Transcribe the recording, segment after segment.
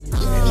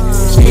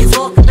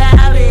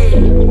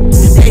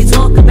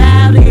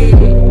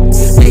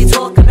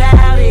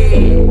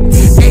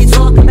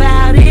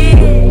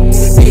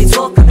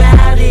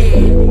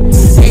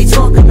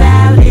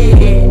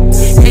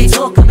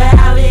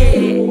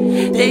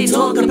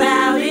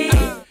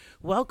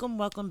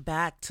welcome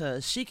back to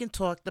She Can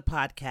Talk, the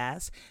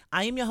podcast.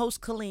 I am your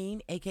host,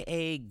 Colleen,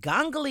 aka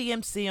Gongali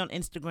MC on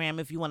Instagram.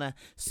 If you want to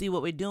see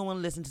what we're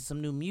doing, listen to some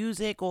new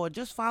music, or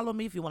just follow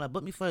me if you want to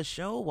book me for a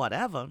show,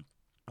 whatever.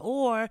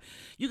 Or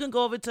you can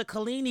go over to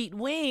Colleen Eat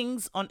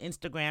Wings on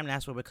Instagram.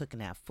 That's where we're cooking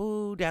that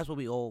food. That's where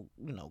we all,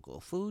 go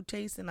food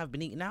tasting. I've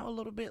been eating out a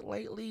little bit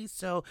lately,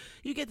 so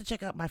you get to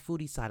check out my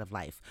foodie side of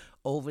life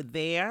over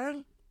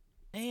there.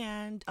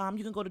 And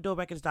you can go to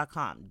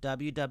doerecords.com,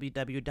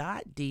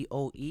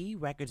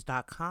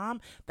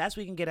 www.doerecords.com. That's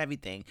where you can get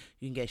everything.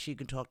 You can get She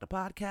Can Talk the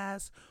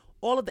podcast,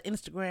 all of the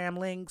Instagram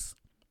links,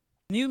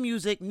 new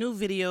music, new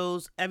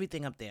videos,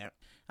 everything up there.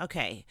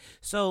 Okay,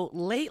 so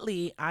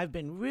lately I've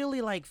been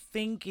really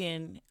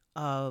thinking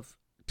of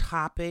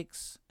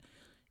topics,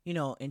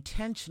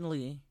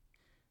 intentionally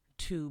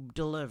to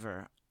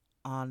deliver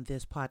on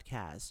this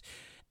podcast.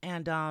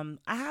 And I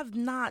have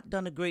not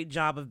done a great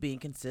job of being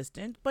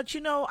consistent, but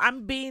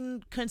I'm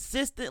being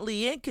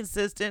consistently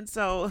inconsistent,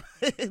 so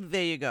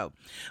there you go.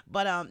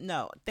 But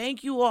no,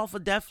 thank you all for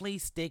definitely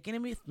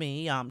sticking with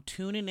me,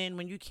 tuning in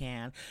when you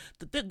can.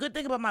 The good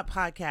thing about my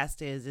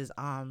podcast is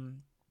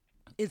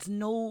it's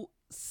no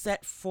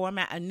set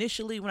format.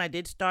 Initially, when I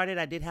did start it,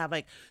 I did have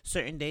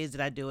certain days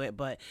that I do it,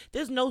 but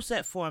there's no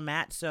set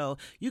format, so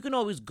you can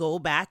always go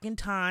back in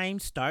time,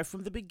 start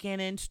from the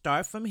beginning,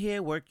 start from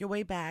here, work your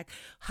way back.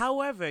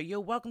 However, you're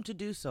welcome to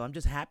do so. I'm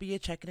just happy you're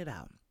checking it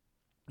out.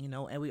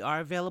 And we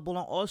are available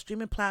on all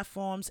streaming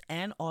platforms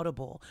and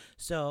Audible.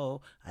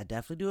 So I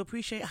definitely do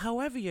appreciate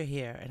however you're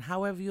here and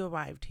however you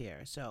arrived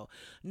here. So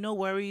no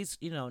worries,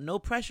 no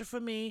pressure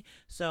from me.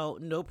 So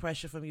no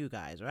pressure from you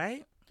guys,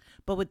 right?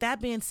 But with that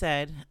being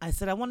said,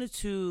 I wanted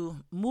to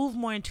move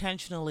more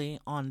intentionally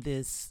on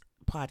this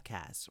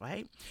podcast,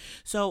 right?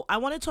 So I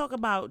want to talk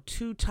about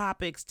two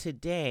topics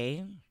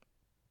today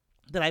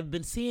that I've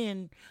been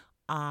seeing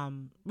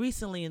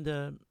recently in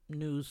the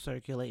news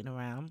circulating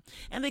around.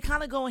 And they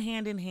kind of go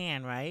hand in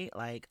hand, right?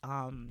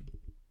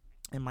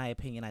 In my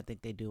opinion, I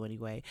think they do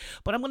anyway.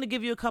 But I'm going to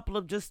give you a couple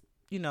of just,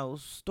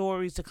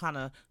 stories to kind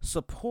of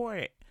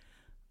support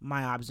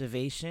my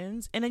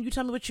observations. And then you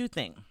tell me what you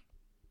think.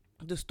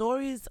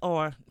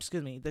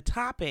 The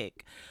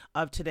topic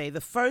of today,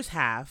 the first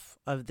half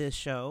of this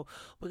show,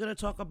 we're going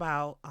to talk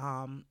about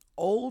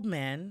old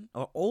men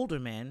or older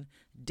men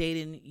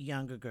dating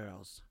younger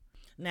girls.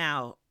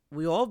 Now,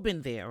 we all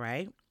been there,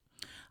 right?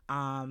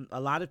 A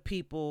lot of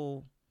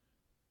people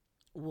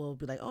will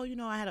be like, oh,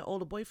 I had an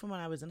older boyfriend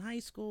when I was in high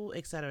school,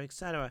 et cetera, et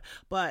cetera.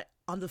 But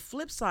on the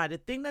flip side, the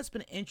thing that's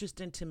been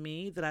interesting to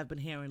me that I've been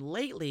hearing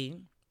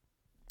lately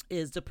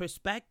is the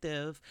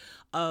perspective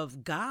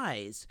of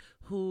guys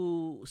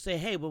who say,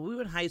 hey, when we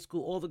were in high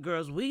school, all the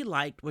girls we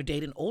liked were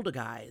dating older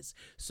guys.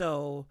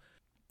 So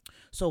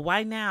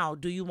why now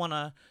do you want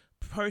to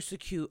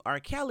persecute R.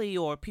 Kelly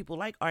or people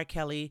like R.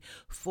 Kelly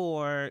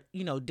for,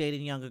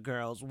 dating younger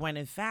girls, when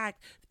in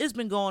fact it's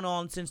been going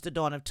on since the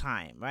dawn of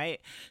time,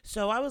 right?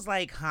 So I was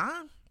like,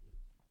 huh?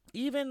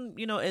 Even,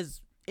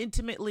 as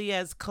intimately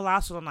as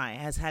Colossal and I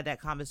has had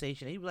that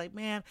conversation. He was like,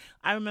 man,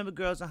 I remember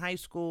girls in high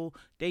school,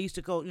 they used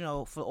to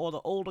go, for all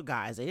the older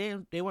guys.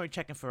 They weren't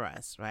checking for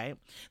us, right?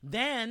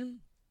 Then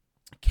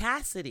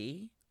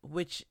Cassidy,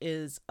 which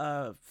is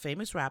a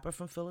famous rapper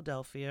from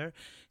Philadelphia,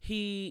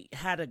 he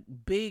had a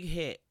big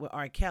hit with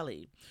R.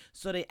 Kelly.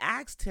 So they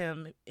asked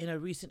him in a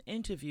recent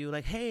interview,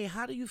 hey,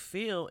 how do you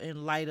feel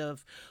in light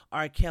of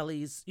R.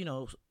 Kelly's,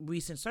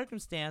 recent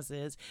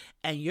circumstances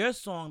and your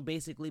song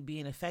basically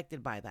being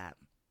affected by that?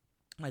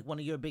 One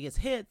of your biggest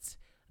hits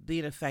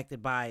being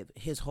affected by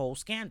his whole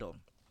scandal.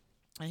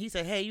 And he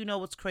said, hey,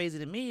 what's crazy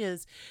to me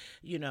is,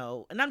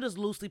 and I'm just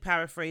loosely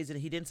paraphrasing.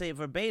 He didn't say it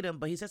verbatim,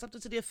 but he said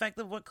something to the effect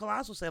of what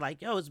Colossal said,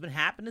 it's been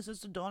happening since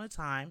the dawn of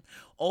time.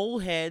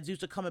 Old heads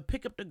used to come and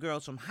pick up the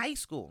girls from high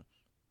school.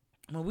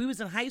 When we was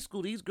in high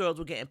school, these girls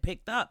were getting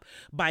picked up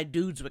by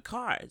dudes with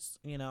cars,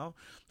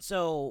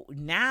 So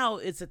now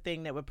it's a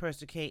thing that we're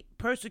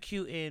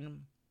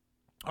persecuting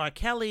R.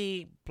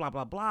 Kelly, blah,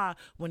 blah, blah,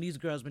 when these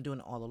girls been doing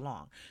it all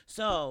along.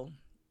 So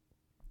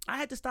I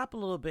had to stop a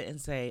little bit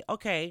and say,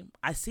 okay,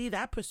 I see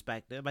that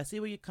perspective. I see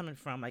where you're coming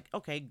from.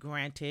 Okay,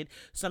 granted,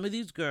 some of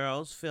these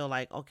girls feel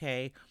like,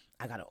 okay,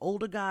 I got an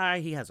older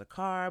guy. He has a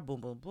car, boom,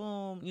 boom,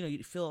 boom.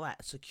 You feel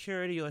that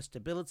security or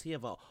stability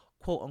of a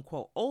quote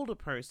unquote older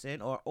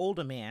person or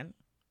older man.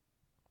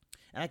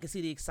 And I can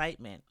see the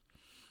excitement.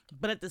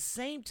 But at the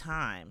same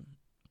time,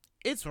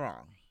 it's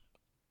wrong.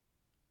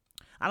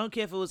 I don't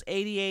care if it was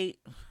 88,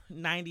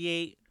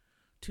 98,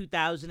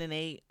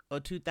 2008,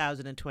 or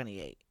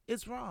 2028.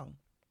 It's wrong.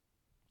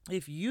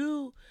 If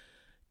you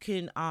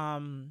can, I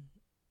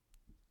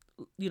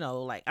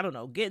don't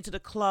know, get into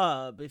the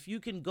club, if you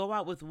can go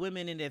out with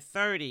women in their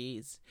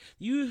 30s,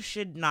 you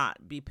should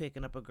not be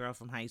picking up a girl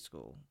from high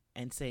school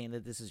and saying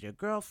that this is your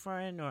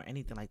girlfriend or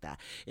anything like that.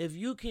 If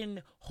you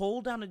can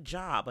hold down a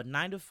job, a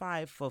 9 to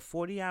 5 for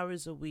 40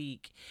 hours a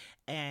week,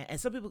 and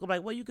some people go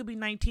like, well, you could be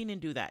 19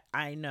 and do that.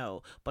 I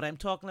know, but I'm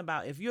talking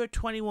about if you're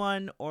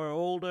 21 or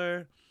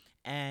older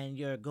and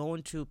you're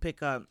going to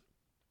pick up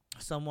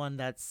someone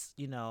that's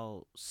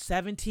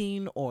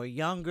 17 or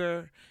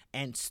younger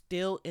and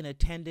still in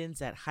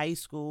attendance at high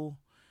school,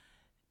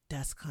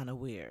 that's kind of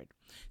weird.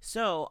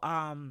 So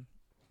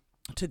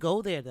to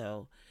go there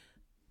though,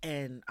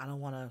 and I don't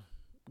want to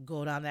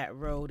go down that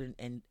road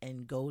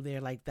and go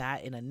there like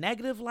that in a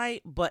negative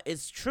light, but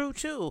it's true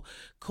too.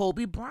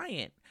 Kobe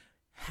Bryant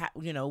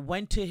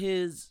went to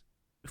his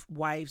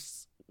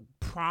wife's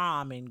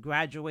prom and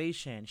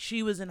graduation.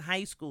 She was in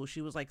high school,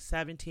 she was like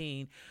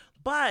 17,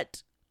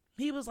 but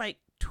he was like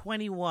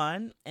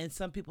 21, and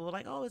some people were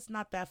like, oh, it's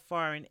not that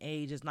far in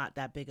age, it's not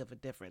that big of a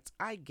difference.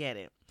 I get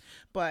it,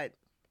 but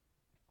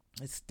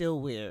it's still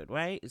weird,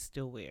 right? It's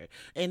still weird.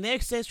 In their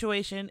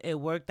situation, it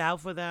worked out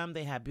for them.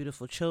 They had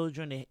beautiful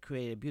children. They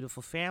created a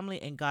beautiful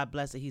family. And God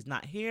bless it. He's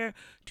not here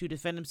to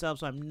defend himself.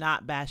 So I'm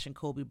not bashing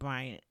Kobe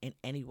Bryant in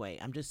any way.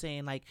 I'm just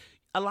saying, like,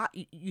 a lot,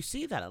 you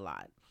see that a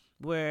lot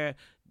where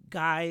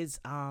guys,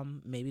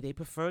 maybe they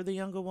prefer the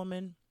younger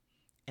woman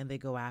and they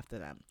go after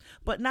them.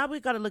 But now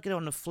we got to look at it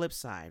on the flip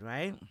side,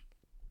 right?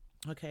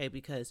 Okay,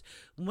 because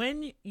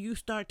when you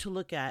start to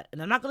look at, and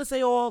I'm not going to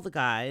say all the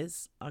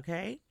guys,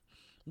 okay?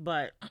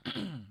 But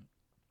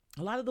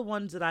a lot of the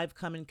ones that I've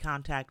come in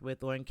contact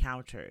with or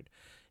encountered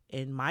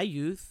in my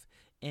youth,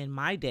 in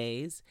my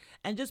days,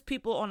 and just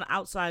people on the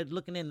outside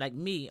looking in, like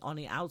me on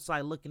the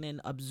outside looking in,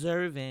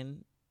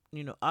 observing,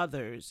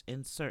 others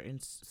in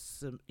certain,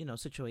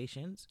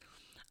 situations,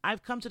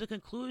 I've come to the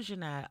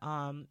conclusion that,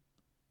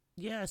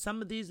 yeah,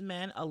 some of these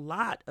men, a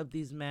lot of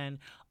these men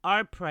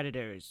are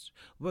predators,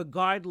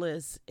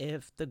 regardless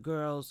if the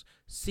girls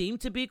seem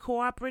to be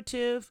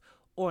cooperative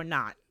or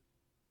not.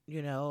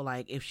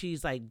 Like if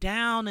she's like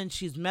down and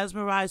she's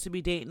mesmerized to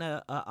be dating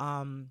a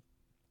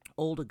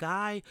older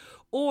guy,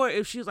 or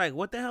if she's like,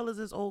 what the hell is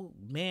this old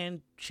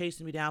man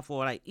chasing me down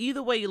for? Like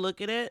either way you look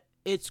at it,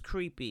 it's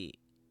creepy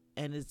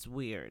and it's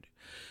weird.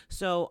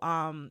 So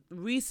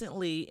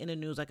recently in the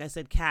news, like I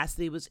said,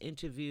 Cassidy was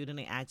interviewed and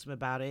they asked him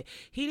about it.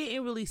 He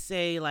didn't really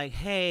say like,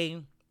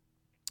 hey,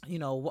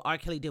 what R.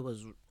 Kelly did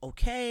was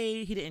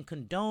okay. He didn't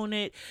condone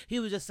it. He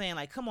was just saying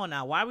like, come on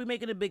now, why are we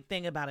making a big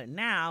thing about it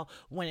now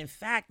when in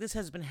fact this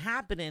has been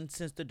happening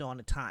since the dawn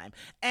of time?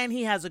 And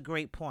he has a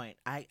great point.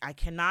 I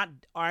cannot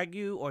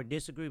argue or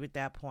disagree with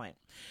that point.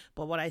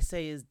 But what I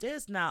say is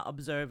this, now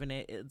observing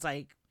it, it's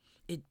like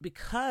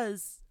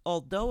because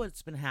although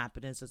it's been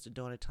happening since the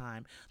dawn of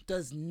time,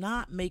 does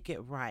not make it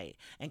right.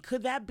 And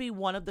could that be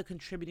one of the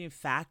contributing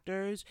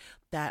factors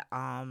that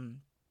are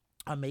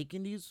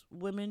making these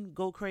women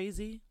go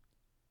crazy?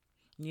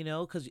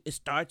 Because it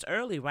starts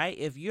early, right?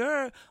 If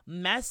you're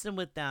messing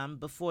with them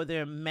before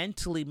they're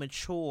mentally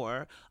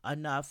mature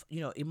enough,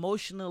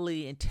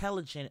 emotionally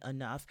intelligent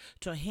enough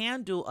to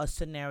handle a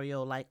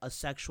scenario like a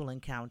sexual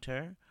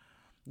encounter,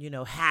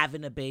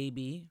 having a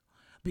baby,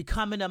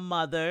 becoming a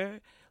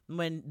mother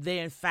when they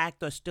in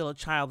fact are still a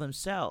child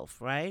themselves,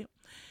 right?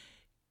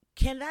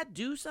 Can that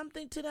do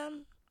something to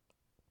them?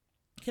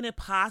 Can it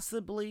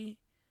possibly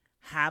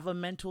have a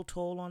mental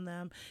toll on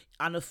them?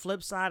 On the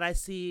flip side, I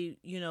see,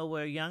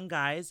 where young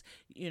guys,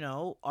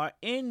 are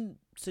in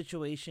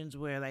situations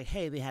where like,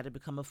 hey, they had to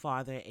become a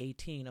father at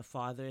 18, a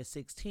father at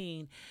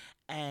 16,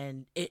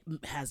 and it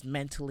has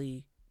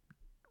mentally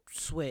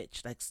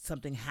switched, like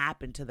something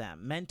happened to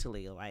them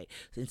mentally, right?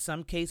 In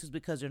some cases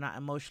because they're not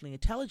emotionally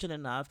intelligent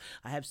enough.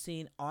 I have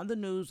seen on the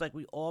news, like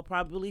we all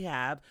probably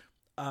have,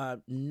 a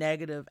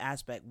negative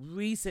aspect.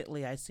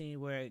 Recently, I seen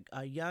where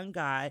a young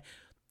guy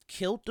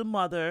killed the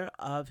mother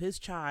of his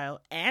child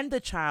and the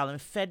child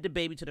and fed the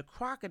baby to the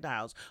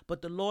crocodiles.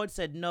 But the Lord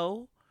said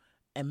no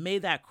and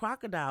made that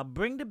crocodile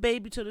bring the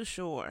baby to the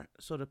shore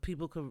so the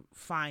people could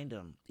find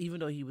him, even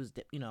though he was,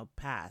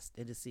 passed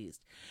and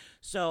deceased.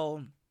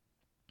 So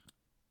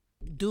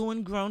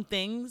doing grown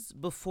things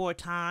before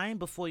time,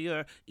 before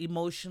you're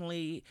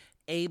emotionally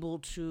able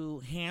to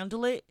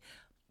handle it,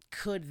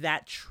 could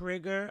that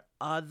trigger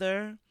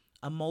other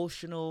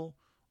emotional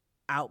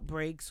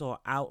outbreaks or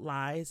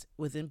outlies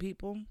within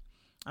people?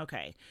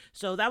 Okay,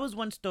 so that was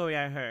one story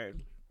I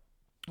heard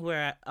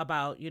where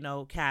about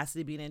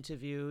Cassidy being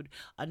interviewed.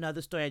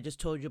 Another story I just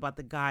told you about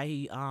the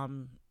guy,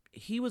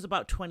 he was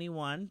about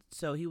 21,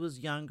 so he was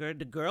younger.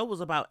 The girl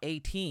was about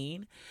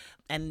 18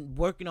 and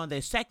working on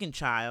their second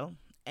child,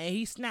 and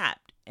he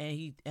snapped and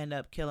he ended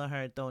up killing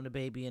her and throwing the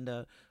baby in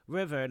the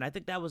river. And I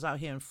think that was out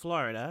here in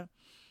Florida.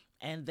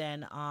 And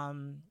then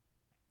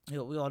we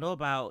all know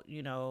about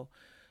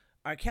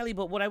R. Kelly,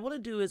 but what I want to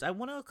do is I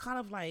want to kind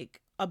of like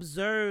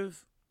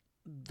observe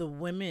the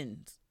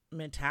women's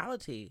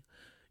mentality.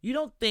 You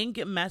don't think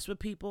it mess with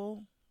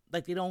people?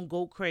 Like they don't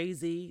go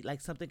crazy,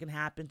 like something can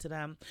happen to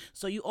them.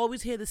 So you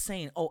always hear the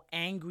saying, oh,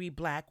 angry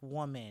black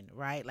woman,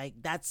 right? Like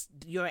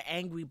you're an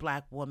angry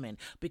black woman.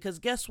 Because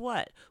guess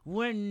what?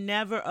 We're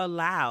never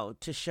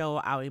allowed to show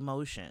our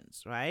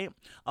emotions, right?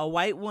 A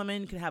white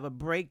woman can have a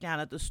breakdown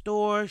at the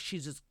store. She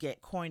just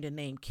get coined a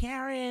name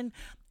Karen,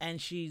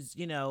 and she's,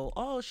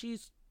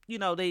 she's,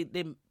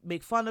 they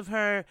make fun of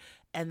her,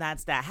 and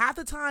that's that. Half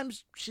the time,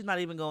 she's not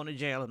even going to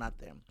jail or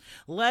nothing.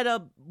 Let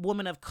a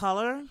woman of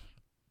color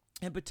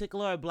in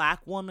particular a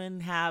black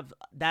woman have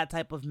that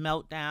type of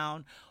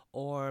meltdown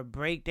or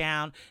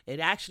breakdown. It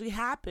actually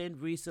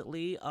happened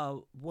recently. A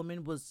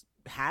woman was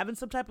having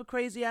some type of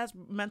crazy ass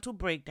mental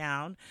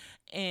breakdown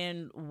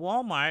in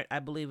Walmart, I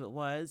believe it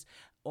was,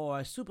 or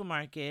a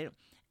supermarket,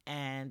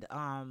 and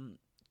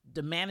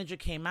the manager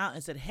came out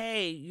and said,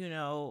 "Hey,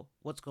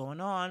 what's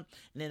going on?"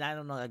 And then I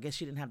don't know. I guess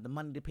she didn't have the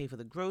money to pay for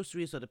the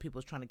groceries, so the people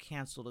was trying to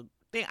cancel the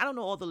thing. I don't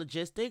know all the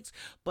logistics,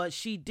 but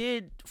she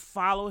did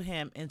follow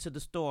him into the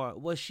store.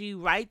 Was she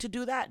right to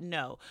do that?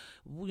 No.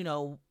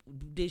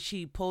 Did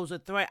she pose a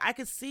threat? I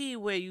could see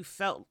where you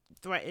felt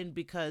threatened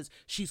because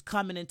she's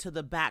coming into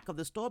the back of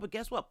the store. But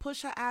guess what?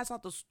 Push her ass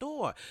out the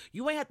store.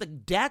 You ain't have to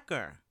deck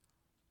her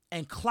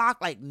and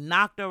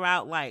knocked her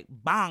out like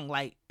bang,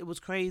 like it was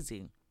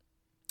crazy.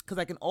 Because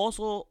I can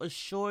also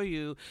assure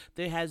you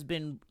there has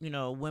been,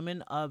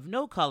 women of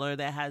no color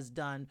that has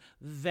done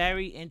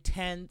very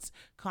intense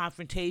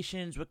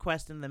confrontations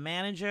requesting the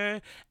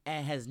manager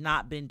and has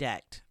not been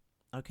decked.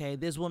 Okay,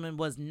 this woman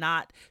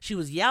she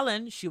was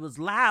yelling, she was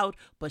loud,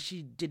 but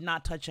she did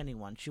not touch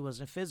anyone. She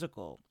wasn't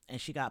physical, and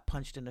she got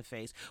punched in the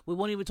face. We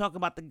won't even talk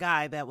about the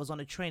guy that was on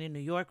a train in New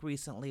York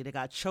recently that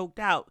got choked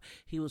out.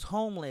 He was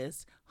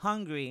homeless,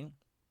 hungry,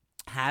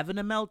 having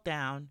a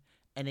meltdown,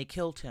 and they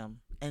killed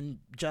him and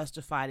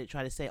justified it,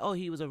 try to say, oh,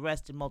 he was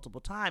arrested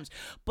multiple times.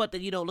 But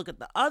then you don't look at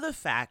the other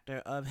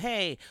factor of,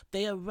 hey,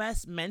 they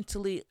arrest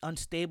mentally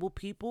unstable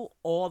people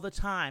all the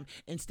time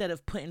instead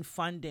of putting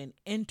funding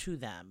into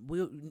them.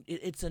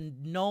 It's a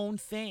known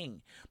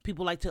thing.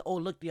 People like to,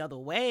 look the other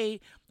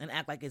way and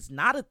act like it's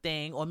not a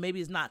thing, or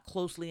maybe it's not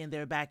closely in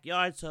their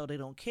backyard, so they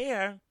don't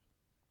care.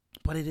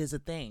 But it is a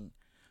thing.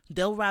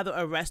 They'll rather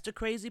arrest a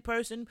crazy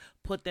person,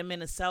 put them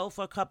in a cell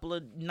for a couple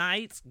of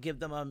nights, give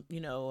them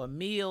a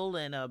meal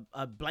and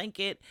a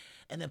blanket,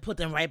 and then put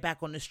them right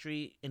back on the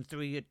street in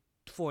 3 or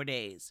 4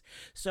 days.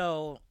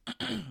 So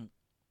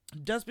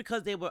just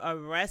because they were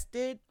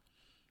arrested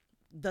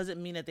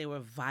doesn't mean that they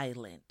were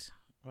violent,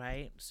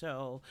 right?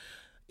 So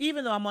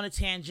even though I'm on a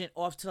tangent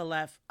off to the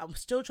left, I'm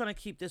still trying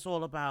to keep this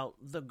all about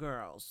the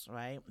girls,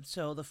 right?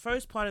 So the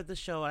first part of the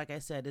show, like I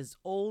said, is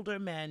older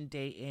men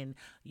dating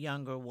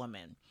younger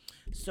women,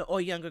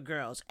 or younger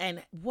girls,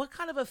 and what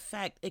kind of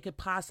effect it could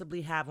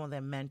possibly have on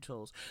their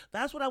mentals.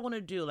 That's what I want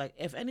to do. Like,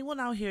 if anyone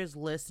out here is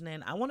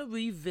listening, I want to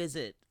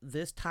revisit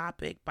this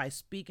topic by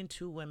speaking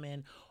to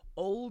women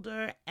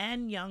older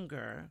and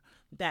younger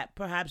that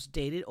perhaps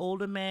dated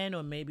older men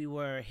or maybe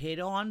were hit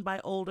on by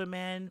older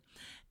men.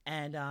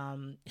 And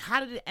how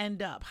did it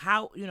end up?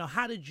 How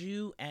did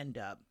you end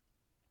up?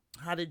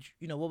 How did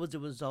what was the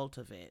result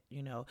of it?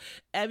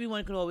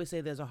 Everyone could always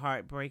say there's a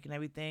heartbreak and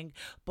everything,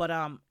 but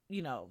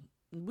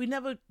we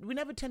never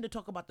tend to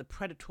talk about the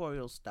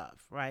predatorial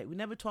stuff, right? We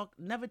never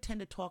tend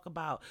to talk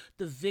about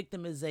the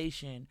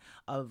victimization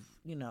of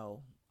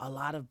a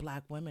lot of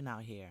black women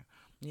out here.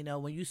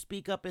 When you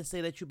speak up and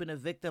say that you've been a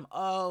victim,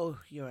 oh,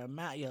 you're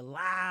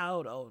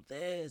loud, oh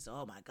this,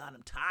 oh my God,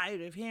 I'm tired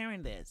of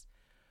hearing this.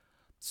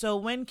 So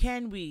when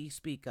can we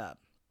speak up?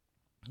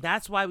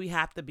 That's why we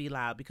have to be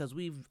loud, because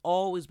we've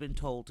always been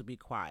told to be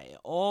quiet,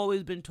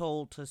 always been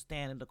told to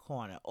stand in the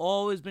corner,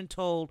 always been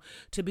told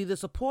to be the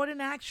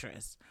supporting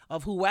actress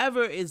of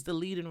whoever is the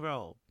leading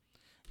role,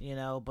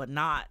 but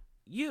not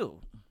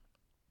you.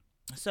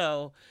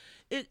 So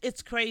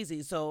it's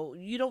crazy. So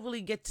you don't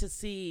really get to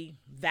see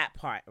that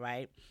part,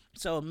 right?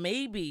 So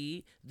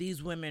maybe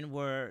these women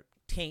were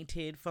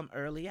tainted from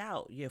early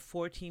out. You're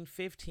 14,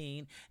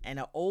 15, and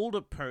an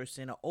older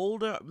person, an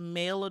older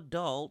male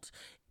adult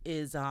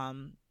is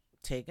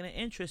taking an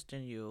interest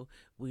in you.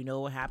 We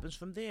know what happens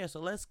from there. So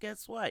let's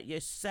guess what?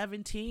 You're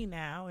 17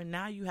 now, and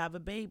now you have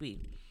a baby.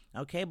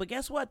 Okay, but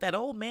guess what? That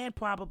old man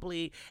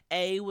probably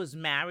A, was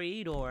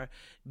married, or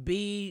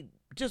B,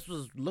 just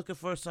was looking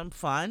for some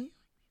fun,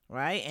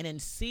 right? And then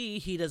C,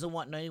 he doesn't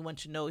want anyone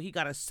to know he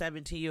got a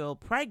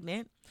 17-year-old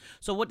pregnant.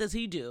 So what does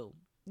he do?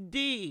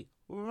 D,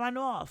 run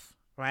off.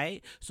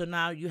 Right? So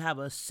now you have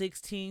a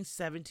 16,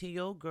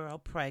 17-year-old girl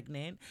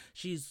pregnant.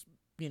 She's,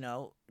 we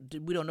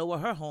don't know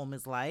what her home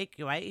is like,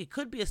 right? It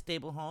could be a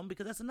stable home,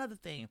 because that's another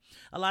thing.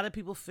 A lot of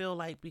people feel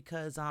like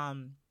because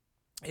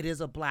it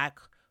is a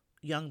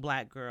young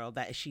black girl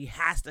that she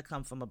has to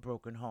come from a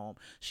broken home.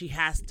 She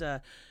has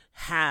to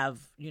have,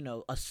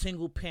 a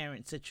single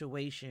parent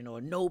situation, or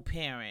no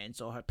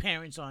parents, or her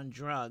parents on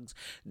drugs.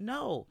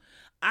 No.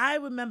 I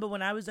remember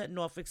when I was at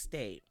Norfolk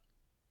State,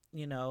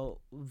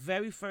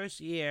 very first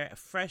year,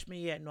 freshman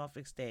year at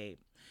Norfolk State,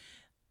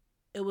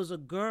 it was a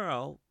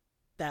girl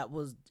I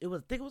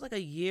think it was like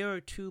a year or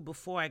two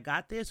before I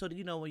got there. So,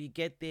 when you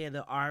get there,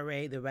 the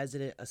RA, the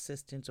resident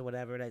assistants or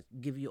whatever that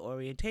give you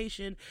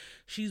orientation,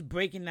 she's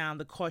breaking down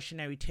the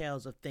cautionary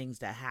tales of things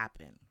that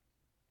happen.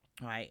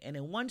 Right. And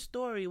in one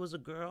story, it was a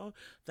girl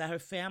that her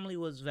family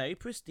was very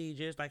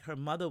prestigious. Like, her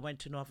mother went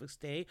to Norfolk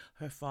State.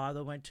 Her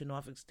father went to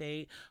Norfolk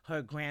State.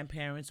 Her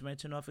grandparents went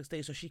to Norfolk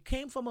State. So she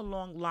came from a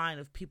long line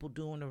of people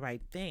doing the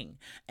right thing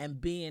and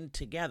being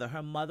together.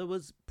 Her mother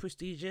was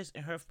prestigious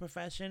in her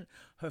profession.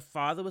 Her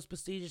father was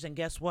prestigious. And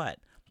guess what?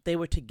 They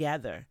were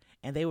together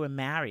and they were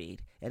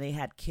married and they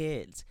had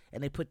kids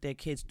and they put their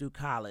kids through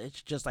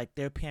college just like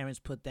their parents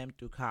put them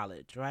through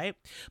college, right?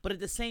 But at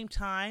the same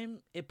time,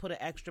 it put an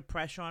extra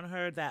pressure on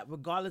her that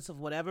regardless of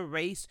whatever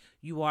race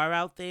you are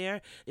out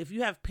there, if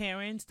you have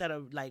parents that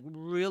are like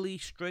really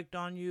strict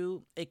on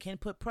you, it can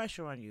put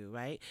pressure on you,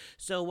 right?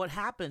 So what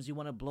happens? You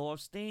want to blow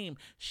off steam.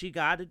 She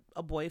got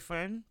a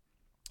boyfriend.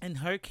 In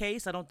her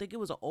case, I don't think it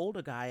was an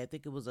older guy. I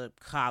think it was a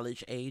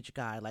college age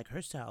guy like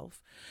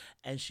herself.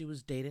 And she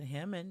was dating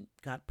him and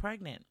got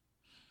pregnant.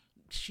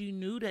 She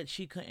knew that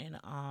she couldn't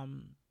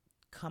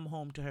come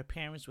home to her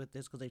parents with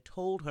this because they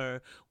told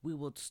her we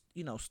will,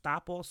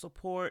 stop all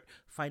support,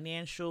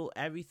 financial,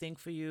 everything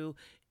for you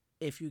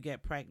if you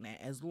get pregnant.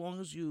 As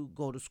long as you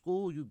go to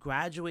school, you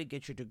graduate,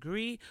 get your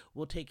degree,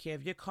 we'll take care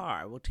of your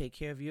car, we'll take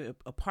care of your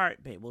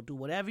apartment, we'll do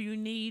whatever you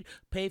need,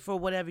 pay for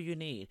whatever you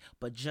need,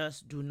 but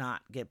just do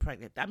not get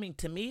pregnant. I mean,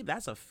 to me,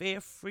 that's a fair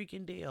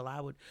freaking deal.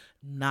 I would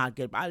not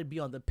get, I'd be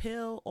on the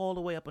pill all the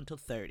way up until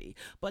 30,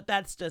 but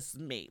that's just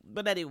me.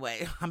 But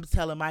anyway, I'm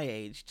telling my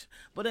age.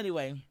 But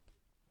anyway,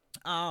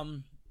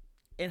 in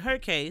her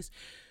case,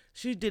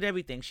 she did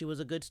everything. She was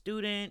a good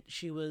student.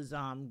 She was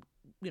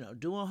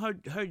doing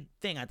her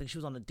thing. I think she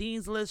was on the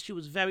dean's list. She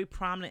was very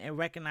prominent and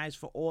recognized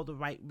for all the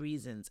right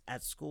reasons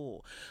at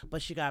school.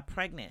 But she got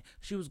pregnant.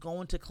 She was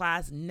going to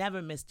class,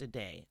 never missed a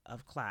day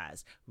of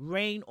class,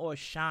 rain or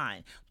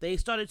shine. They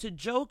started to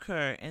joke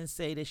her and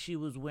say that she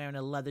was wearing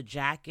a leather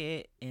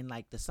jacket in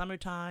like the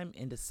summertime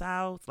in the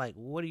South. Like,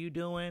 what are you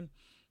doing?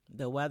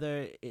 The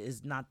weather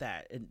is not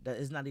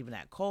it's not even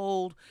that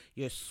cold.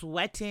 You're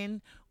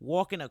sweating,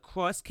 walking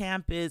across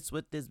campus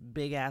with this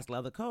big ass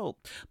leather coat.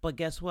 But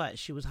guess what?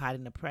 She was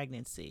hiding the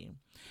pregnancy.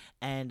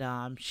 And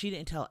she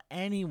didn't tell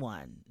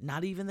anyone,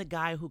 not even the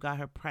guy who got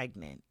her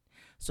pregnant.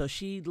 So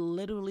she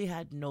literally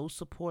had no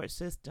support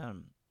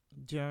system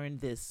during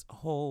this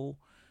whole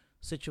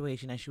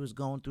situation that she was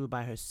going through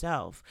by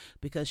herself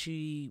because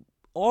she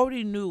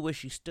already knew where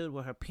she stood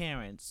with her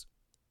parents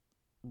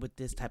with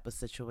this type of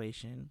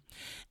situation,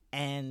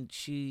 and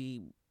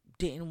she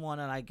didn't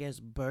want to, I guess,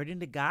 burden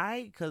the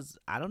guy because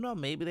I don't know,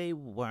 maybe they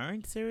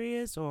weren't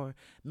serious, or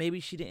maybe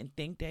she didn't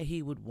think that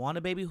he would want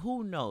a baby.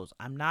 Who knows?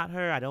 I'm not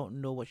her. I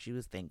don't know what she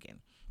was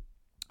thinking,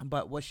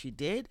 but what she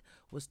did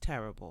was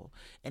terrible,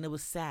 and it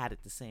was sad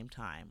at the same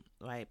time,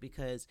 right?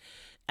 Because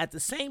at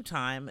the same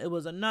time, it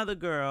was another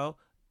girl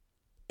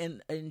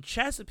in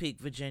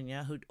Chesapeake,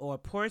 Virginia, or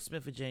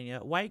Portsmouth, Virginia,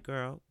 white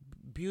girl,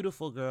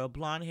 beautiful girl,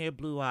 blonde hair,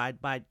 blue eyed,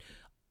 by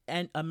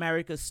and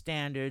America's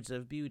standards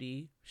of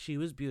beauty. She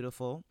was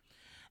beautiful.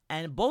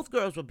 And both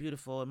girls were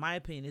beautiful. In my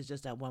opinion, it's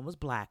just that one was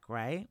black,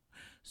 right?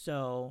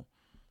 So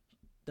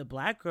the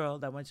black girl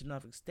that went to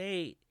Norfolk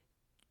State,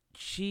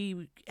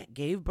 she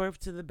gave birth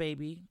to the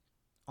baby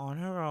on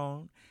her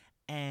own.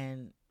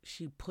 And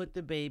she put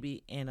the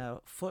baby in a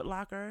Foot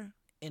Locker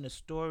in a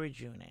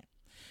storage unit.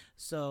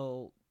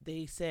 So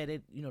they said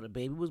the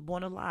baby was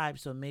born alive.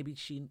 So maybe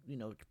she,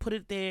 put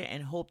it there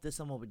and hoped that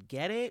someone would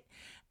get it.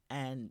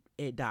 And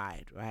it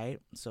died, right?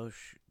 So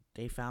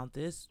they found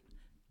this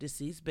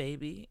deceased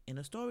baby in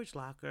a storage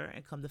locker,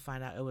 and come to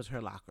find out it was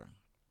her locker.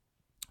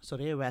 So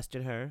they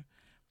arrested her.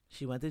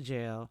 She went to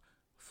jail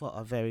for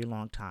a very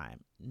long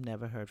time.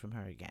 Never heard from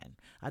her again.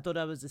 I thought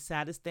that was the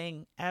saddest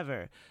thing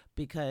ever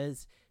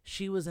because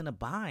she was in a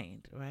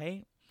bind,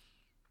 right?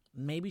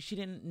 Maybe she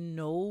didn't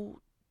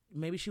know.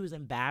 Maybe she was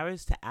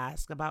embarrassed to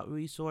ask about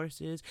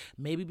resources.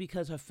 Maybe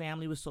because her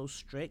family was so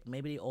strict.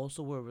 Maybe they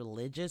also were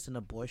religious and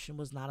abortion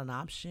was not an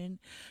option.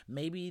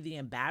 Maybe the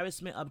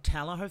embarrassment of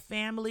telling her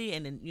family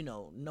and then,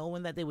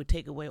 knowing that they would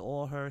take away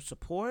all her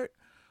support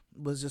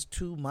was just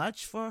too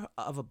much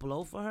of a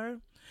blow for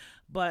her.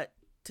 But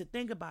to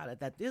think about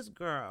it, that this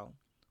girl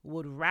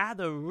would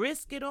rather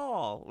risk it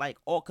all,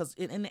 because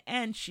in the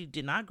end, she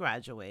did not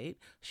graduate.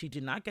 She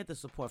did not get the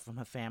support from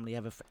her family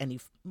ever any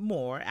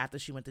more after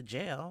she went to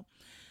jail.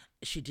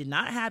 She did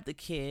not have the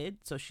kid,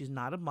 so she's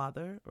not a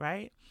mother,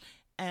 right?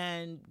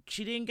 And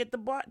she didn't get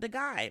the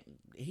guy.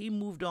 He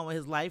moved on with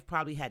his life,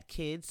 probably had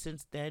kids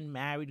since then,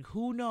 married,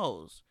 who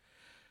knows,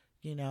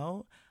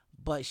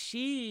 But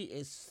she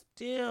is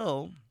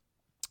still,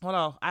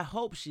 well, I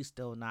hope she's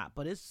still not,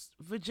 but it's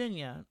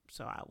Virginia,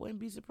 so I wouldn't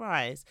be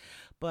surprised.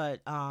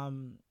 But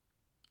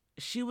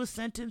she was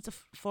sentenced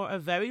for a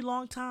very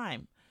long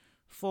time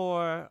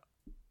for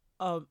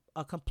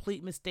a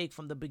complete mistake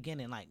from the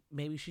beginning. Like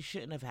maybe she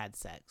shouldn't have had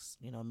sex,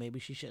 maybe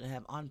she shouldn't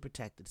have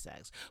unprotected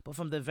sex. But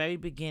from the very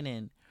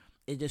beginning,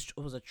 it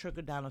was a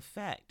trickle down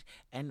effect.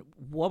 And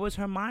what was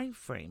her mind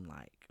frame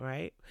like,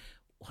 right?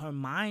 Her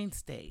mind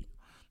state.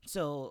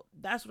 So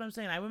that's what I'm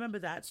saying. I remember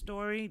that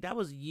story. That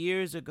was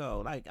years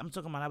ago. Like I'm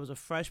talking about, I was a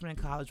freshman in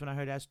college when I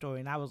heard that story,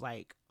 and I was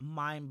like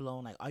mind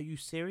blown. Like, are you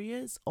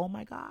serious? Oh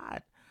my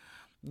God.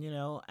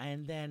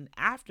 And then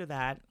after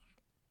that,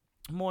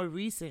 more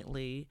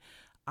recently,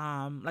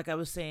 like I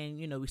was saying,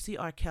 we see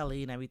R.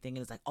 Kelly and everything,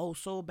 and it's like, oh,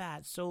 so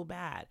bad, so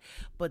bad.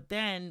 But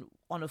then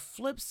on the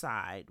flip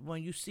side,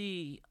 when you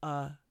see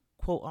a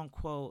quote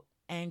unquote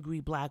angry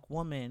black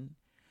woman,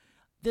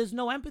 there's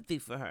no empathy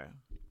for her.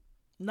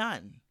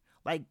 None.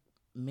 Like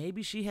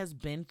maybe she has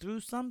been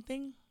through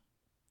something.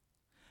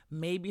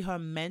 Maybe her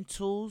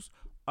mentals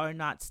are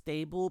not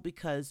stable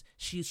because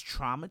she's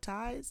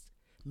traumatized.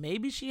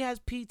 Maybe she has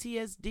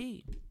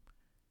PTSD.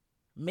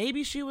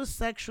 Maybe she was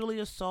sexually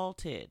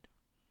assaulted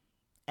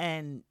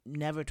and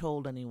never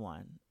told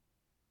anyone.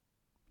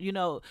 You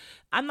know,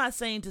 I'm not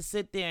saying to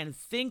sit there and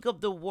think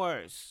of the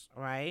worst,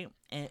 right?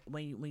 And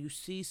when you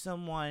see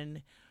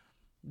someone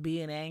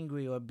being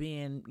angry or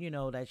being,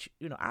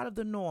 out of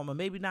the norm, or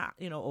maybe not,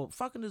 or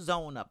fucking the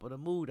zone up or the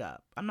mood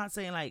up. I'm not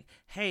saying like,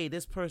 hey,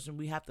 this person,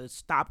 we have to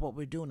stop what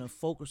we're doing and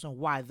focus on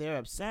why they're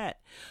upset.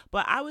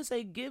 But I would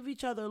say give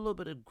each other a little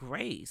bit of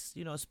grace,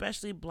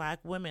 especially black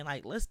women.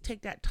 Like, let's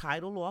take that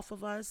title off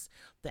of us,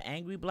 the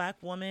angry black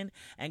woman,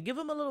 and give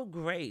them a little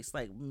grace.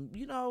 Like,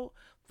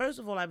 first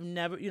of all, I've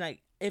never,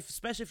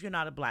 especially if you're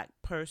not a black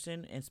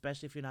person, and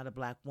especially if you're not a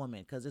black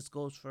woman, because this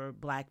goes for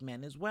black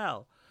men as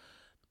well.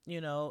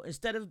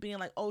 Instead of being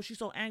like, oh, she's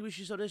so angry,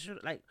 she's so this,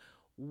 like,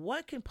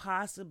 what can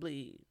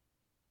possibly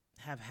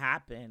have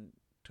happened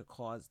to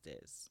cause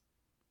this?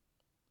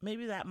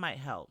 Maybe that might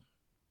help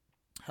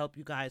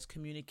you guys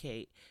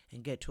communicate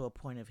and get to a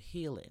point of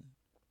healing,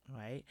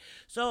 right?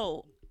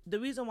 So the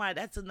reason why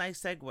that's a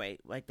nice segue,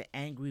 like the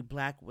angry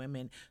black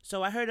women.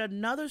 So I heard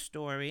another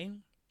story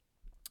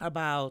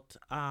about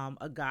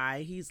a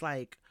guy. He's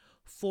like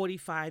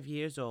 45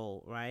 years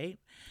old, right?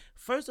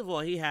 First of all,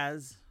 he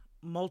has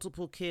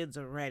multiple kids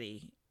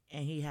already,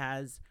 and he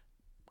has,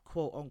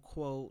 quote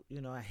unquote,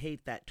 I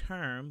hate that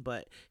term,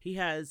 but he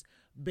has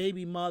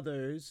baby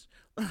mothers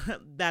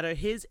that are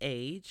his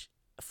age,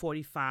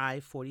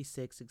 45,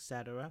 46,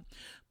 etc.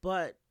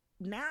 But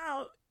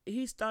now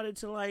he started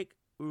to like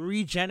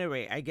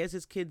regenerate. I guess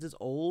his kids is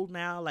old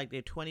now, like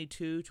they're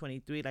 22,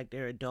 23, like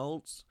they're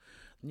adults,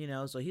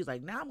 so he's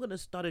like, now I'm going to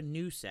start a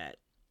new set.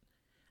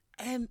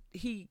 And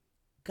he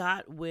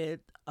got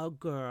with a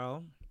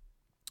girl.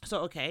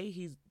 So, okay,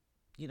 he's,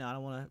 I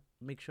don't want to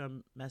make sure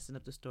I'm messing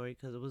up the story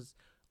because it was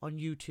on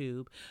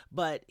YouTube.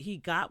 But he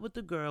got with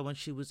the girl when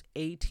she was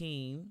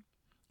 18,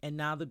 and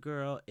now the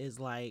girl is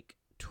like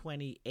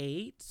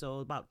 28, so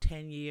about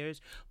 10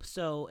 years.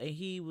 So, and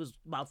he was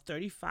about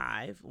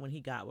 35 when he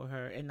got with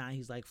her, and now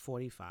he's like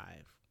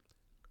 45.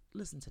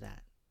 Listen to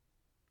that.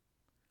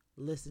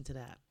 Listen to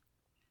that.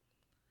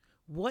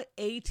 What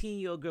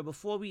 18-year-old girl,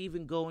 before we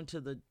even go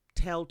into the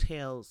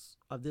telltales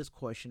of this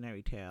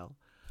cautionary tale,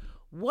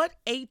 what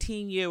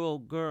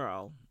 18-year-old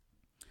girl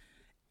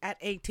at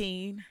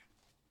 18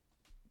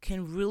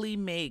 can really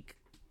make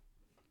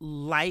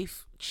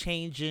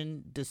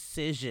life-changing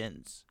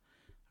decisions,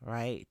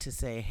 right? To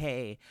say,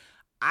 hey,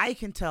 I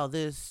can tell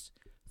this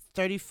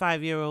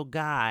 35-year-old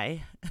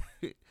guy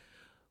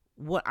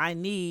what I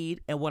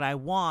need and what I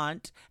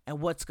want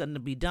and what's going to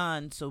be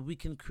done so we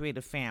can create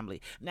a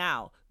family.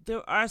 Now,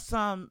 there are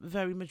some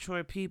very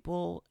mature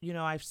people,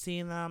 I've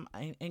seen them,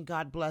 and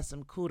God bless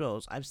them,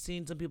 kudos. I've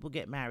seen some people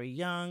get married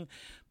young,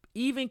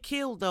 even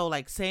killed though,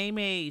 like same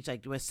age,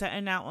 like we're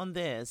setting out on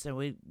this and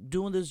we're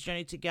doing this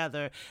journey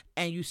together,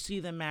 and you see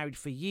them married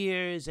for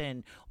years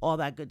and all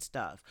that good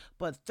stuff.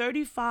 But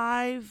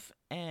 35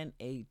 and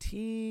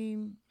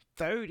 18,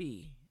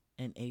 30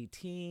 and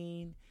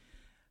 18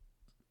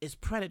 is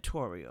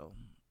predatorial,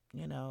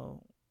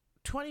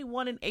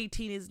 21 and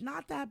 18 is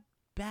not that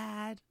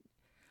bad.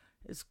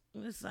 It's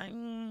like,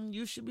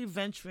 you should be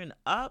venturing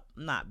up,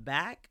 not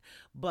back.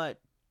 But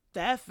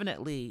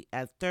definitely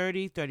at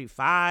 30,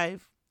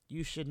 35,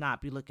 you should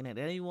not be looking at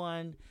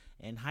anyone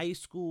in high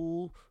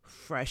school,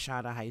 fresh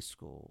out of high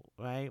school,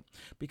 right?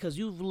 Because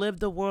you've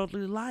lived a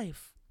worldly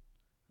life.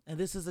 And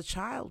this is a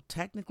child,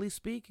 technically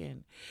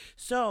speaking.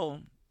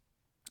 So,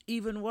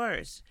 even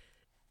worse.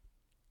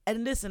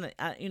 And listen,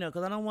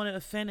 because I don't want to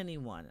offend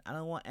anyone. I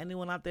don't want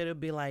anyone out there to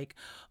be like,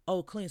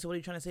 oh, clean, so what are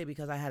you trying to say?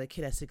 Because I had a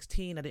kid at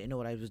 16, I didn't know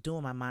what I was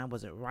doing. My mind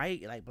wasn't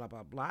right, like blah,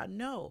 blah, blah.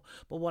 No.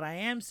 But what I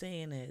am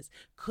saying is,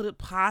 could it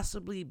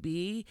possibly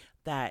be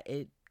that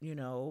it,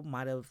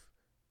 might have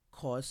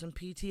caused some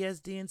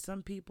PTSD in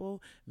some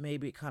people?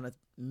 Maybe it kind of,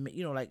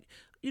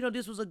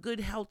 this was a good,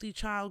 healthy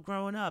child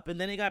growing up.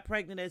 And then they got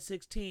pregnant at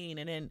 16,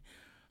 and then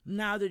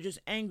now they're just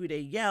angry. They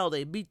yell.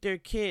 They beat their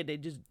kid. They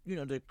just,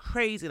 they're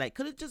crazy. Like,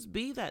 could it just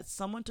be that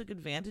someone took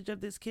advantage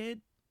of this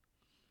kid?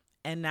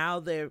 And now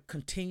they're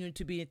continuing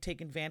to be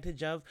taken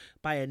advantage of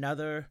by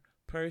another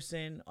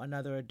person,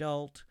 another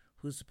adult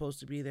who's supposed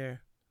to be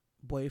their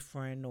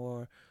boyfriend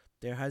or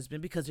their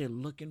husband because they're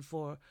looking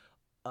for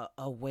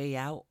a way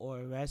out or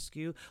a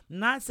rescue. I'm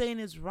not saying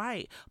it's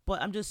right,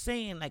 but I'm just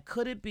saying, like,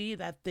 could it be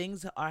that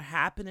things are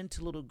happening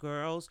to little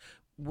girls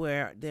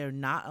where they're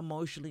not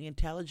emotionally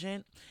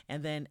intelligent,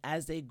 and then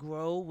as they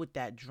grow with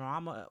that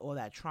drama or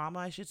that trauma,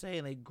 I should say,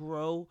 and they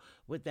grow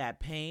with that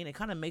pain, it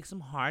kind of makes them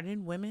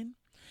hardened women,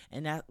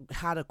 and that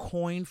how the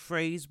coin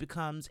phrase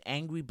becomes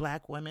angry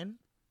black women.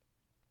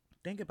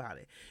 Think about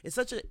it. It's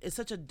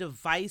such a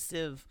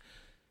divisive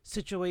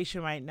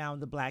situation right now in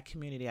the black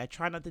community. I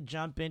try not to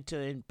jump into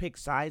and pick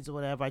sides or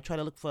whatever. I try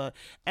to look for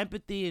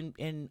empathy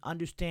and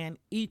understand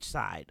each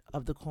side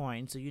of the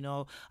coin. So,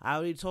 I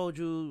already told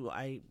you,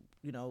 I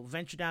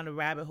venture down the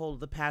rabbit hole of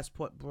the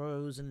passport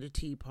bros and the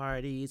tea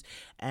parties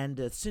and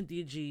the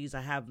Cynthia G's.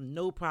 I have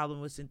no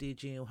problem with Cynthia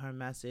G and her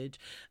message.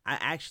 I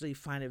actually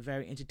find it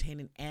very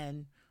entertaining,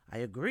 and I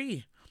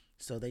agree.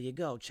 So there you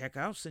go. Check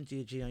out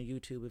Cynthia G on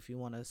YouTube if you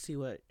want to see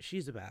what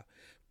she's about.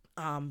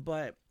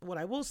 But what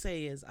I will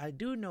say is I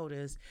do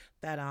notice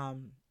that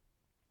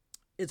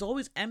it's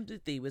always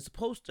empathy. We're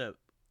supposed to,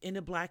 in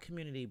the black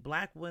community,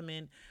 black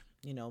women,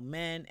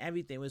 men,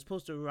 everything. We're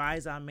supposed to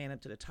rise our man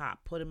up to the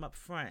top, put him up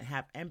front,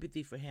 have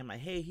empathy for him. Like,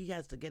 hey, he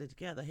has to get it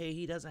together. Hey,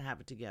 he doesn't have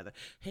it together.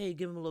 Hey,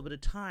 give him a little bit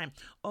of time.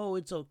 Oh,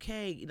 it's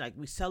okay. Like,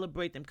 we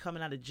celebrate them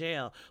coming out of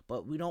jail,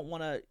 but we don't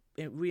want to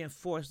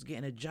reinforce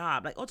getting a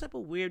job. Like, all type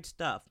of weird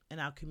stuff in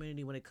our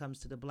community when it comes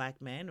to the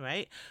black men,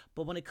 right?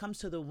 But when it comes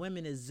to the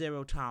women, it's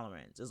zero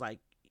tolerance. It's like,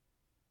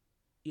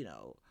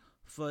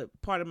 for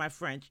part of my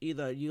French,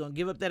 either you're going to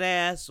give up that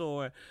ass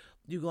or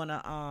you're going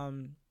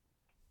to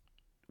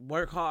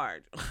work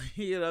hard.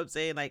 You know what I'm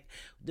saying? Like,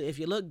 if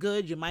you look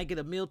good, you might get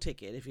a meal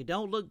ticket. If you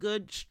don't look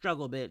good,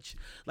 struggle, bitch.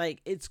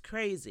 Like, it's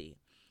crazy.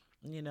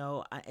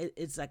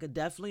 It's like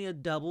definitely a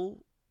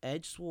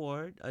double-edged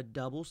sword, a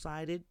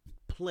double-sided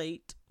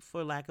plate,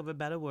 for lack of a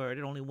better word,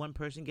 and only one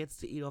person gets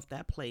to eat off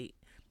that plate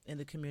in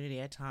the community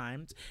at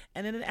times.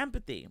 And then an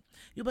empathy.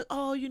 You're like,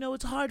 oh,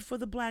 it's hard for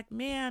the black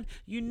man.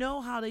 You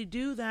know how they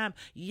do them.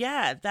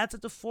 Yeah, that's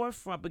at the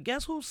forefront. But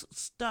guess who's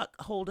stuck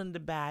holding the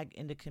bag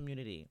in the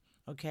community?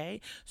 Okay,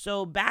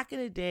 so back in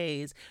the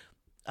days,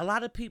 a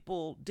lot of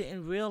people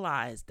didn't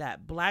realize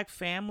that black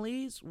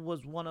families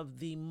was one of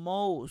the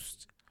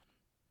most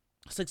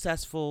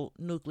successful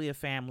nuclear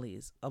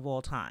families of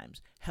all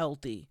times.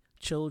 Healthy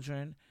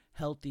children,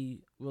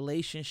 healthy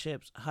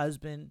relationships,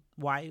 husband,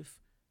 wife,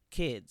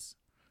 kids.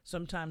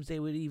 Sometimes they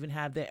would even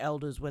have their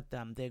elders with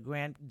them,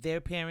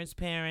 their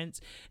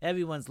parents,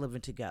 everyone's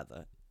living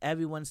together.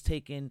 Everyone's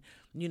taking,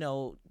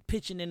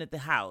 pitching in at the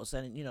house.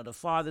 And, the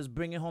father's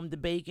bringing home the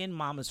bacon.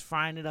 Mama's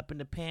frying it up in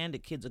the pan. The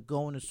kids are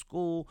going to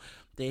school.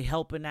 They're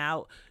helping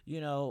out,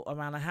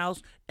 around the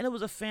house. And it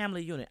was a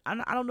family unit. I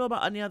don't know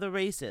about any other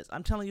races.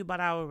 I'm telling you about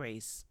our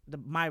race,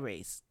 my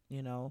race,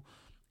 and,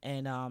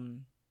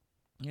 and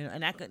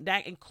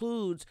that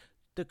includes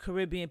the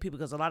Caribbean people,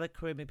 because a lot of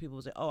Caribbean people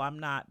say, oh, I'm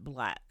not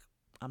black.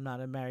 I'm not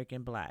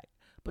American black.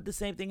 But the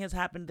same thing has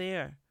happened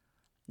there,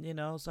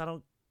 so I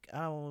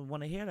don't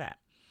want to hear that.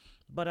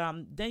 But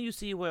then you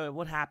see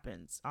what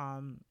happens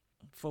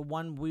for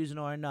one reason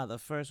or another.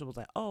 First, it was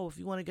like, oh, if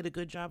you want to get a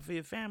good job for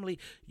your family,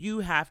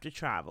 you have to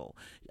travel.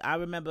 I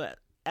remember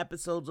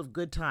episodes of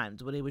Good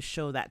Times where they would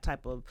show that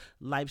type of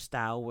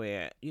lifestyle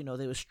where, they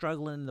were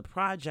struggling in the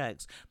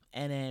projects.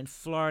 And then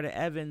Florida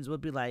Evans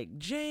would be like,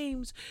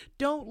 James,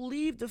 don't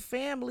leave the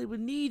family. We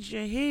need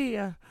you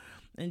here.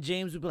 And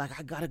James would be like,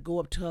 I got to go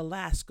up to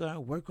Alaska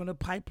and work on a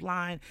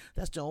pipeline.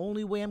 That's the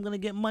only way I'm going to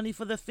get money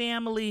for the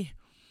family.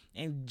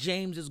 And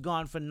James is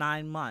gone for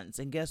 9 months.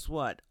 And guess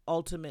what?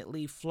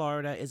 Ultimately,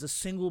 Florida is a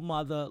single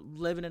mother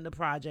living in the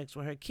projects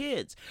with her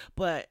kids.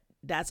 But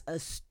that's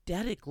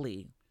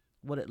aesthetically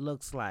what it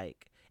looks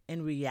like.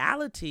 In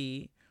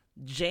reality,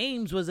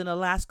 James was in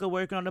Alaska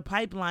working on the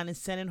pipeline and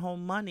sending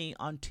home money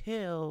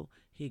until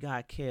he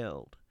got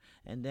killed.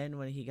 And then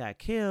when he got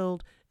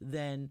killed,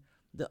 then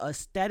the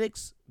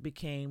aesthetics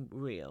became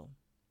real.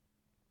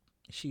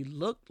 She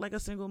looked like a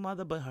single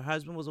mother, but her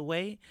husband was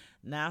away.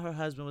 Now her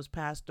husband was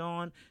passed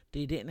on.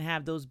 They didn't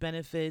have those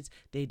benefits.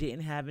 They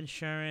didn't have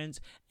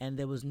insurance. And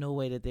there was no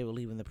way that they were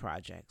leaving the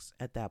projects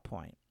at that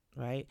point,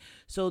 right?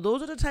 So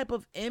those are the type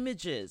of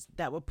images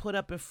that were put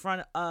up in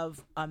front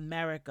of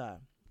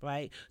America,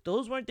 right?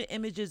 Those weren't the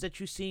images that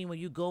you see when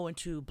you go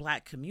into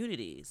black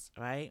communities,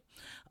 right?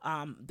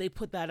 They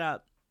put that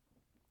up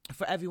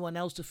for everyone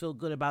else to feel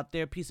good about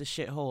their piece of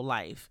shit whole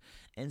life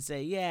and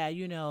say, yeah,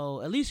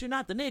 at least you're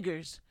not the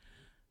niggers.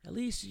 At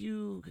least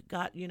you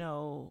got,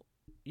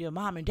 your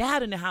mom and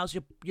dad in the house.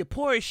 You're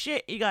poor as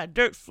shit. You got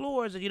dirt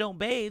floors and you don't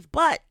bathe,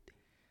 but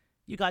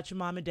you got your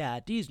mom and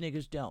dad. These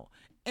niggas don't.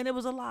 And it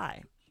was a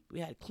lie. We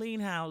had clean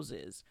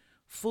houses,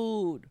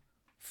 food,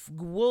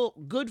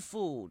 good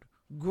food,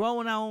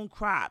 growing our own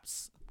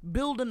crops,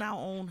 building our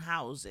own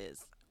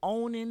houses,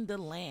 owning the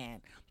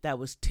land that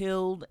was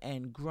tilled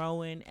and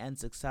growing and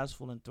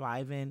successful and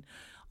thriving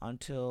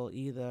until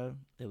either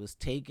it was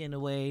taken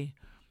away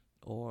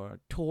or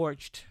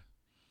torched,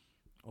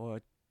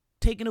 or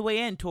taken away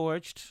and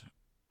torched,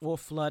 or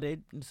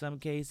flooded in some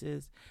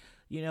cases,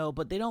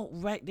 but they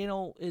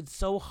don't, it's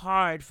so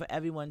hard for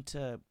everyone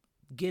to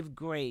give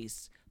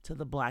grace to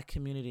the black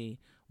community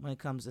when it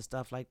comes to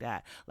stuff like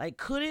that. Like,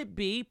 could it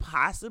be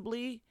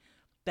possibly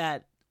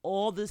that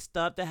all this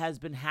stuff that has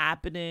been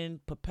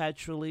happening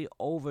perpetually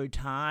over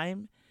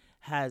time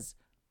has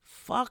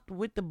fucked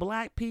with the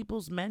black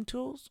people's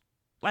mentals?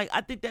 Like,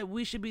 I think that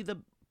we should be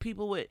the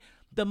people with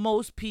the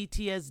most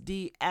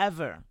PTSD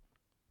ever.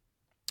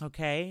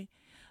 Okay,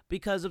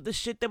 because of the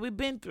shit that we've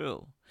been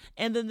through.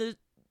 And then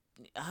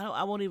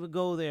I won't even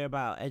go there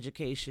about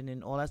education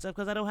and all that stuff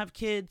because I don't have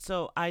kids,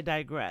 so I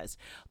digress.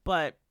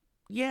 But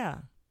yeah,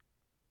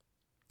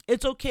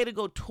 It's okay to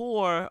go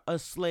tour a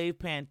slave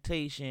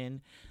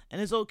plantation,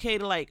 and it's okay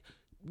to like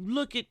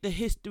look at the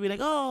history, like,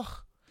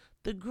 oh,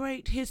 the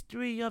great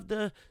history of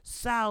the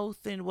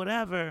South and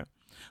whatever.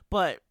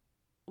 But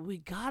we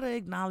gotta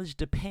acknowledge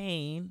the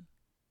pain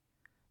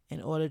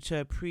in order to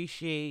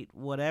appreciate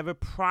whatever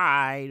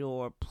pride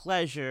or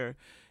pleasure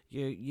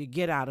you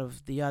get out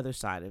of the other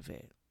side of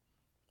it.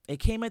 It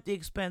came at the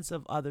expense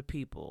of other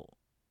people,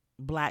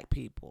 black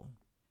people,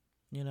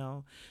 you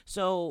know?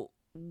 So,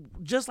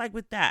 just like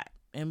with that,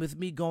 and with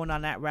me going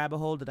on that rabbit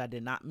hole that I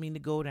did not mean to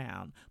go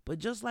down, but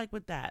just like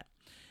with that,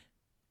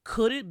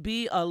 could it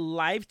be a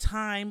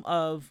lifetime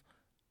of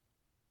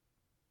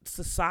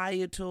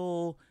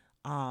societal,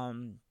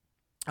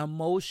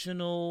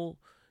 emotional,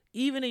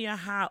 even in your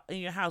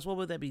house, what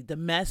would that be?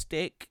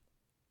 Domestic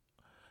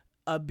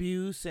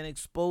abuse and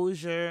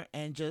exposure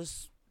and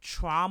just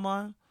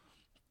trauma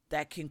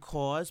that can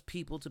cause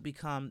people to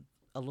become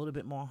a little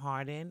bit more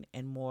hardened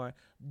and more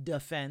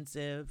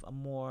defensive,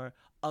 more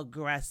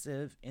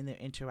aggressive in their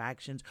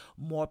interactions,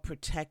 more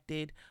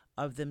protected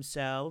of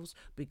themselves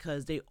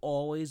because they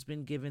always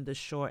been given the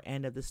short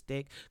end of the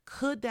stick.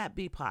 Could that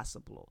be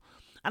possible?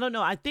 I don't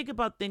know. I think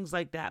about things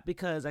like that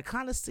because I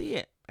kind of see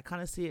it. I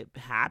kind of see it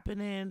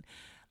happening.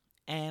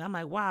 And I'm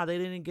like, wow, they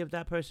didn't give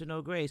that person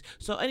no grace.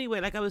 So anyway,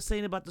 like I was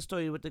saying about the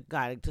story with the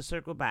guy, to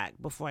circle back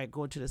before I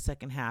go to the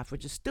second half,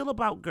 which is still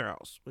about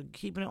girls. We're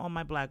keeping it on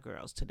my black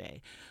girls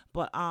today.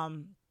 But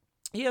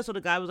yeah, so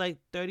the guy was like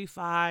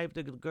 35,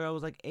 the girl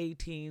was like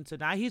 18. So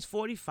now he's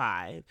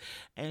 45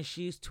 and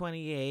she's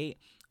 28.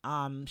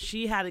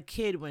 She had a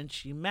kid when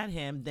she met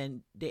him.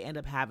 Then they end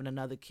up having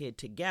another kid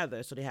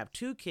together. So they have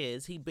two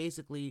kids. He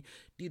basically,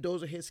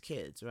 those are his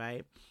kids,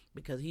 right?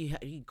 Because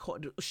he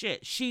caught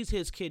shit. She's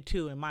his kid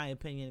too, in my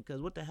opinion.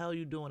 Because what the hell are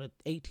you doing, an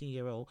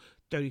 18-year-old,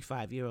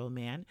 35-year-old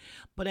man?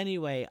 But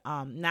anyway,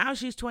 now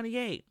she's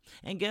 28,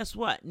 and guess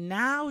what?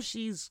 Now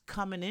she's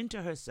coming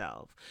into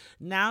herself.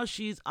 Now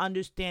she's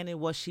understanding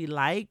what she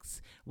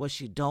likes, what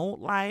she don't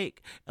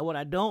like, and what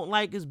I don't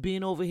like is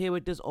being over here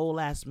with this old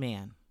ass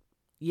man.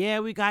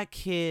 Yeah, we got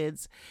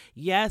kids.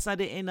 Yes, I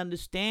didn't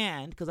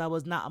understand because I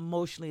was not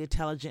emotionally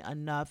intelligent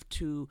enough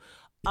to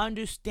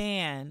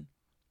understand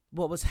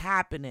what was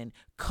happening,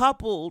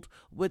 coupled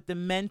with the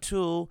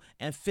mental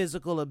and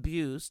physical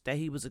abuse that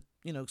he was,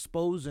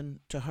 exposing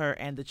to her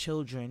and the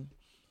children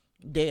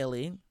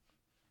daily.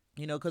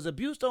 Because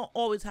abuse don't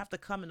always have to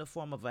come in the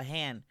form of a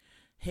hand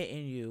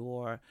hitting you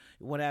or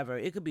whatever.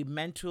 It could be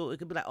mental. It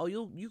could be like, oh,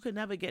 you could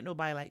never get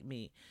nobody like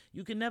me.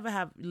 You can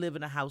never live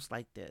in a house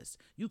like this.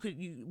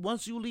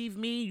 Once you leave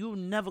me, you're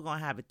never gonna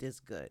have it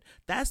this good.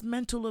 That's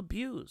mental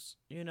abuse.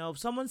 If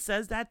someone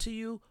says that to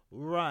you,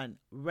 run.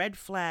 Red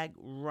flag,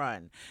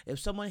 run. If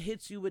someone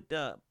hits you with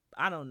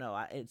I don't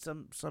know.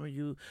 Some of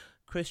you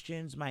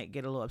Christians might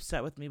get a little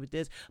upset with me with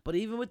this, but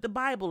even with the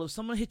Bible, if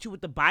someone hits you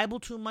with the Bible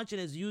too much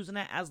and is using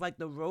that as like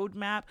the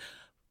roadmap,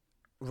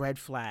 red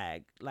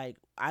flag. Like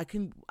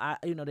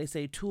they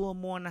say 2 or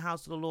more in the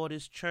house of the Lord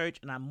is church,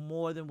 and I'm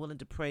more than willing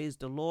to praise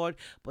the Lord.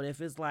 But if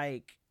it's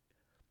like,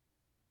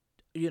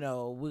 we're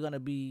going to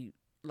be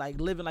like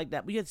living like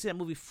that. We had to see that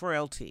movie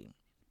Frailty,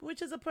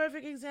 which is a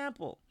perfect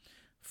example.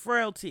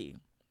 Frailty.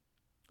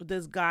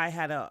 This guy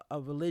had a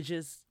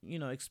religious,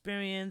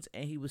 experience,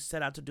 and he was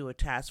set out to do a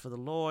task for the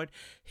Lord.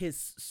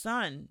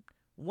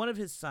 One of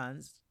his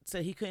sons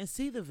said he couldn't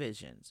see the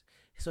visions.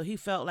 So he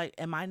felt like,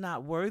 am I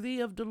not worthy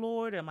of the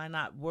Lord? Am I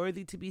not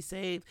worthy to be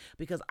saved?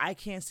 Because I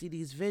can't see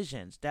these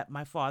visions that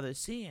my father's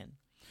seeing.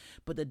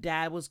 But the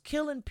dad was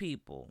killing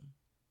people.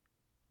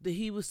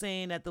 He was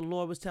saying that the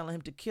Lord was telling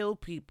him to kill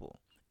people.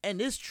 And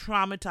this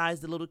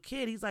traumatized the little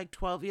kid. He's like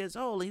 12 years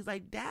old. He's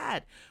like,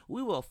 Dad,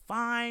 we were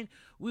fine.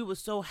 We were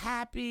so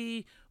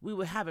happy. We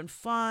were having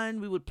fun.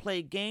 We would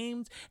play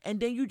games. And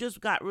then you just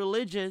got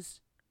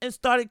religious and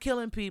started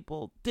killing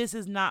people. This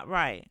is not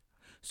right.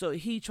 So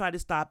he tried to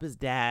stop his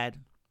dad.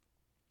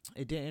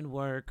 It didn't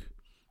work.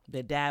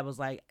 The dad was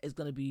like, it's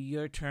going to be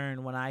your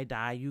turn when I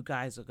die. You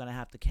guys are going to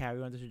have to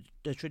carry on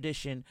the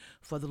tradition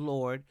for the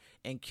Lord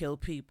and kill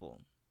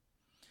people.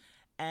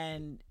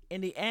 And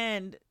in the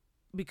end,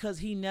 because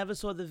he never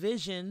saw the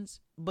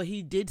visions, but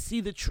he did see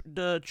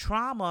the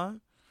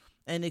trauma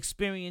and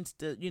experienced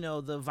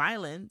the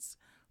violence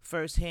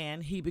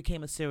firsthand, he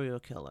became a serial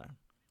killer.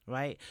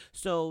 Right.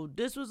 So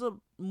this was a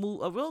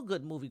real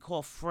good movie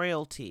called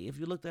Frailty. If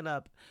you look that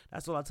up,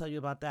 that's all I'll tell you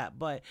about that.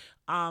 But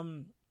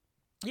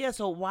yeah,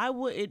 so why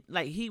would it,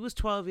 like, he was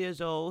 12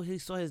 years old. He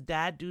saw his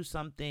dad do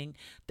something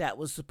that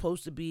was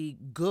supposed to be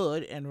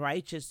good and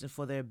righteous and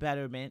for their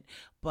betterment,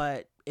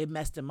 but it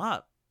messed him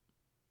up.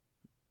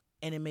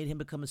 And it made him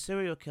become a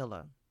serial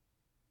killer.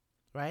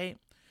 Right.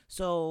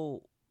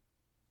 So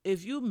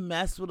if you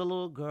mess with a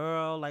little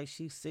girl, like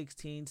she's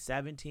 16,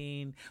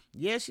 17,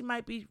 yeah, she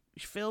might be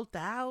filthed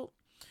out.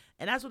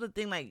 And that's what the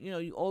thing, like,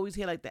 you always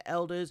hear like the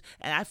elders.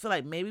 And I feel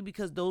like maybe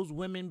because those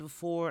women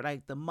before,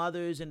 like the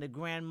mothers and the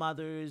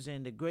grandmothers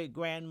and the great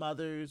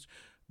grandmothers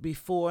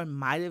before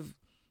might have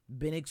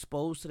been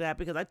exposed to that,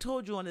 because I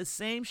told you on the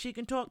same She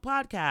Can Talk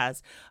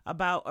podcast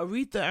about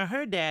Aretha and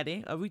her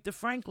daddy, Aretha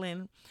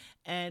Franklin,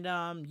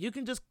 and you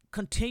can just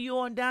continue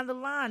on down the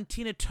line.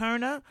 Tina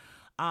Turner,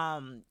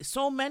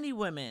 so many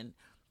women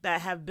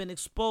that have been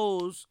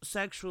exposed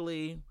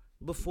sexually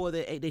before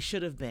they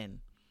should have been.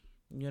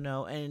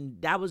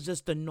 And that was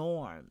just the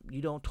norm.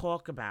 You don't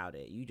talk about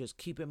it. You just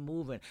keep it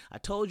moving. I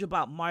told you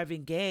about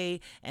Marvin Gaye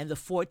and the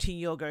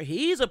 14-year-old girl.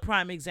 He's a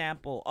prime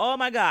example. Oh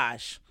my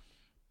gosh.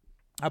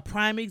 A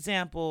prime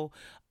example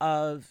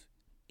of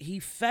he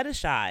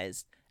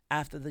fetishized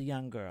after the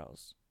young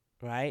girls,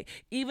 right?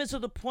 Even to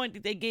the point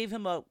that they gave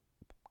him a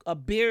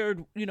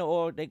beard,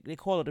 or they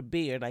call it a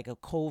beard, like a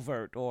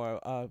covert or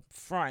a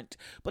front.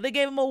 But they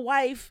gave him a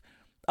wife,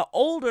 an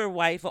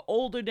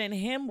older than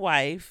him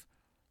wife,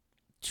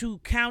 to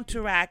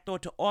counteract or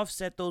to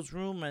offset those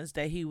rumors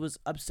that he was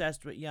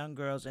obsessed with young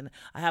girls. And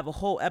I have a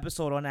whole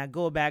episode on that.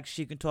 Go back,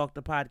 She Can Talk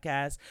the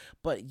podcast.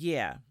 But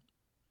yeah.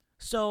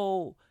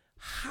 So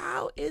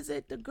how is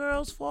it the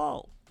girl's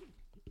fault?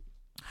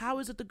 How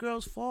is it the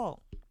girl's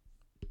fault?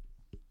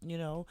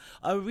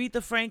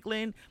 Aretha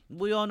Franklin,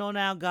 we all know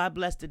now, God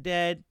bless the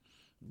dead,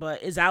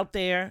 but is out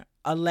there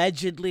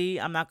allegedly.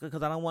 I'm not,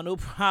 because I don't want no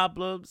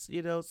problems,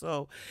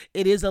 so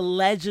it is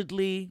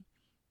allegedly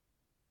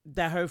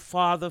that her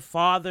father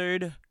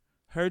fathered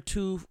her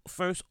two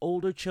first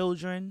older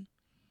children.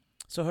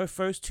 So her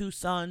first two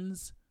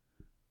sons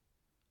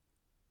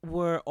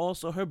were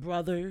also her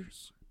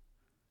brothers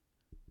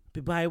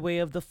by way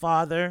of the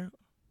father,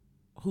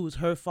 who's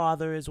her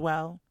father as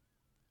well.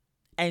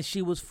 And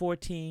she was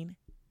 14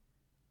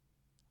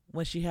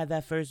 when she had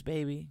that first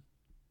baby.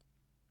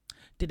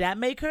 Did that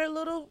make her a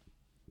little?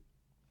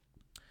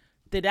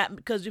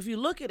 Because if you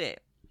look at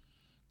it,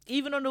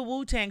 even on the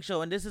Wu-Tang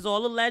show, and this is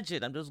all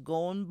alleged, I'm just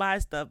going by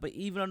stuff, but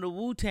even on the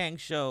Wu-Tang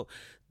show,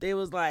 they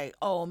was like,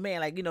 oh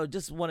man,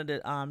 just one of the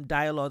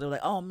dialogue, they were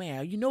like, oh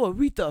man,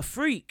 Aretha a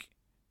freak.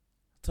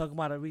 Talking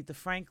about Aretha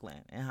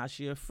Franklin and how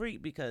she a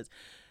freak because,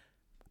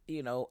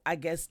 I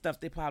guess stuff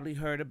they probably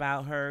heard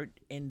about her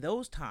in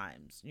those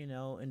times, in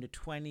the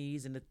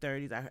 20s and the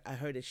 30s. I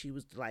heard that she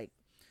was like,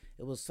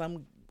 it was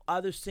some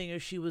other singer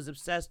she was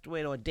obsessed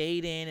with or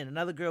dating, and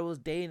another girl was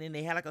dating, and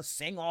they had like a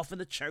sing off in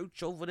the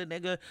church over the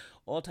nigga,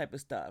 all type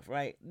of stuff,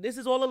 right? This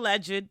is all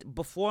alleged,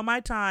 before my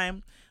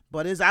time,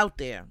 but it's out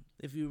there.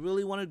 If you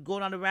really want to go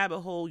down the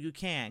rabbit hole, you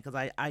can,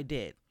 because I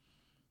did.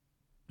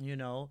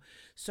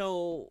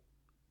 So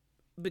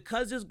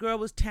because this girl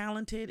was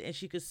talented and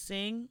she could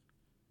sing,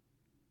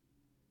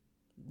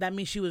 that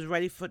means she was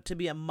ready to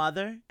be a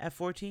mother at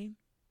 14,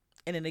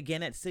 and then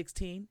again at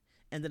 16,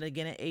 and then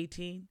again at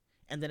 18,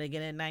 and then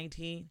again at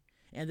 19,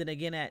 and then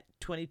again at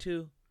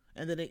 22,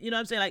 and then, what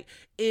I'm saying? Like,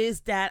 is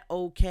that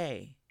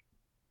okay?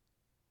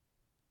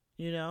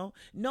 No,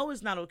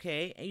 it's not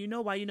okay. And you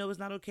know why it's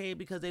not okay?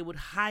 Because they would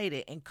hide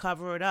it and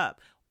cover it up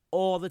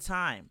all the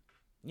time.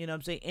 You know what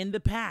I'm saying? In the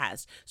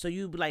past. So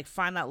you'd like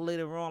find out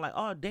later on, like,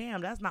 oh,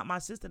 damn, that's not my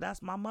sister.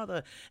 That's my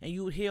mother. And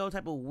you would hear all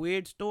type of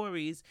weird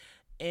stories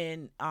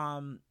in,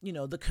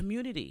 the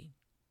community.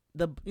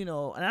 And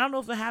I don't know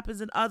if it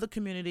happens in other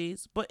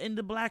communities, but in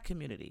the black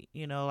community,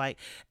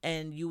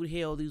 and you would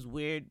hear all these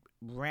weird,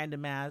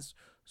 random ass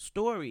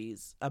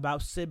stories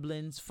about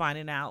siblings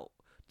finding out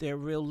their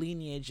real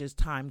lineage as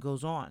time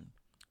goes on.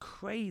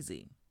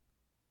 Crazy.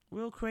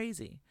 Real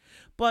crazy.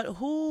 But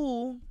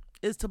who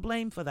is to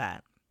blame for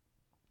that?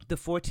 The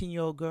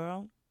 14-year-old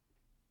girl?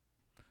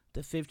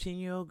 The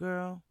 15-year-old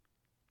girl?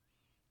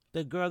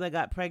 The girl that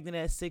got pregnant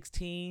at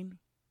 16?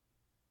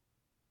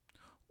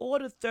 Or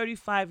the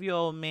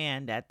 35-year-old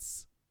man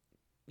that's,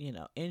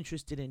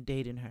 interested in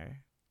dating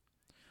her?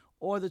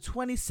 Or the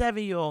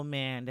 27-year-old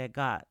man that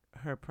got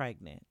her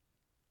pregnant?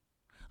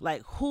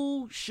 Like,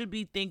 who should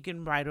be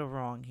thinking right or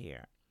wrong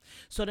here?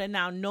 So that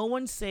now no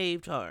one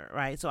saved her,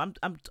 right? So I'm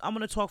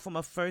going to talk from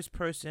a first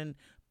person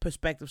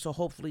perspective, so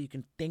hopefully you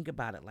can think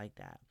about it like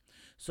that.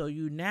 So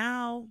you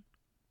now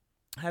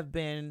have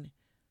been,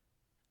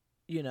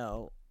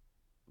 you've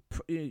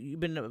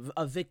been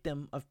a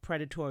victim of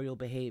predatory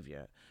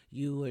behavior.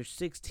 You were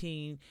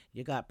 16,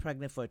 you got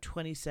pregnant for a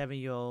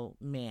 27-year-old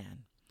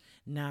man.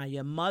 Now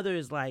your mother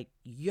is like,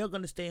 you're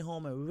going to stay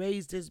home and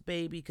raise this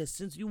baby because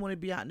since you want to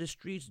be out in the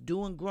streets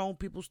doing grown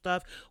people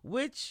stuff,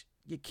 which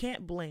you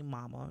can't blame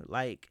mama.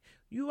 Like,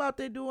 you out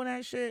there doing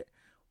that shit,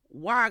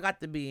 why I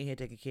got to be in here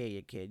taking care of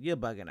your kid? You're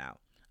bugging out.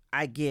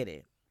 I get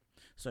it.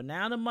 So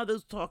now the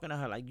mother's talking to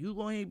her like, you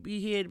going to be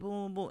here,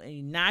 boom, boom,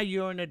 and now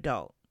you're an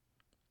adult.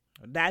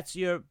 That's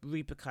your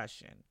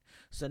repercussion.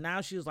 So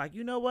now she's like,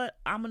 you know what?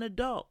 I'm an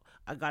adult.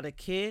 I got a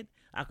kid.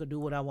 I could do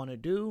what I want to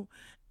do.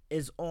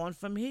 It's on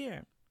from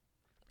here.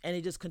 And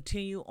they just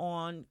continue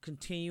on,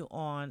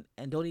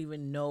 and don't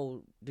even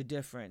know the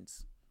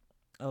difference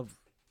of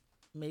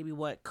maybe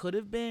what could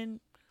have been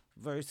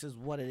versus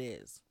what it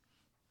is.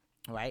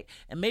 Right?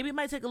 And maybe it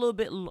might take a little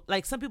bit,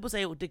 like some people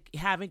say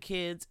having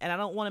kids, and I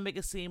don't want to make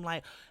it seem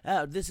like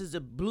this is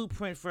a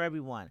blueprint for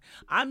everyone.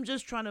 I'm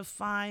just trying to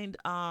find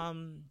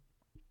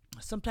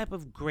some type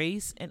of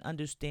grace and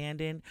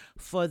understanding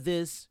for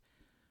this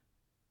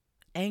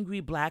angry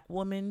black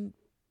woman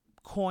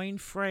coin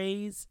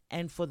phrase,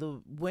 and for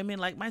the women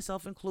like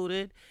myself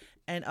included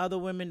and other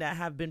women that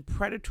have been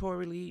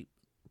predatorily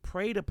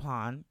preyed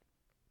upon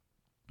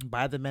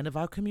by the men of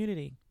our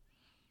community,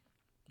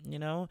 you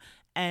know?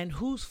 And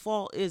whose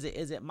fault is it?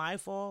 Is it my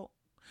fault?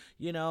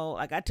 You know,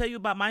 like I tell you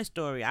about my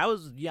story. I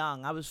was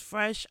young. I was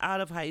fresh out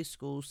of high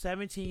school,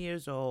 17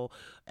 years old,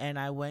 and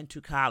I went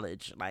to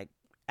college like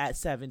at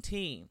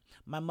 17.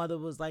 My mother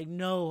was like,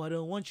 "No, I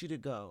don't want you to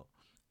go."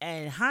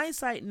 And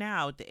hindsight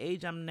now, at the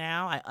age I'm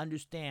now, I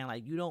understand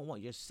like you don't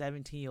want your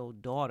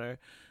 17-year-old daughter,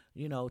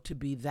 you know, to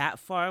be that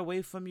far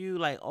away from you.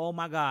 Like, oh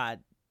my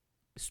God,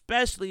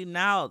 especially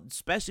now,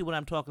 especially what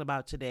I'm talking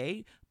about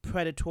today,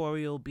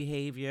 predatorial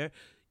behavior.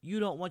 You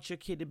don't want your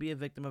kid to be a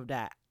victim of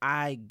that.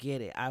 I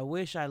get it. I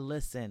wish I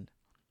listened,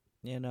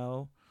 you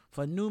know,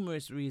 for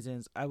numerous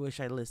reasons. I wish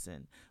I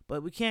listened.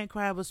 But we can't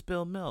cry over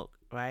spilled milk,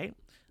 right?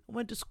 I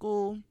went to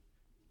school.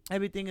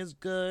 Everything is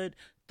good.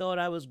 Thought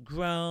I was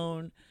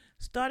grown.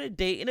 Started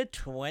dating a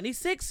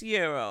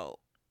 26-year-old.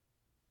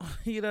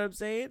 You know what I'm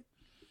saying?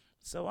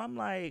 So I'm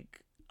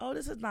like, oh,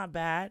 this is not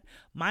bad.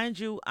 Mind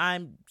you,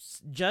 I'm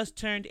just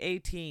turned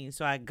 18.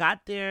 So I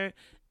got there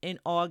in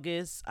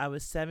August. I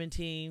was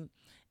 17.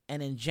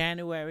 And in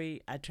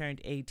January, I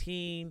turned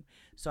 18.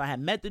 So I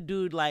had met the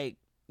dude like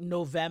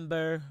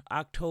November,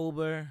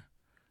 October.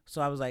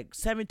 So I was like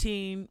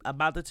 17,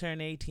 about to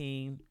turn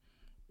 18.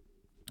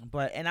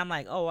 And I'm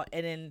like, oh,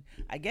 and then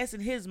I guess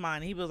in his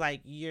mind, he was like,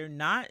 you're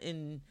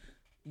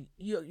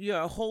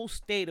a whole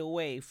state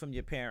away from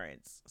your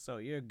parents. So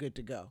you're good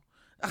to go.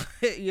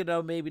 You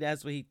know, maybe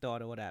that's what he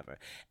thought or whatever.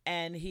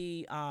 And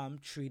he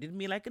treated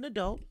me like an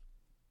adult.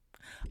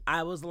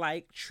 I was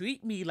like,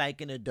 treat me like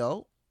an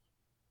adult.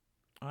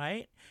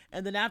 Right?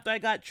 And then after I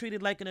got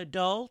treated like an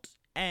adult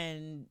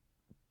and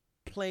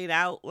played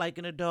out like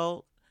an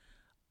adult,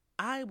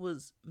 I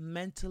was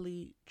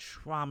mentally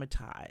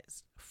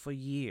traumatized for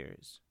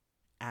years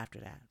after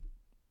that.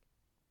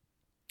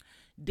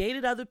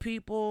 Dated other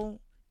people,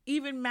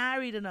 even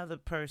married another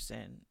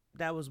person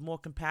that was more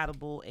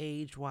compatible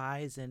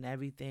age-wise and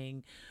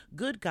everything.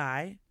 Good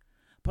guy.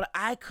 But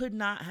I could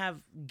not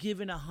have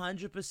given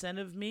 100%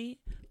 of me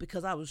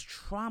because I was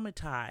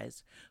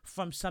traumatized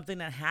from something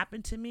that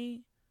happened to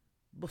me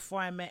before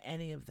I met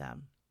any of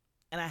them.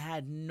 And I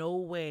had no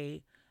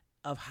way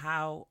of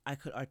how I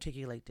could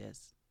articulate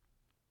this.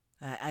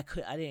 I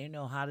didn't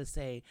know how to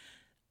say,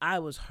 I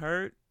was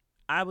hurt.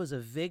 I was a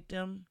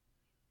victim.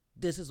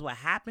 This is what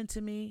happened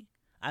to me.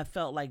 I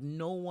felt like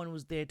no one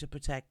was there to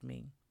protect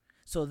me.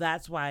 So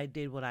that's why I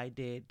did what I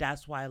did.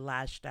 That's why I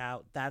lashed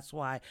out. That's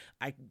why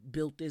I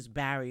built this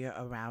barrier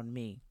around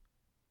me.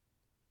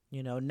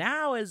 You know,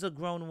 now as a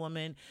grown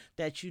woman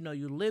that, you know,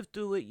 you live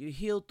through it, you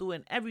heal through it,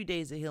 and every day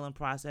is a healing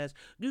process.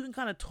 You can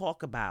kind of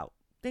talk about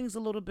things a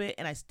little bit,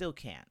 and I still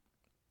can't.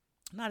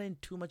 Not in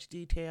too much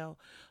detail,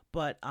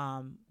 but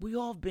we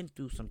all been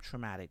through some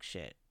traumatic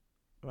shit,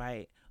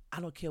 right?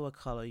 I don't care what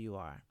color you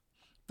are.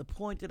 The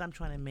point that I'm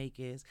trying to make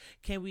is,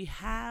 can we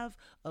have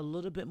a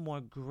little bit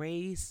more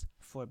grace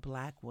for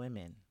Black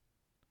women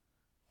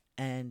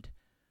and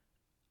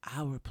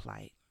our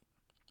plight?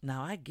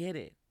 Now, I get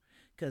it.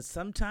 Because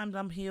sometimes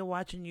I'm here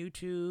watching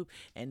YouTube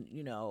and,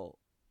 you know,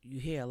 you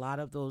hear a lot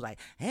of those like,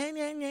 and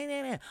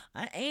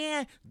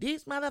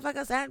these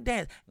motherfuckers act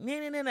dance.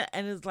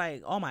 And it's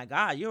like, oh my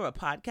God, you're a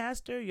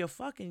podcaster? You're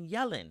fucking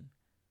yelling,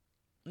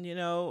 you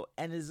know?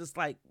 And it's just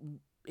like,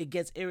 it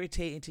gets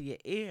irritating to your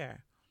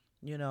ear,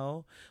 you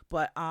know?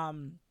 But,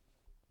 and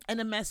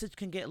a message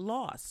can get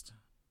lost,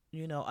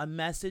 you know? A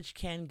message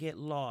can get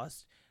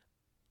lost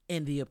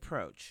in the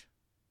approach.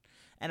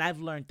 And I've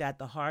learned that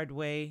the hard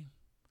way.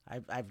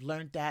 I've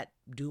learned that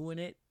doing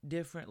it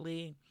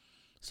differently.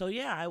 So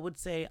yeah, I would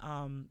say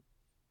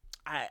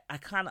I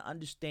kind of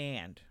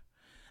understand.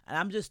 And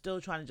I'm just still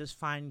trying to just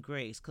find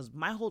grace. Because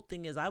my whole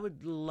thing is I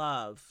would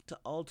love to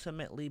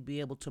ultimately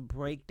be able to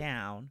break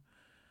down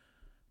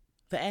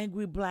the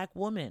angry Black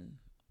woman.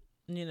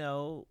 You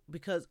know,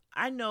 because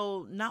I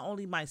know not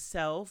only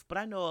myself, but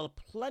I know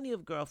plenty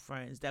of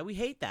girlfriends that we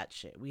hate that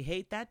shit. We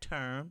hate that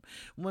term.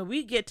 When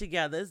we get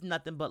together, it's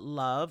nothing but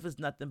love. It's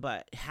nothing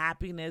but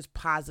happiness,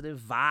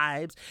 positive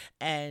vibes,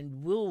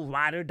 and we'll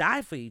ride or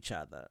die for each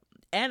other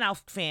and our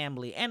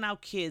family and our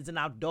kids and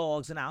our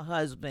dogs and our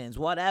husbands,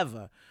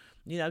 whatever.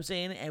 You know what I'm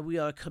saying? And we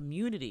are a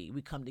community.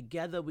 We come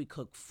together. We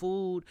cook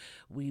food.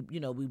 We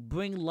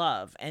bring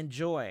love and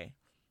joy.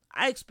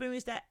 I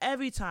experience that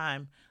every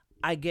time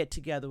I get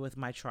together with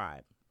my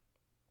tribe,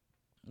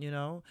 you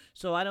know?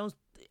 So I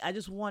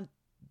just want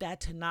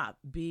that to not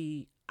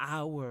be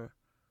our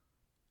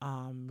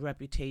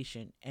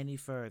reputation any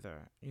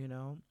further, you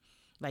know?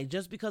 Like,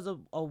 just because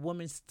a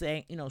woman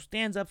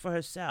stands up for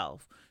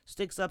herself,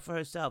 sticks up for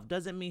herself,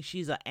 doesn't mean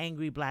she's an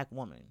angry Black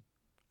woman,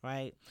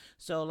 right?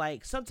 So,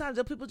 like, sometimes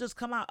the people just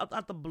come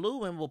out the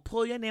blue and will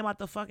pull your name out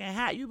the fucking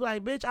hat. You be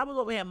like, bitch, I was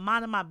over here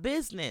minding my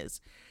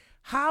business.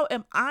 How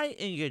am I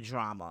in your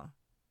drama?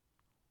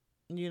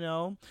 you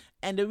know.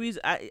 And the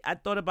reason I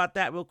thought about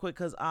that real quick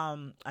because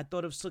I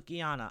thought of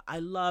Sukiana. I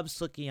love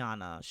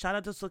Sukiana. Shout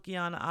out to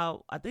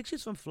Sukiana. I think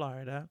she's from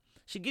Florida.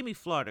 She give me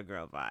Florida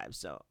girl vibes,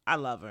 so I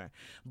love her.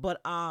 But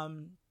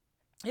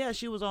yeah,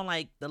 she was on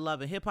like the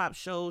Love and Hip Hop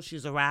show.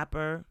 She's a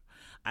rapper.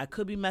 I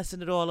could be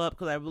messing it all up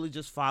because I really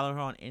just follow her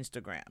on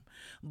Instagram.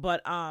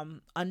 But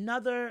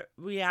another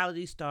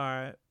reality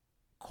star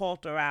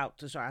called her out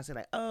to try to say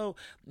like, oh,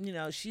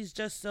 she's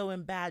just so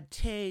in bad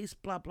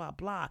taste, blah blah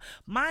blah.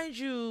 Mind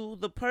you,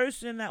 the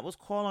person that was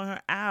calling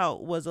her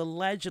out was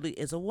allegedly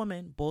is a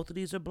woman. Both of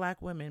these are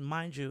black women,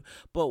 mind you.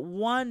 But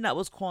one that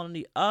was calling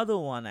the other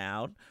one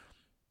out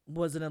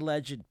was an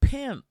alleged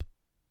pimp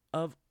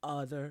of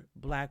other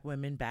black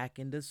women back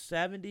in the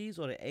 70s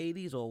or the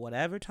 80s or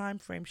whatever time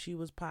frame she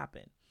was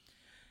popping.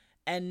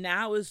 And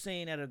now is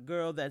saying that a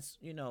girl that's,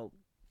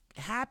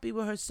 happy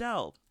with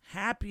herself,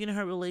 happy in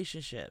her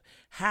relationship,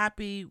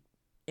 happy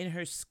in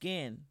her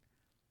skin,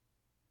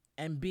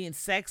 and being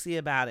sexy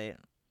about it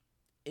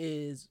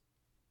is,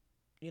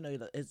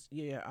 it's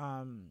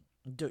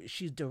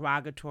she's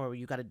derogatory.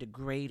 You got to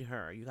degrade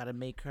her. You got to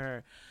make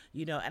her,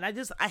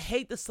 and I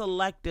hate the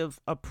selective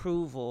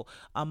approval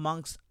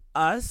amongst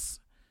us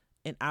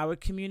in our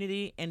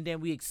community, and then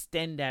we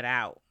extend that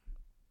out,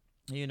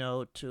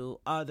 to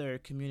other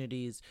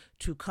communities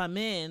to come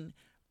in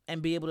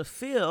and be able to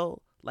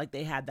feel like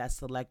they had that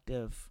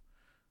selective,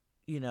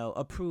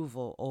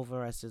 approval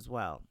over us as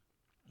well.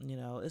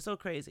 It's so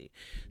crazy.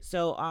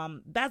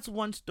 So that's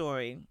one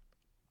story.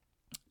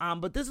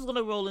 But this is going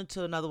to roll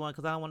into another one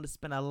because I don't want to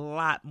spend a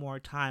lot more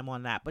time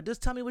on that. But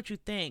just tell me what you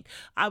think.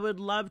 I would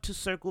love to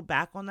circle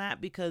back on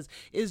that because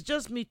it's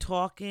just me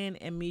talking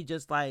and me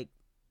just like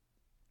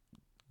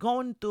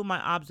going through my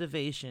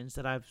observations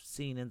that I've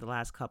seen in the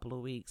last couple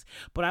of weeks.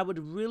 But I would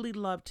really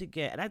love to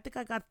get, and I think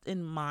I got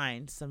in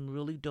mind some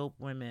really dope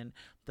women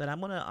that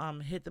I'm going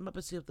to hit them up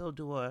and see if they'll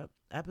do a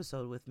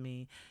episode with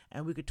me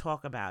and we could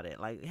talk about it.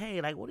 Like, hey,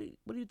 like what do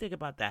you think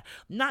about that?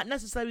 Not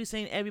necessarily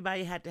saying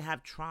everybody had to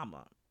have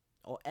trauma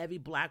or every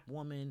black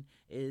woman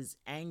is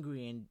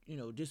angry and,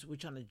 just we're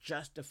trying to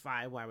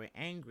justify why we're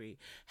angry.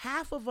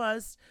 Half of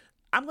us,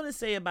 I'm going to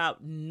say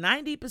about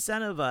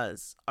 90% of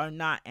us are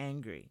not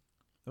angry.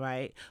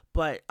 Right.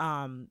 But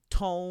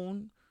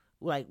tone,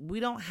 like we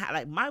don't have,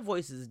 like my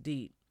voice is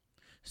deep.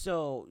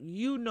 So,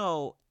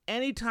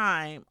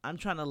 anytime I'm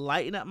trying to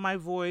lighten up my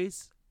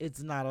voice,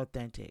 it's not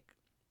authentic.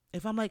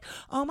 If I'm like,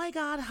 oh my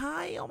God,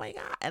 hi, oh my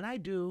God. And I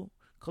do,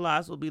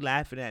 Colossus will be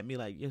laughing at me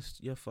like,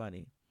 you're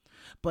funny.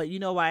 But you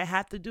know why I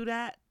have to do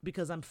that?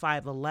 Because I'm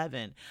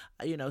 5'11",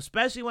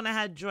 especially when I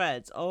had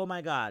dreads. Oh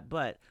my God.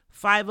 But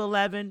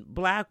 5'11",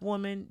 black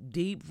woman,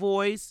 deep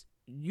voice.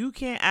 You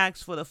can't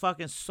ask for the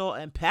fucking salt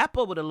and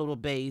pepper with a little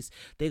bass.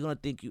 They're going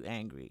to think you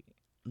angry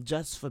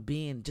just for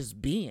being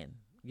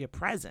your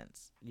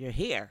presence, your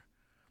hair.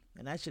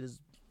 And that shit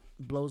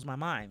blows my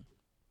mind.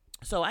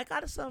 So I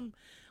got some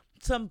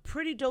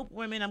pretty dope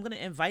women. I'm going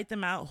to invite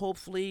them out.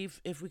 Hopefully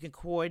if we can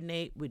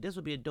coordinate, this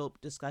would be a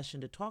dope discussion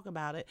to talk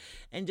about it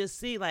and just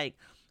see like,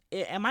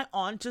 am I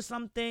on to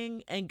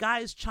something? And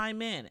guys,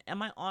 chime in.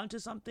 Am I on to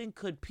something?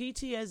 Could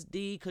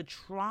PTSD, could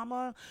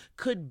trauma,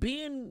 could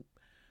being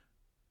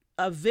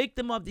a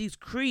victim of these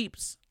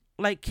creeps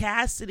like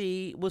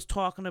Cassidy was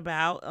talking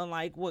about, and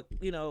like what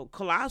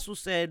Colossal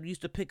said, used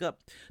to pick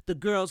up the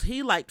girls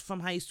he liked from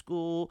high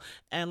school,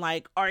 and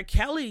like R.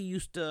 Kelly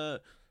used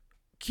to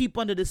keep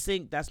under the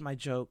sink. That's my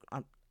joke.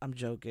 I'm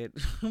joking.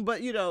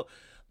 But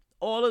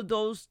all of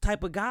those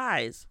type of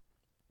guys,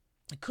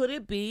 could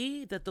it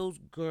be that those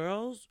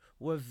girls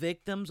were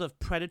victims of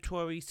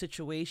predatory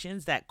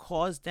situations that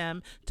caused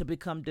them to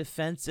become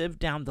defensive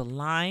down the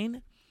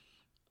line?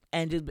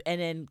 And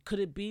then could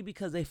it be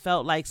because they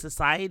felt like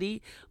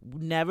society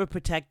never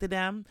protected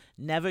them,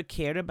 never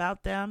cared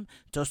about them?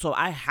 So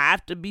I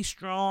have to be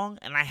strong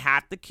and I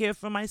have to care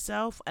for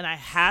myself and I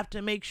have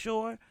to make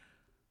sure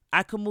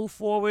I can move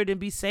forward and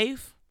be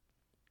safe?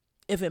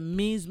 If it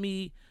means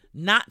me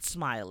not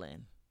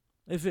smiling,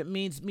 if it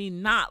means me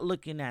not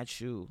looking at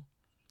you,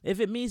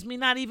 if it means me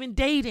not even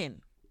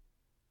dating,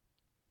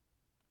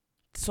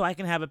 so I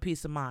can have a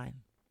peace of mind.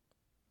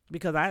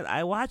 Because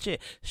I watch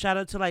it. Shout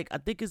out to I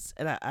think it's,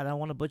 and I don't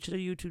want to butcher the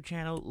YouTube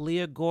channel,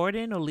 Leah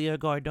Gordon or Leah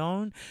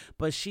Gardone,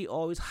 but she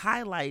always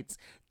highlights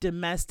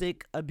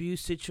domestic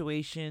abuse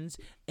situations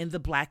in the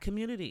black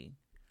community.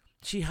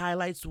 She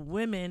highlights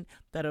women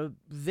that are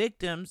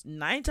victims.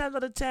 9 times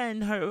out of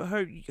 10,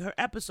 her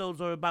episodes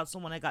are about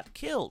someone that got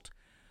killed,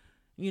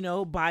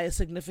 by a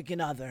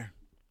significant other.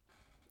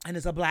 And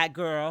it's a black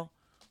girl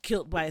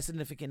killed by a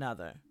significant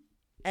other.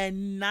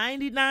 And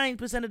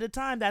 99% of the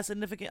time, that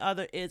significant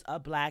other is a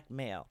black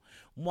male.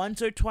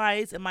 Once or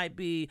twice, it might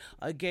be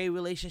a gay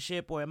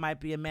relationship or it might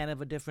be a man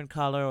of a different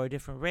color or a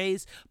different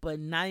race.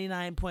 But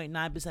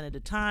 99.9% of the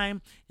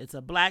time, it's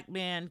a black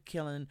man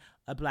killing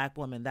a black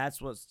woman.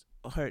 That's what's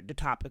the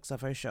topics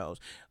of her shows.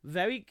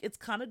 It's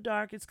kind of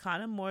dark. It's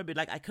kind of morbid.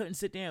 Like, I couldn't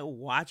sit there and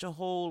watch a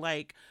whole,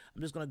 I'm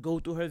just going to go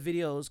through her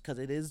videos because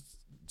it is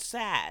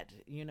sad,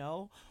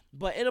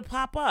 But it'll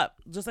pop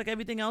up just like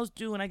everything else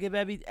do, and I give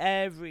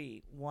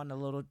everyone a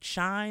little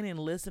shine and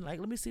listen. Like,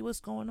 let me see what's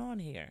going on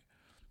here.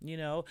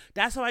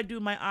 That's how I do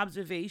my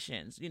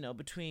observations.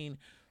 Between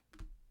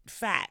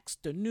facts,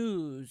 the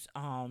news,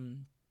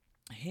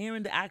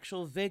 hearing the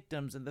actual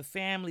victims and the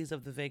families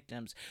of the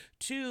victims,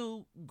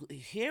 to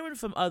hearing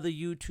from other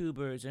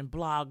YouTubers and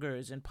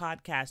bloggers and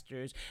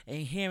podcasters and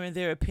hearing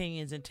their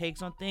opinions and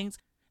takes on things.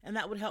 And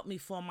that would help me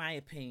form my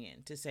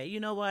opinion to say, you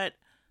know what?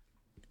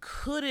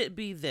 Could it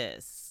be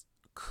this?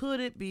 Could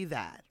it be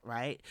that?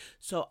 Right?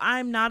 So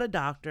I'm not a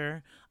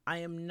doctor. I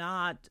am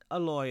not a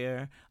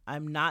lawyer.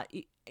 I'm not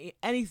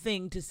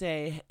anything to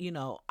say,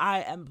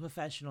 I am a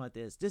professional at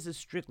this. This is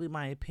strictly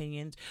my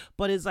opinions.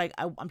 But it's like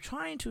I'm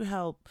trying to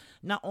help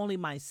not only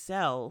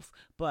myself,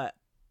 but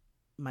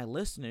my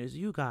listeners,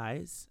 you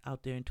guys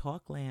out there in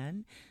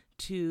Talkland,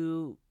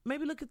 to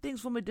maybe look at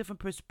things from a different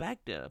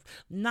perspective,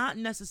 not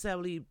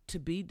necessarily to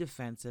be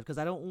defensive, because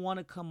I don't want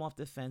to come off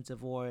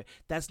defensive, or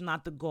that's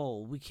not the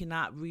goal. We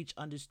cannot reach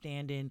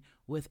understanding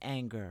with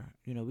anger.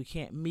 We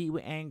can't meet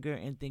with anger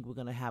and think we're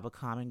going to have a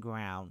common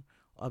ground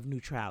of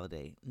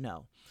neutrality.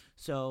 No.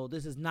 So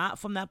this is not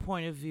from that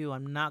point of view.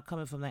 I'm not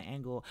coming from that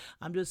angle.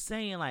 I'm just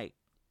saying, like,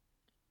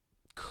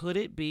 could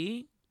it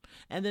be?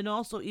 And then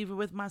also, even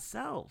with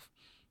myself,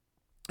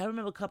 I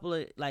remember a couple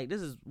of, like,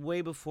 this is way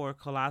before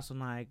Colossal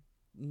and I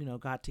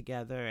got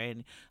together,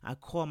 and I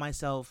call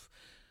myself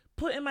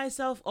putting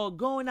myself or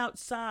going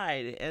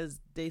outside, as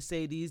they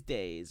say these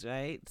days,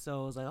 right?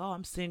 So I was like, oh,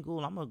 I'm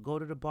single. I'm going to go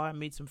to the bar and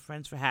meet some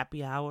friends for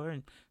happy hour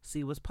and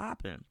see what's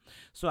popping.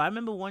 So I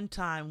remember one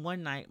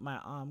night, my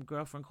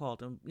girlfriend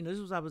called him. This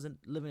was, I was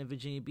living in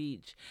Virginia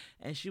Beach,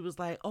 and she was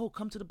like, oh,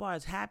 come to the bar.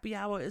 It's happy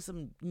hour. It's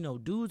some,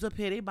 dudes up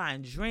here. They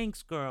buying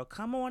drinks, girl.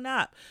 Come on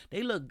up.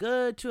 They look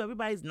good, too.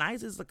 Everybody's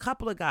nice. It's a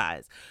couple of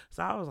guys.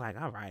 So I was like,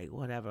 all right,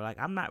 whatever. Like,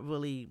 I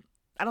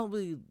don't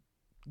really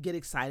get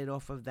excited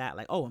off of that,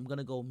 like, oh, I'm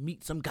gonna go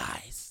meet some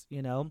guys,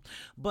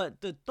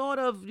 but the thought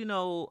of,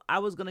 I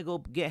was gonna go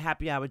get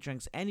happy hour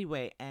drinks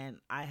anyway, and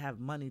I have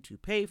money to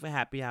pay for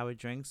happy hour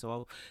drinks,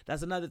 so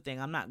that's another thing.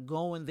 I'm not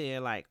going there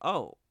like,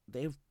 oh,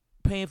 they're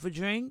paying for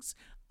drinks,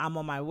 I'm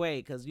on my way,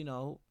 because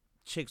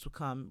chicks will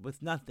come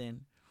with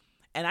nothing.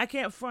 And I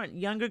can't front,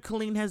 younger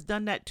Colleen has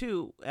done that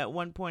too at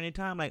one point in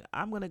time. Like,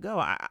 I'm gonna go,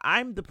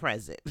 I'm the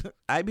present.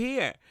 I'm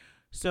here.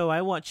 So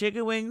I want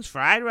chicken wings,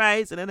 fried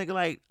rice, and then they're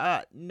like,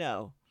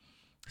 no.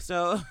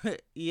 So,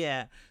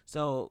 yeah.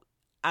 So,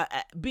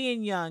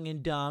 being young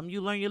and dumb,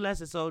 you learn your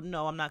lesson. So,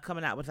 no, I'm not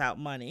coming out without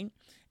money.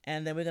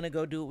 And then we're going to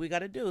go do what we got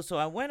to do. So,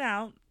 I went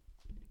out,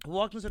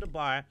 walked into the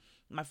bar.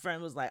 My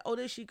friend was like, oh,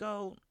 there she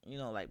go?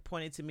 Like,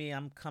 pointing to me.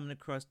 I'm coming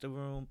across the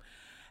room.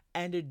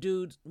 And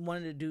one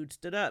of the dudes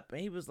stood up.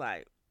 And he was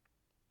like,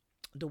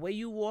 the way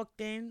you walked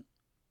in,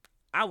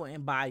 I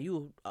wouldn't buy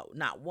you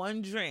not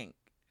one drink.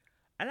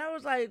 And I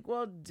was like,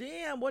 well,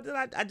 damn, what did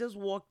I just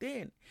walked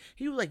in.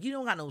 He was like, you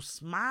don't got no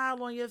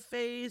smile on your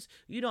face.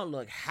 You don't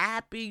look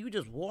happy. You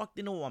just walked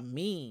in on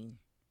mean.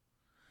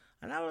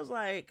 And I was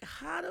like,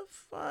 how the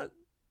fuck?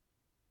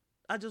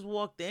 I just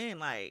walked in.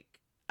 Like,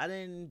 I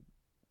didn't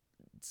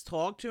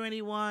talk to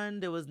anyone.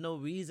 There was no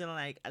reason.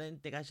 Like, I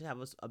didn't think I should have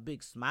a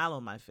big smile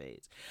on my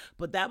face.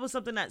 But that was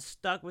something that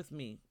stuck with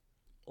me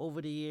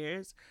over the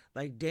years.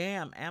 Like,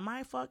 damn, am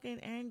I fucking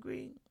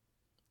angry?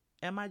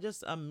 Am I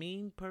just a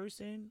mean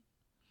person?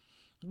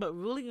 But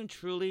really and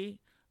truly,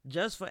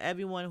 just for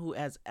everyone who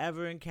has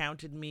ever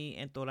encountered me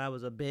and thought I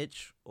was a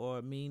bitch or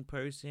a mean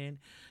person,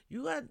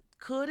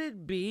 could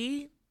it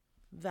be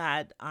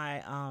that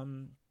I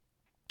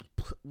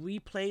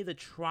replay the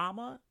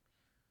trauma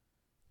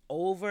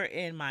over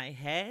in my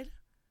head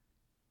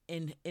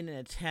in an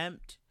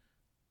attempt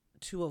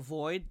to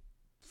avoid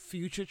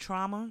future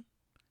trauma?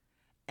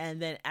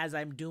 And then as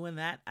I'm doing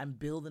that, I'm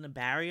building a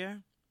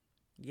barrier?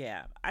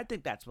 Yeah, I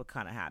think that's what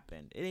kind of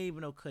happened. It ain't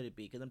even know could it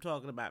be, because I'm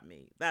talking about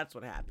me. That's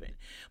what happened.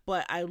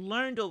 But I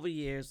learned over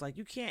years, like,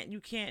 you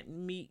can't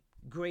meet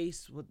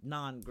grace with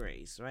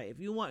non-grace, right? If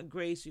you want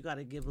grace, you got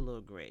to give a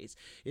little grace.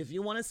 If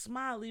you want to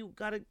smile, you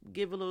got to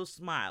give a little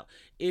smile.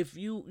 If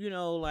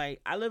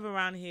like, I live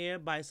around here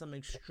by some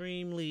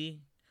extremely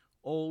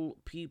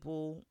old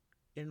people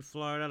in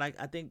Florida. Like,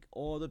 I think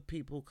all the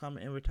people come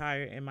and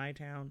retire in my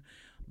town.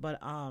 But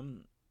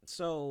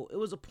so it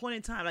was a point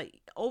in time, like,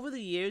 over the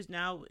years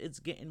now, it's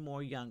getting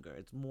more younger.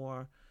 It's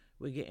more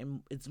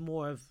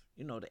of,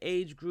 the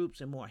age groups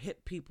and more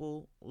hip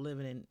people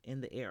living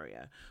in the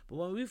area. But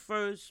when we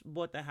first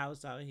bought the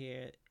house out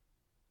here,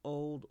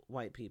 old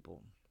white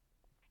people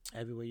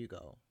everywhere you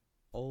go.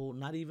 Old,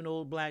 not even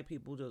old black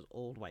people, just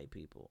old white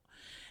people.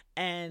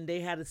 And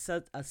they had a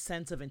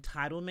sense of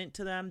entitlement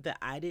to them that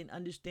I didn't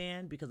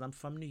understand, because I'm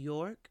from New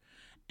York,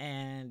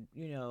 and,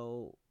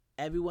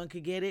 everyone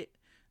could get it.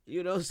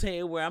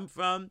 Saying where I'm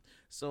from.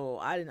 So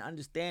I didn't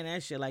understand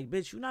that shit. Like,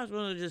 bitch, you're not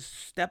going to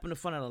just step in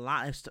front of the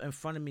line, in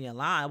front of me in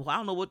line. Well, I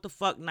don't know what the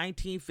fuck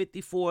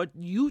 1954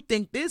 you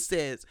think this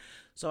is.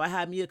 So I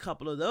had me a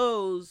couple of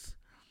those.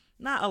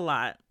 Not a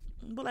lot,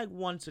 but like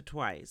once or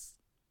twice,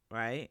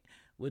 right?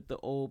 With the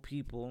old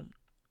people.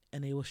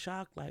 And they were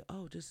shocked, like,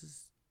 oh, this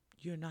is,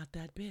 You're not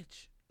that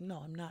bitch.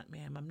 No, I'm not,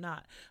 ma'am. I'm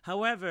not.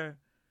 However,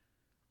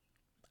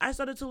 I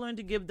started to learn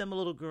to give them a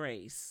little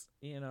grace,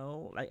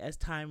 like as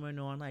time went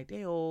on, like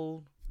they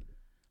old,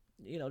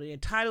 the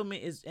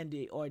entitlement is and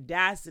the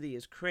audacity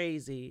is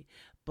crazy,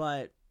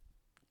 but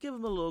give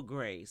them a little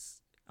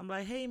grace. I'm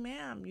like, hey,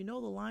 ma'am, the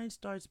line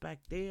starts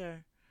back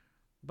there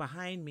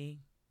behind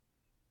me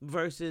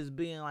versus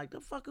being like, the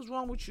fuck is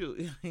wrong with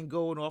you? And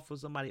going off with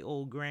somebody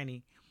old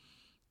granny,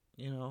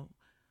 you know,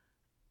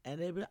 and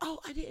they'd be like, oh,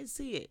 I didn't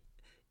see it.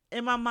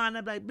 In my mind,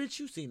 I'd be like, bitch,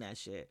 you seen that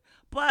shit.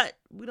 But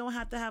we don't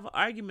have to have an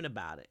argument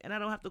about it. And I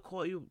don't have to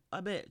call you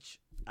a bitch.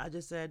 I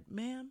just said,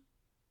 ma'am,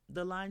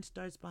 the line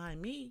starts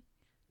behind me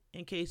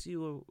in case you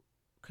were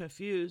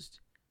confused,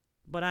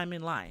 but I'm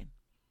in line.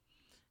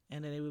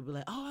 And then they would be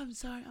like, oh, I'm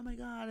sorry. Oh, my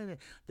God. And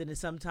then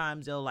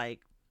sometimes they'll like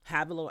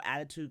have a little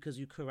attitude because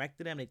you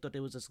corrected them. They thought they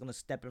was just going to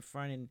step in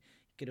front and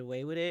get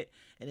away with it.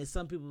 And then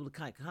some people would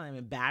kind of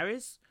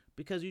embarrassed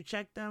because you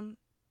checked them.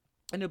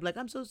 And they'll be like,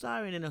 I'm so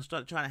sorry. And then they'll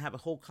start trying to have a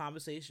whole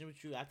conversation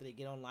with you after they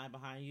get online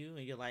behind you.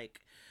 And you're like,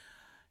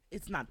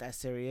 it's not that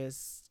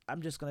serious.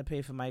 I'm just going to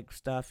pay for my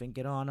stuff and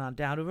get on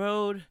down the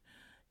road.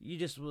 You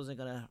just wasn't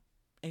going to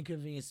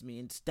inconvenience me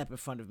and step in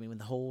front of me when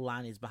the whole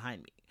line is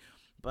behind me.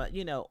 But,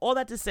 all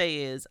that to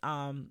say is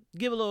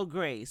give a little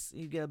grace.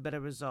 You get a better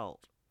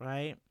result,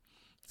 right?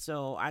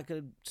 So I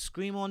could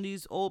scream on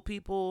these old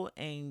people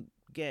and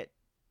get,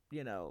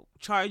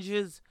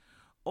 charges.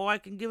 Or I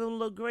can give them a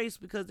little grace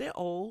because they're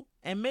old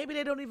and maybe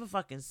they don't even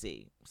fucking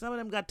see. Some of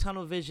them got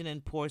tunnel vision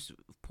and poor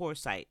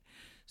sight.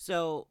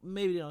 So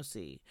maybe they don't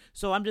see.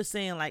 So I'm just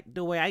saying, like,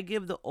 the way I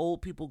give the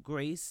old people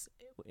grace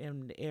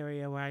in the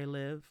area where I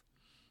live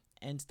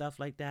and stuff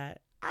like that,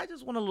 I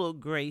just want a little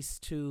grace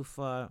too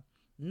for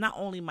not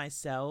only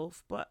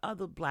myself, but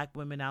other black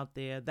women out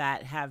there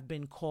that have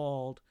been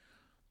called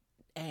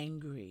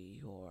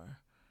angry or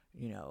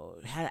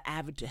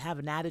have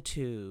an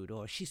attitude,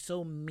 or she's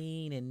so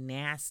mean and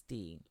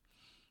nasty.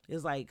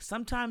 It's like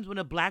sometimes when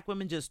a black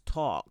woman just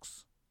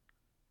talks,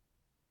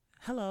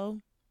 hello,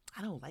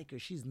 I don't like her.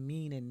 She's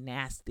mean and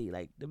nasty.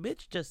 Like, the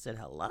bitch just said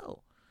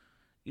hello.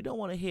 You don't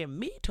want to hear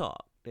me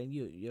talk, then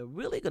you're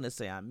really gonna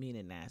say I'm mean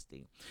and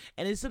nasty.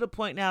 And it's to the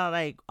point now,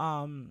 like,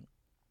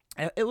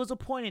 it was a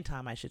point in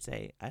time, I should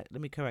say.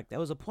 Let me correct. There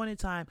was a point in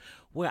time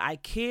where I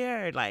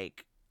cared,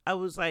 like. I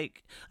was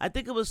like, I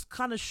think it was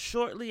kind of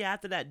shortly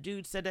after that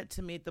dude said that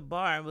to me at the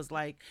bar and was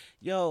like,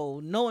 yo,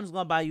 no one's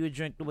going to buy you a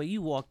drink the way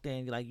you walked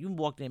in. Like, you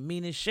walked in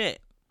mean as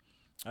shit.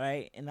 All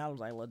right. And I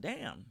was like, well,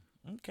 damn.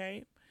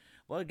 Okay.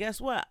 Well,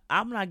 guess what?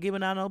 I'm not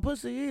giving out no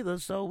pussy either.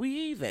 So we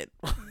even.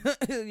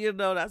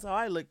 That's how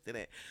I looked at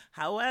it.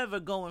 However,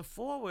 going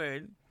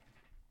forward,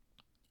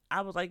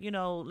 I was like,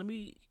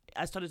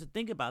 I started to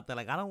think about that.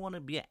 Like, I don't want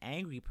to be an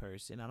angry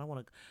person. I don't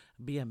want to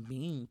be a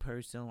mean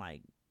person.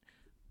 Like,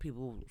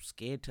 people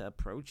scared to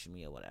approach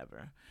me or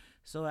whatever.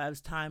 So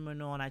as time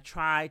went on, I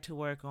tried to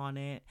work on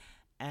it.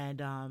 And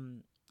I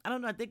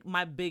don't know, I think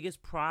my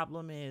biggest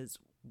problem is,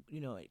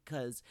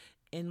 because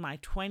in my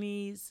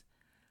 20s,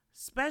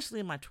 especially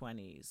in my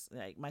 20s,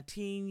 like my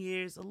teen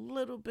years a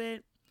little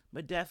bit,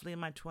 but definitely in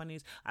my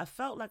 20s, I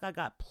felt like I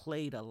got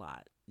played a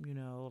lot,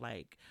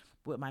 like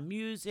with my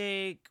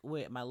music,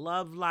 with my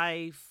love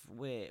life,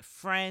 with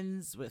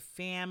friends, with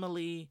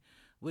family,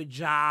 with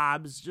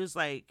jobs, just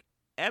like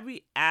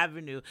every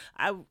avenue.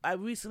 I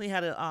recently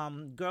had a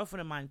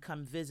girlfriend of mine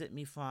come visit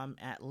me from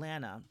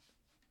Atlanta,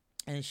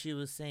 and she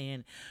was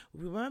saying,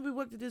 remember we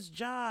worked at this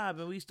job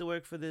and we used to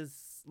work for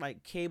this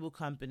like cable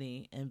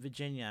company in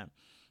Virginia,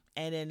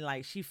 and then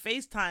like she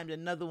FaceTimed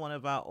another one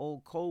of our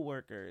old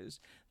co-workers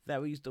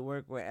that we used to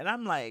work with, and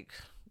I'm like,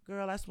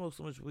 girl, I smoke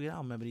so much weed, I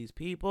don't remember these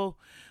people.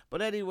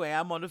 But anyway,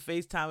 I'm on the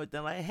FaceTime with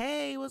them like,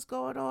 hey, what's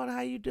going on?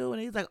 How you doing?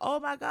 And he's like, oh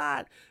my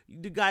God.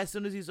 The guy, as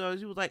soon as he saw us,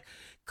 he was like,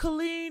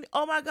 Colleen,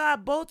 oh my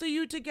God, both of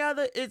you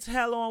together, it's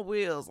hell on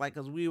wheels. Like,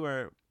 cause we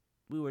were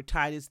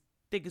tight as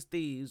thick as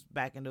thieves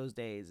back in those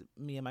days,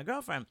 me and my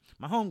girlfriend,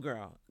 my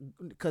homegirl.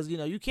 Cause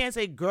you can't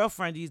say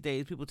girlfriend these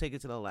days, people take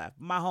it to the left.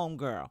 My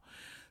homegirl.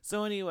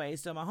 So anyway,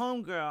 my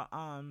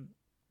homegirl,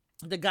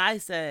 the guy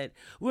said,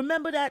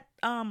 remember that,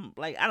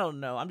 like, I don't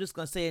know, I'm just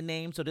going to say a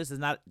name, so this is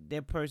not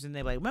their person.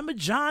 They're like, remember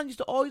John used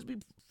to always be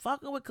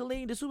fucking with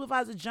Colleen, the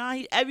supervisor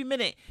John, every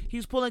minute he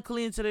was pulling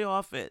Colleen to the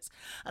office.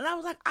 And I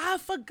was like, I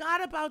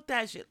forgot about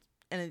that shit.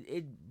 And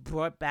it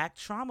brought back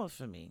trauma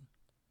for me.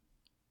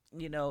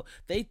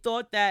 They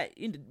thought that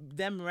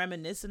them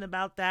reminiscing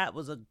about that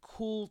was a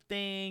cool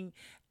thing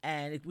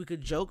and we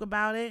could joke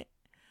about it.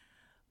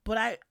 But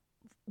I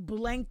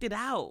blanked it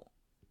out.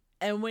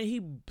 And when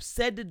he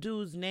said the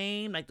dude's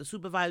name, like the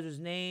supervisor's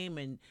name,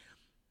 and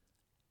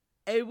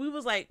we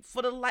was like,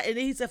 and then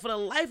he said, for the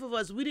life of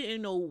us, we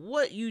didn't know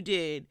what you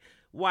did,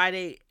 why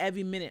they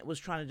every minute was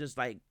trying to just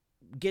like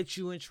get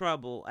you in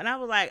trouble. And I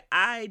was like,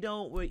 I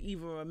don't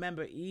even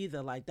remember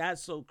either. Like,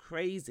 that's so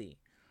crazy.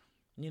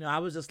 I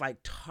was just like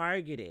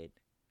targeted,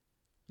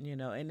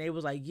 and they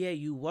was like, yeah,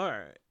 you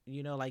were,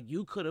 like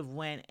you could have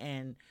went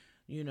and,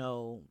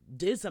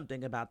 did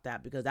something about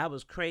that because that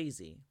was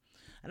crazy.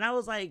 And I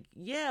was like,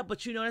 yeah,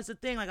 but that's the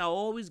thing. Like, I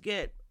always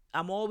get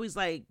I'm always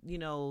like,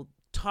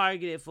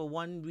 targeted for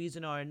one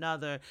reason or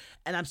another,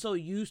 and I'm so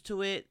used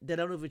to it that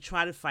I don't even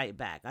try to fight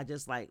back. I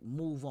just like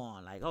move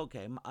on, like,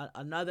 okay,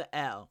 another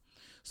L.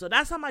 So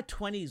that's how my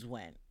 20s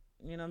went.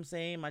 You know what I'm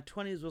saying? My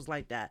 20s was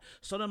like that.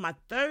 So then my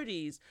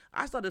 30s,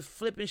 I started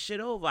flipping shit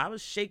over. I was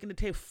shaking the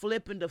table,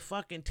 flipping the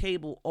fucking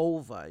table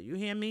over. You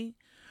hear me?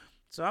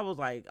 So I was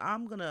like,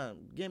 I'm gonna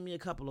give me a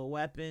couple of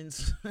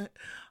weapons.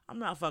 I'm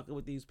not fucking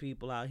with these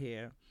people out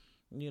here,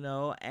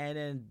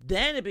 And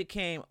then it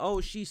became,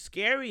 oh, she's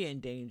scary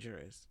and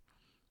dangerous.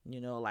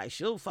 Like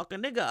she'll fuck a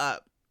nigga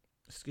up.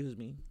 Excuse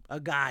me, a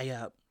guy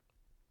up.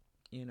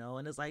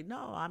 And it's like,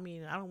 no, I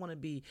mean, I don't want to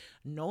be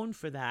known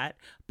for that,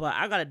 but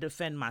I gotta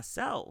defend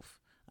myself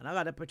and I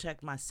gotta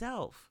protect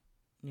myself.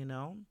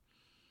 And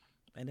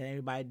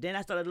then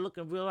I started to look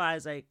and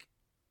realize, like,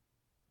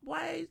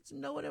 why is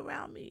no one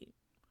around me?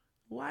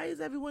 Why is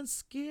everyone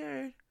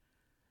scared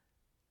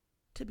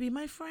to be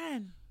my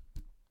friend?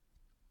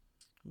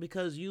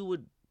 Because you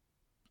would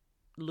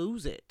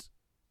lose it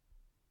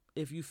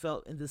if you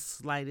felt in the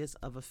slightest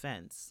of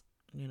offense,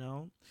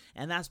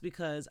 And that's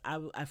because I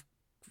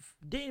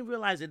didn't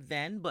realize it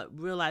then, but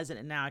realizing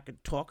it now, I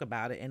could talk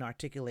about it and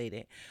articulate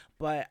it.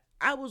 But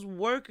I was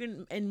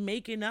working and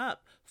making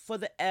up for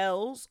the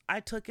L's I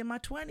took in my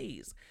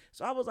 20s.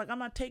 So I was like, I'm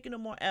not taking no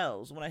more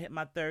L's when I hit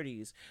my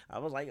 30s. I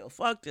was like, yo,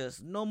 fuck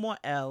this. No more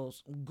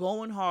L's. I'm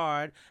going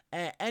hard.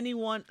 And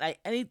anyone like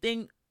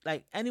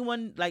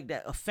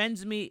that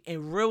offends me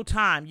in real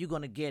time, you're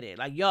going to get it.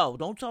 Like, yo,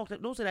 don't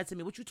say that to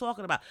me. What you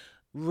talking about?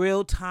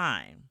 Real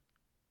time.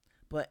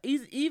 But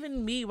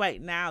even me right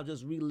now,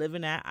 just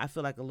reliving that, I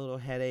feel like a little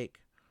headache,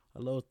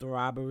 a little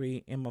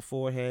throbbery in my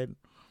forehead,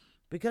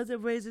 because it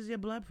raises your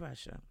blood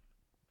pressure.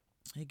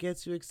 It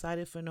gets you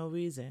excited for no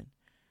reason,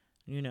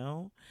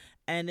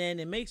 And then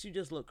it makes you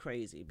just look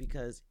crazy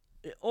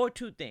or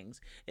two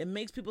things. It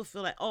makes people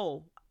feel like,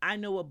 oh, I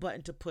know what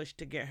button to push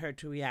to get her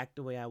to react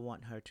the way I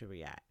want her to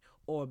react.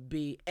 Or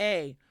B,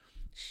 I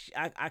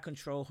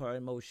control her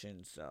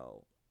emotions,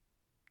 so...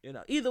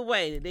 either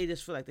way, they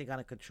just feel like they got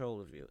a control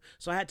of you.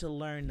 So I had to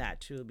learn that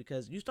too,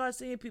 because you start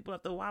seeing people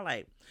after a while,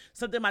 like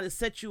something might have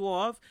set you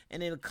off,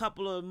 and then a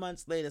couple of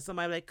months later,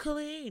 somebody like,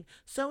 Colleen,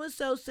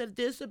 so-and-so said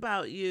this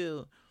about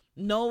you,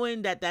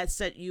 knowing that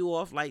set you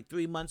off like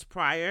 3 months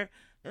prior.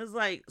 It's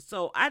like,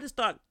 so I just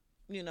thought,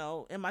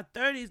 in my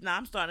 30s now,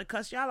 I'm starting to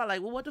cuss y'all out.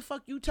 Like, well, what the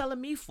fuck you telling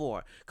me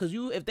for? Because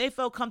if they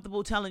felt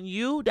comfortable telling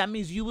you, that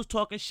means you was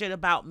talking shit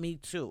about me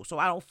too. So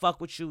I don't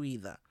fuck with you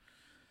either.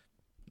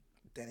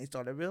 Then they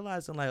started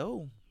realizing, like,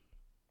 oh,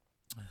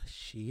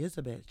 she is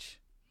a bitch.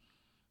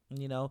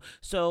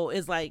 So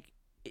it's like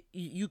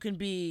you can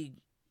be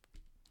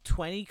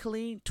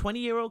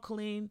 20-year-old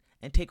Colleen,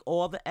 and take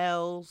all the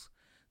L's,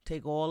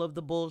 take all of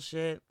the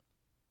bullshit.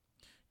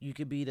 You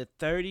could be the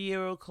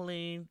 30-year-old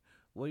Colleen,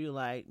 where you're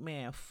like,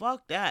 man,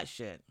 fuck that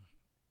shit.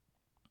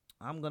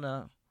 I'm going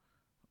to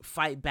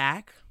fight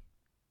back.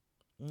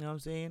 You know what I'm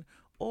saying?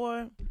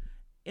 Or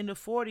in the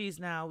 40s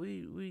now,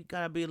 we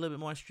got to be a little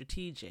bit more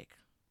strategic.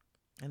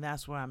 And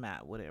that's where I'm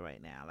at with it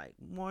right now. Like,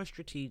 more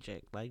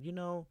strategic. Like,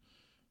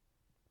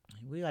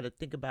 we got to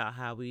think about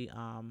how we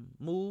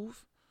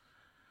move.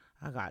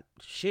 I got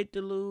shit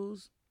to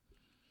lose.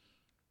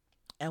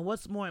 And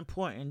what's more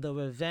important, the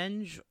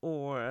revenge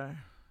or,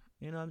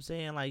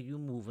 like, you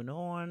moving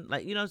on?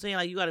 Like,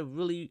 like, you got to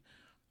really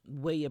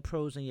weigh your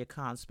pros and your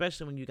cons,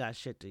 especially when you got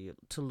shit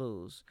to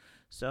lose.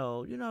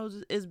 So,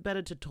 it's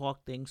better to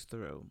talk things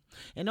through.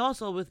 And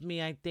also with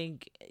me, I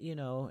think,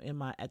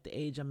 at the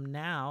age I'm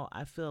now,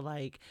 I feel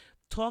like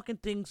talking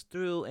things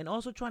through and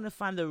also trying to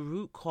find the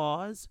root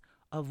cause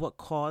of what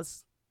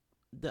caused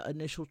the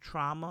initial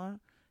trauma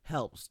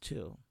helps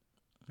too.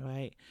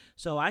 Right?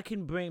 So I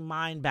can bring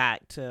mine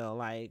back to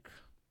like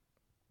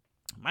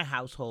my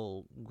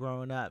household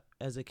growing up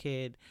as a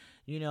kid.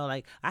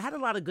 Like I had a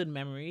lot of good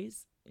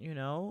memories,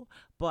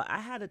 but I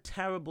had a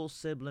terrible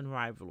sibling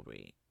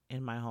rivalry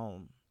in my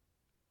home,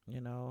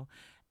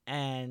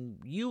 and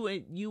you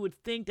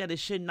would think that it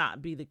should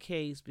not be the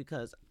case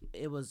because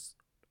it was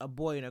a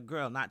boy and a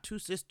girl, not two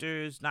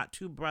sisters, not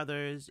two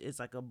brothers. It's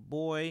like a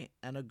boy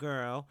and a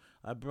girl,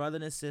 a brother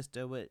and a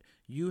sister. With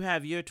you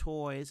have your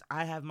toys,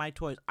 I have my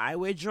toys. I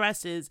wear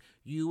dresses,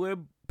 you wear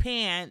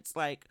pants.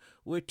 Like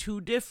we're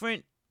two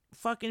different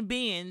fucking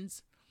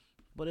beings.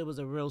 But it was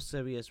a real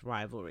serious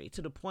rivalry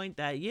to the point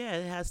that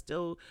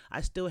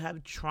I still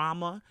have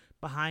trauma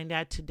behind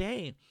that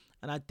today.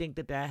 And I think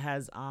that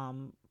has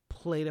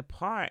played a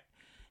part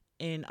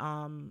in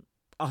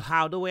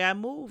how the way I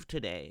move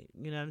today.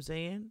 You know what I'm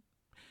saying?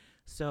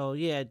 So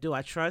do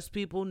I trust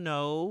people?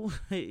 No.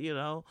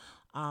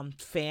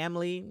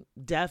 Family,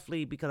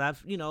 definitely, because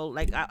I've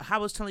like I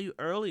was telling you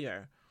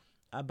earlier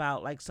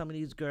about like some of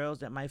these girls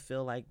that might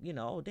feel like,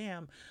 oh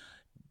damn,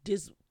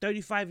 this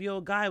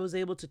 35-year-old guy was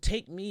able to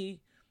take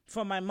me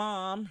from my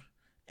mom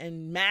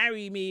and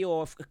marry me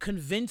or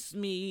convince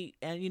me,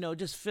 and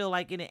just feel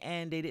like in the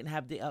end they didn't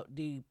have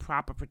the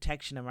proper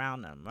protection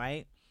around them,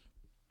 right?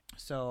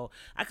 So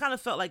I kind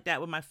of felt like that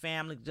with my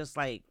family, just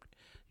like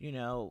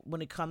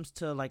when it comes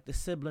to like the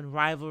sibling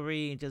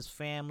rivalry and just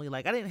family,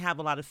 like I didn't have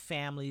a lot of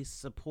family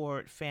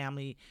support,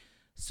 family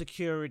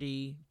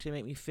security to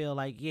make me feel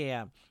like,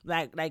 yeah,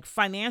 like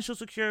financial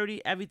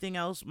security, everything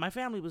else. My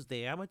family was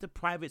there. I went to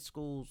private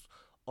schools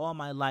all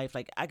my life.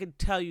 Like I could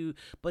tell you,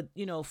 but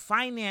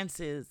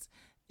finances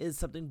is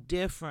something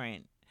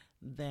different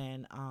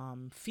than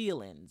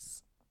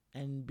feelings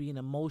and being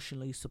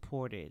emotionally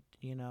supported,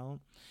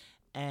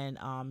 and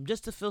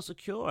just to feel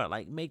secure,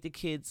 like make the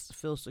kids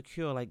feel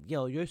secure, like,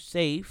 yo, you're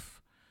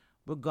safe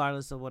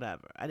regardless of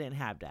whatever. I didn't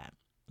have that,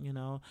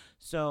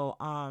 so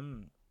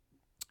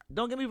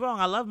don't get me wrong,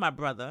 I love my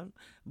brother,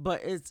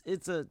 but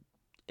it's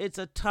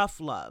a tough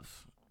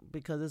love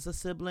because it's a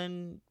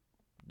sibling,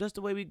 just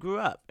the way we grew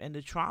up and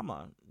the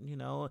trauma,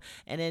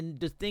 and then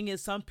the thing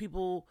is, some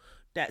people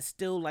that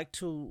still like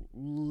to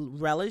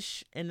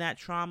relish in that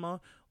trauma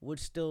would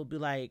still be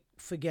like,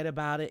 forget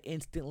about it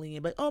instantly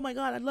and be like, oh my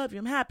God, I love you,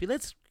 I'm happy,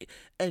 let's,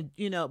 and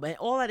but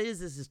all that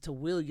is to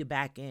will you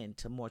back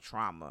into more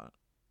trauma,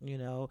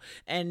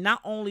 and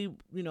not only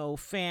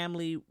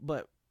family,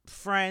 but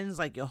friends,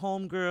 like your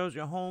homegirls,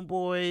 your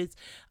homeboys,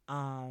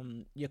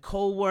 your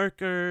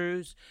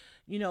co-workers.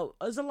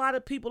 There's a lot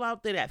of people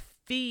out there that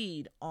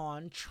feed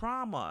on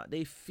trauma.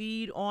 They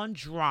feed on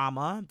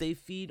drama. They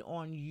feed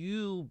on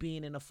you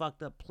being in a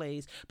fucked up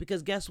place,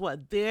 because guess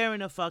what? They're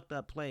in a fucked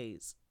up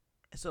place.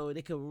 So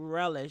they could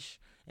relish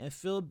and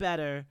feel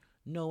better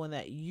knowing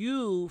that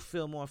you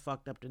feel more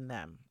fucked up than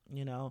them,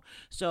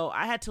 So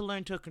I had to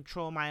learn to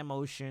control my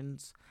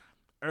emotions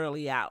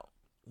early out,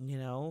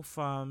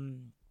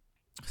 from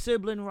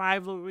sibling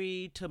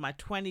rivalry to my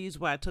 20s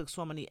where I took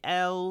so many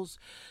L's.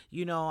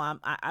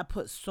 I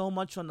put so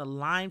much on the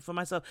line for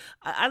myself.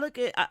 I look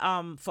at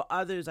for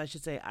others, I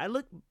should say, I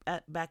look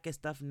back at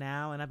stuff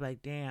now and I'm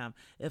like, damn,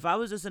 if I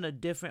was just in a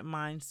different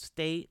mind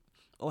state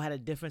or had a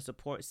different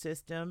support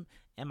system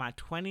in my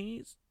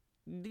 20s,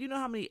 do you know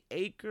how many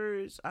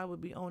acres I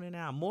would be owning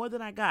now? More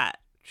than I got.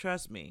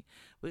 Trust me.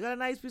 We got a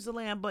nice piece of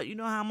land, but you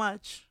know how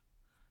much?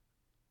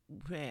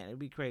 Man, it'd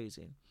be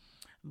crazy.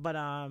 But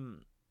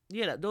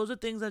yeah, those are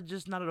things that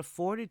just not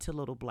afforded to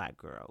little black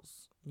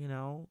girls,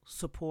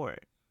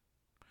 support.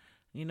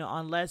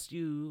 Unless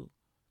you,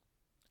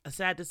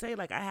 sad to say,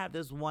 like I have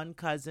this one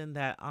cousin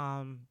that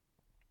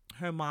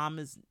her mom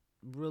is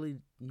really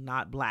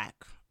not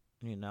black,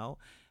 and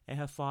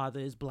her father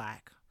is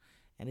black.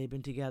 And they've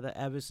been together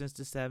ever since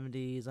the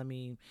 70s. I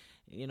mean,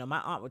 my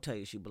aunt would tell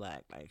you she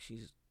black. Like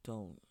she's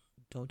don't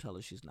tell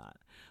her she's not.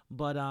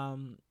 But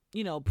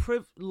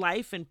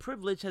life and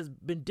privilege has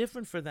been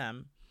different for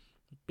them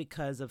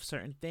because of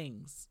certain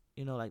things,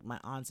 like my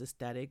aunt's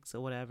aesthetics or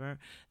whatever,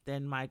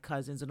 then my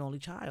cousin's an only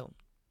child,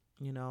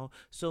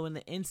 so in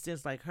the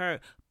instance like her,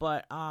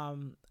 but I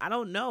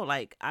don't know,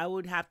 like I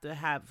would have to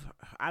have,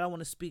 I don't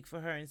want to speak for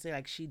her and say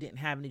like she didn't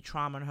have any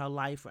trauma in her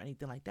life or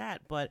anything like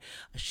that, but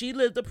she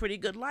lived a pretty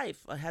good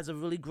life, has a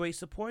really great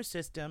support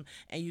system,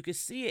 and you can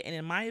see it. And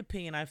in my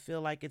opinion, I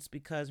feel like it's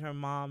because her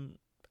mom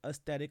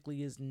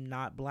aesthetically is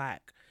not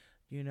black,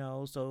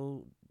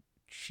 so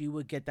she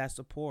would get that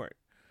support,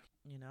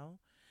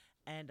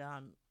 and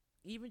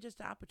even just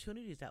the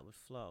opportunities that would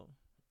flow,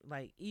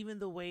 like even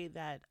the way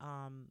that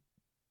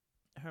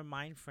her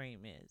mind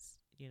frame is,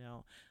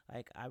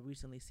 like I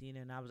recently seen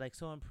her and I was like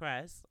so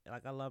impressed.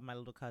 Like I love my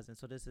little cousin,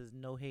 so this is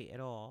no hate at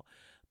all,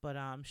 but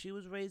she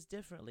was raised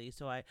differently.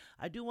 So I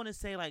do want to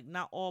say, like,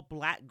 not all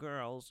black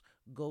girls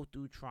go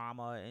through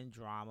trauma and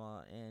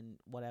drama and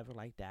whatever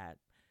like that,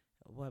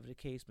 whatever the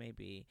case may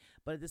be,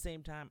 but at the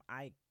same time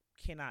I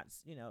cannot,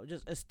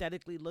 just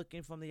aesthetically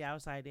looking from the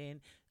outside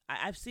in,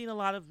 I've seen a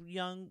lot of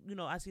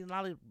I've seen a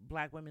lot of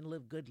black women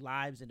live good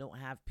lives and don't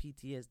have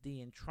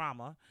PTSD and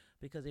trauma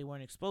because they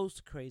weren't exposed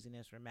to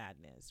craziness or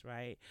madness,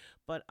 right?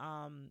 But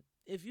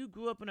if you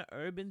grew up in an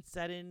urban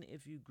setting,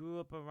 if you grew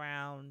up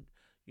around,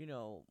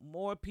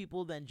 more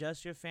people than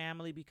just your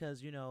family,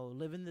 because,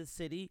 living in the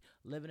city,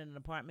 living in an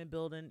apartment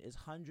building is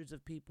hundreds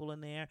of people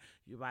in there.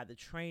 You ride the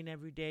train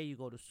every day, you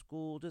go to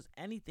school, just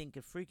anything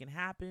could freaking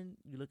happen.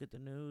 You look at the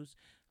news,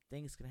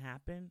 things can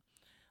happen.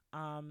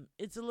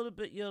 You're a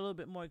little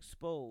bit more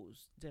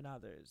exposed than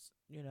others,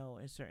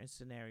 in certain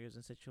scenarios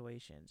and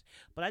situations.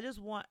 But I just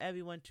want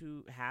everyone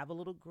to have a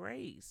little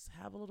grace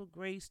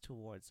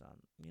towards them,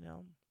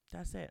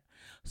 that's it.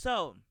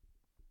 So,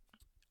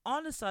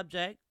 on the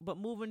subject, but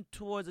moving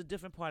towards a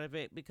different part of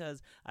it,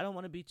 because I don't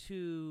want to be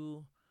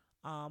too,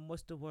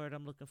 what's the word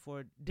I'm looking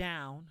for,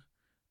 down,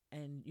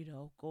 and,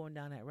 going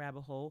down that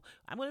rabbit hole.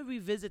 I'm going to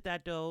revisit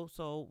that though,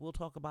 so we'll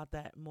talk about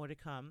that more to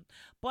come.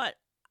 But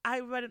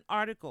I read an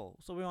article,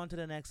 so we're on to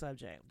the next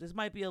subject. This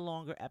might be a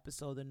longer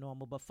episode than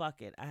normal, but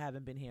fuck it. I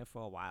haven't been here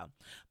for a while.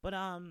 But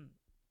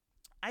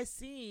I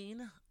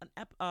seen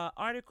an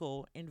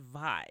article in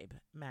Vibe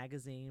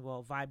magazine,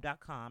 well,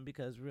 Vibe.com,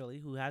 because really,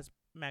 who has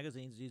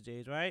magazines these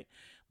days, right?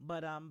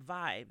 But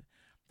Vibe,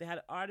 they had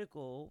an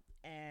article,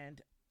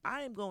 and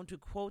I am going to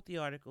quote the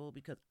article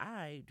because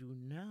I do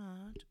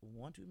not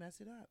want to mess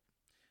it up.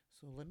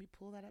 So let me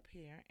pull that up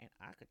here, and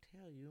I could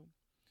tell you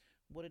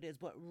what it is.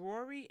 But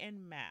Rory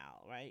and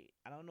Mal, right?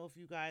 I don't know if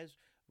you guys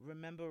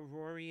remember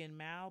Rory and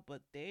Mal,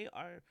 but they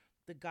are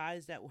the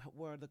guys that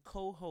were the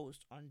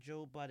co-hosts on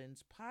Joe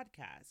Budden's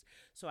podcast.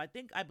 So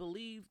I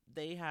believe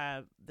they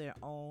have their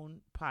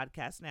own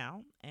podcast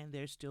now, and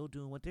they're still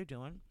doing what they're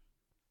doing.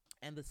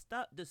 And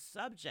the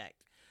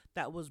subject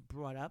that was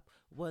brought up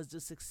was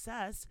the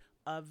success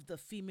of the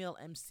female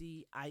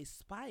MC Ice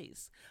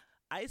Spice.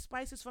 Ice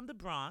Spice is from the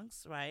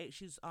Bronx, right?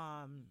 She's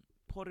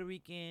Puerto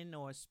Rican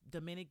or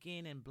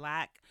Dominican and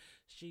black.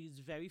 She's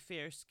very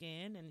fair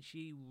skinned and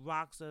she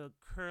rocks a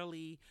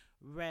curly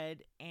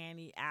red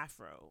Annie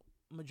afro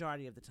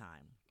majority of the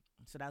time.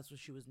 So that's what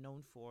she was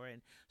known for,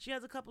 and she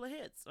has a couple of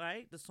hits.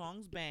 Right, the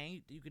songs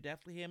bang. You could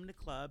definitely hear them in the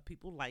club.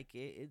 People like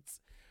it.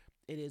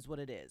 It is what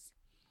it is.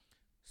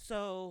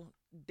 So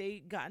they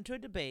got into a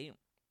debate,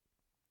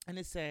 and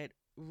it said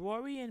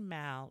Rory and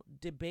Mal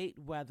debate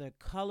whether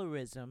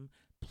colorism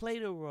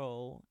played a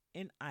role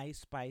in Ice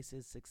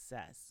Spice's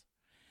success.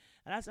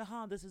 And I said,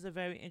 this is a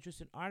very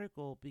interesting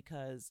article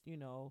because,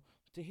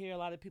 to hear a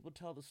lot of people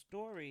tell the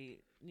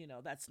story,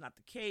 that's not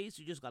the case.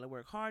 You just got to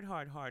work hard,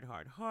 hard, hard,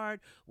 hard, hard,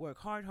 work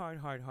hard, hard,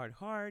 hard, hard,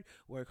 hard,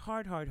 work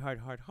hard, hard, hard,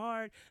 hard,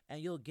 hard,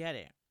 and you'll get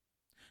it.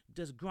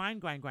 Just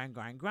grind, grind, grind,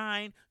 grind,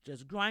 grind.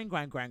 Just grind,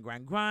 grind, grind,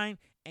 grind, grind,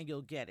 and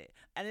you'll get it.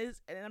 And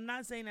I'm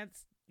not saying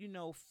that's,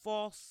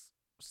 false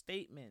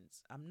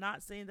statements. I'm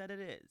not saying that it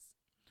is.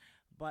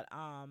 But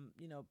and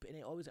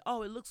they always say,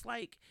 it looks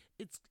like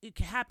it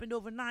happened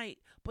overnight,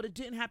 but it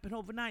didn't happen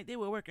overnight. They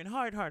were working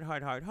hard, hard,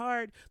 hard, hard,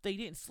 hard. They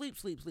didn't sleep,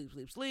 sleep, sleep,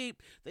 sleep,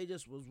 sleep. They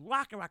just was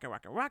rocking, rocking,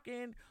 rocking,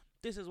 rocking.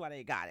 This is why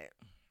they got it.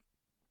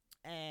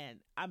 And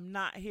I'm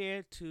not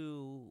here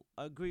to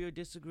agree or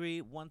disagree.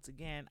 Once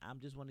again,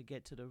 I'm just want to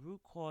get to the root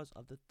cause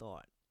of the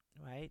thought,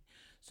 right?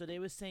 So they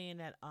were saying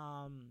that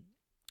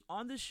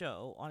on the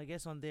show,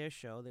 on their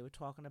show, they were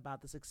talking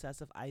about the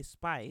success of Ice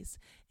Spice,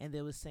 and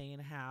they were saying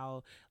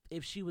how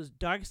if she was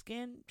dark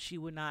skinned,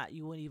 you wouldn't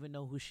even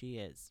know who she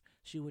is.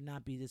 She would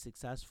not be this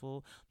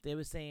successful. They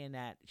were saying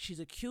that she's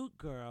a cute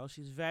girl,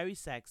 she's very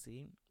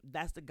sexy.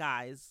 That's the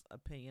guy's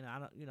opinion.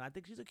 I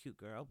think she's a cute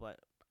girl, but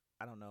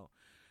I don't know.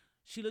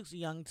 She looks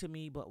young to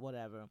me, but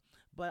whatever.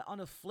 But on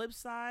the flip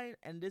side,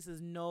 and this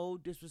is no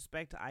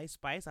disrespect to Ice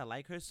Spice, I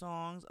like her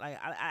songs. Like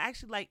I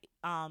actually like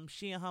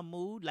She and Her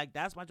Mood. Like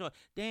that's my joy.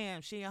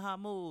 Damn, She and Her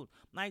Mood.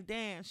 Like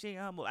damn, She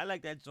and Her Mood. I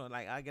like that joint.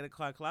 Like I get a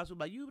car colossal,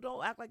 but you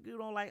don't act like you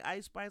don't like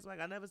Ice Spice. Like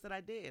I never said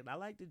I did. I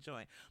like the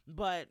joint,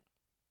 but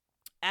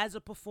as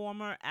a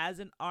performer, as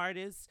an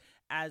artist,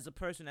 as a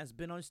person that's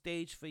been on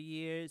stage for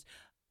years,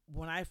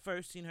 when I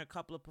first seen her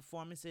couple of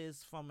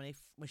performances from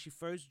when she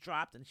first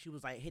dropped and she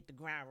was like hit the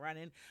ground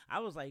running, I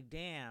was like,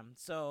 damn.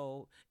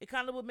 So it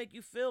kind of would make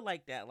you feel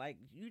like that. Like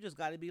you just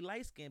got to be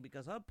light skinned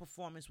because her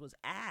performance was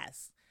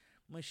ass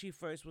when she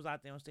first was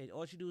out there on stage.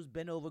 All she do is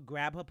bend over,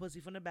 grab her pussy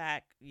from the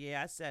back.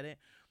 Yeah, I said it.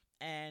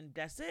 And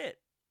that's it.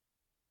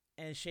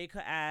 And shake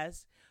her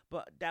ass.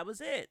 But that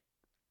was it.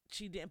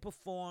 She didn't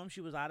perform.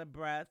 She was out of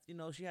breath.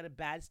 She had a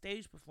bad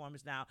stage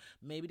performance. Now,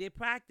 maybe they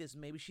practiced.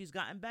 Maybe she's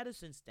gotten better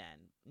since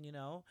then.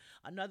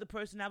 Another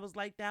person that was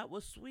like that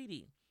was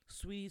Sweetie.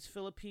 Sweetie's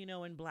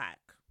Filipino and black.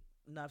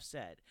 Enough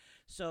said.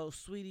 So,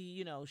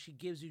 Sweetie, she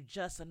gives you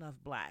just enough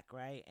black,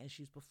 right? And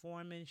she's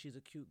performing. She's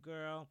a cute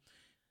girl.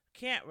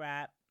 Can't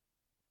rap.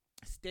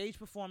 Stage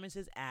performance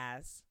is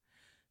ass.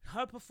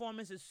 Her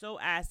performance is so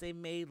ass they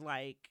made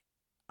like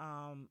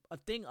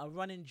a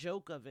running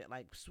joke of it.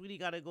 Like Sweetie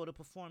got to go to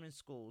performance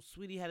school.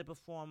 Sweetie had to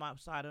perform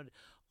outside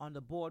on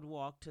the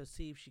boardwalk to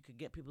see if she could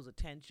get people's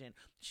attention.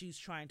 She's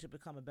trying to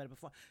become a better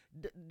performer.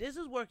 This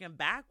is working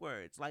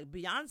backwards. Like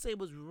Beyonce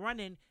was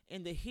running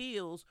in the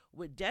heels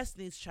with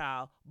Destiny's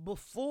Child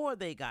before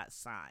they got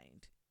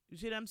signed. You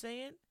see what I'm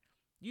saying?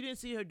 You didn't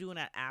see her doing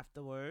that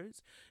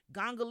afterwards.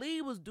 Ganga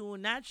Lee was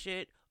doing that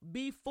shit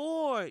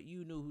before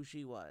you knew who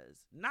she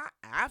was. Not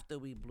after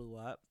we blew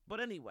up. But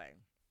anyway.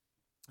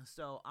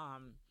 So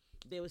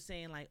they were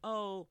saying like,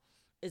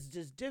 it's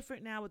just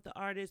different now with the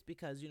artists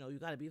because you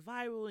got to be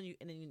viral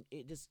and then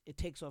it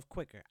takes off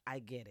quicker. I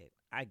get it.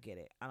 I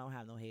don't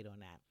have no hate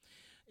on that.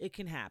 It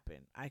can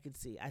happen. I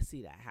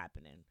see that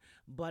happening.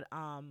 But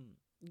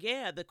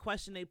the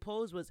question they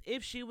posed was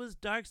if she was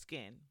dark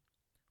skinned,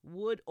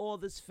 would all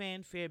this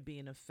fanfare be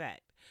in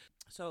effect?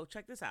 So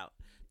check this out.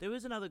 There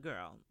is another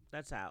girl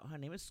that's out. Her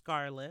name is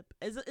Scarlett.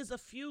 Is a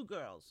few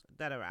girls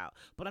that are out,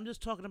 but I'm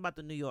just talking about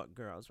the New York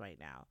girls right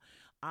now.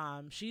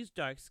 She's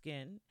dark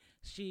skinned.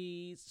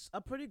 She's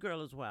a pretty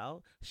girl as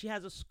well. She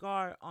has a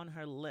scar on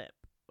her lip,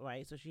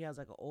 right? So she has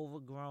like an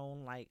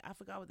overgrown, like I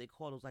forgot what they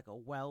call it. It was like a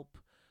whelp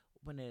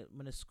when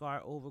the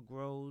scar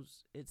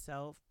overgrows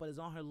itself, but it's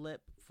on her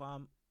lip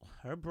from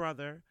her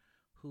brother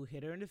who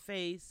hit her in the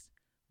face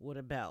with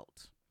a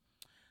belt.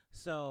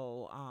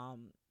 So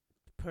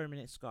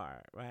permanent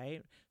scar,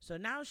 right? So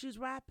now she's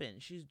rapping,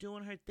 she's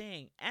doing her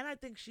thing, and I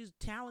think she's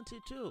talented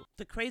too.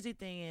 The crazy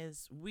thing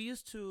is we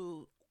used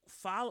to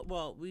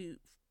we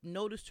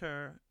noticed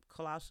her,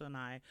 Colossal and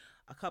I,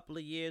 a couple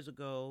of years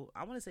ago.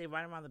 I want to say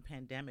right around the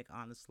pandemic,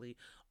 honestly,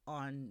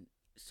 on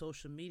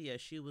social media.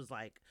 She was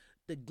like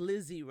the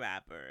glizzy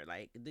rapper.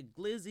 Like the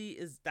glizzy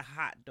is the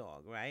hot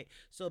dog, right?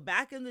 So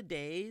back in the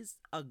days,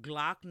 a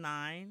Glock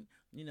 9,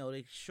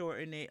 they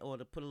shorten it or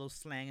to put a little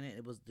slang in it.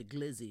 It was the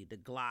glizzy, the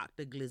Glock,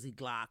 the glizzy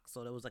Glock.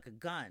 So there was like a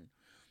gun.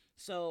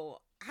 So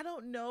I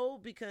don't know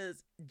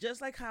because just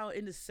like how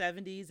in the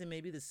 70s and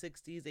maybe the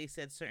 60s they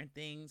said certain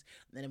things,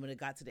 and then when it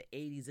got to the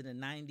 80s and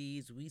the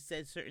 90s, we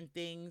said certain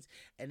things,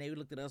 and they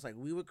looked at us like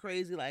we were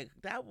crazy, like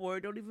that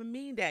word don't even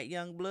mean that,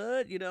 young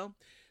blood.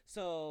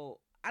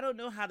 So I don't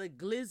know how the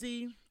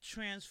glizzy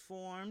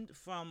transformed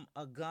from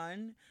a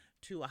gun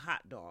to a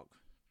hot dog,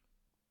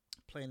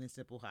 plain and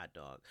simple hot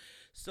dog.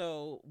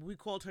 So we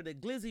called her the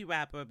glizzy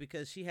rapper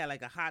because she had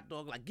like a hot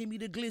dog, like give me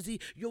the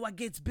glizzy, yo I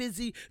gets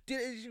busy.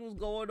 She was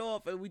going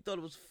off, and we thought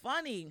it was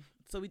funny.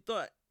 So we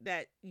thought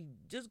that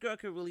this girl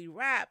could really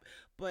rap,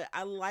 but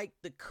I like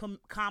the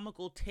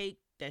comical take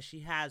that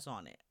she has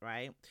on it,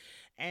 right?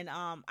 And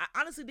I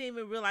honestly didn't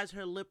even realize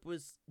her lip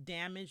was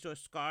damaged or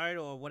scarred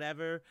or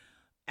whatever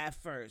at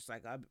first.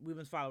 Like we've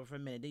been following for a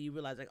minute. Then you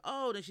realize like,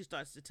 oh, then she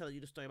starts to tell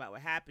you the story about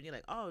what happened. You're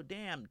like, oh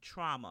damn,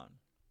 trauma.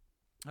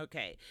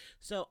 Okay.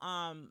 So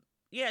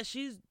yeah,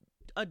 she's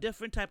a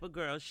different type of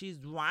girl. She's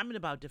rhyming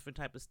about different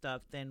type of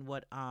stuff than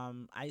what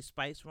Ice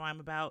Spice rhyme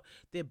about.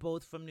 They're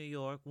both from New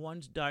York.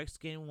 One's dark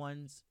skin,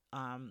 one's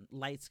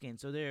light skin.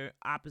 So they're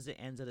opposite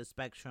ends of the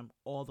spectrum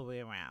all the way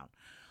around.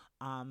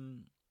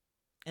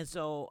 And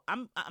so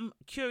I'm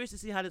curious to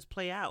see how this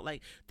play out.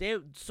 Like they're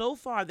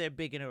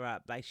bigging her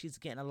up. Like she's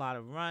getting a lot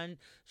of run.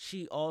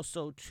 She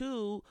also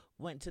too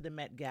went to the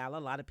Met Gala. A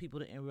lot of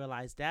people didn't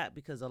realize that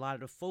because a lot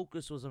of the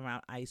focus was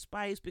around Ice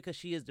Spice because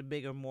she is the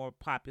bigger, more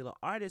popular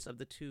artist of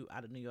the two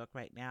out of New York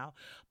right now.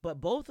 But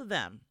both of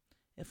them,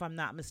 if I'm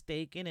not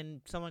mistaken,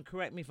 and someone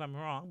correct me if I'm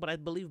wrong, but I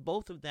believe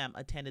both of them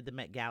attended the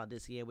Met Gala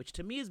this year, which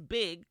to me is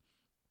big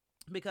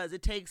because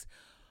it takes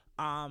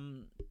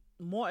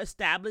more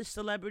established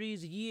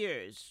celebrities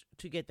years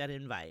to get that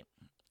invite,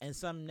 and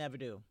some never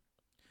do.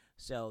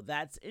 So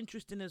that's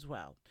interesting as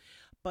well.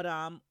 But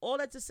all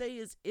that to say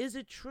is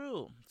it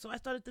true? So I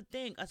started to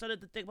think.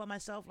 About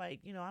myself, like,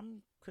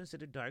 I'm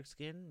considered dark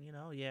skinned,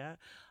 yeah.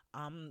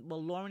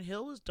 Well, Lauryn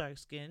Hill was dark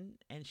skinned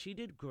and she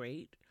did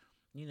great,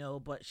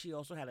 but she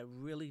also had a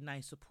really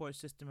nice support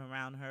system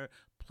around her.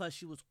 Plus,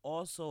 she was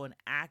also an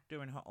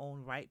actor in her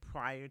own right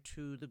prior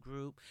to the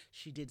group.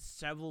 She did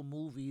several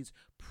movies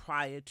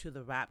prior to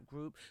the rap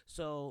group.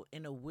 So,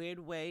 in a weird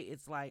way,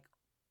 it's like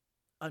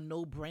a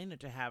no-brainer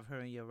to have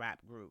her in your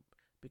rap group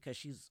because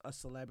she's a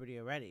celebrity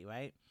already,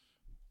 right?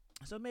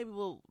 So maybe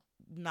we'll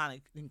not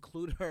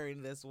include her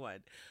in this one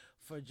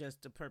for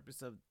just the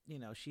purpose of,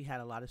 she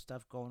had a lot of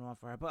stuff going on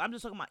for her. But I'm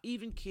just talking about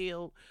even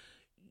keel,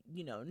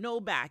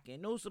 no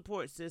backing, no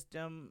support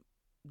system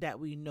that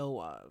we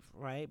know of,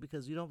 right?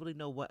 Because you don't really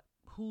know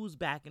who's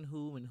backing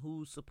who and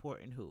who's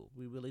supporting who.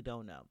 We really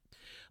don't know.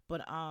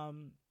 But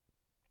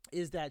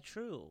is that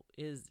true?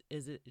 Is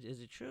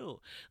it true?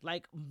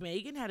 Like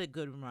Megan had a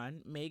good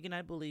run. Megan,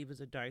 I believe,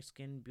 is a dark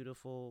skinned,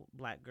 beautiful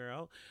black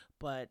girl,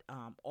 but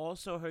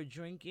also her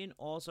drinking,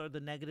 also the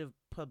negative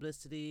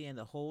publicity and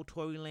the whole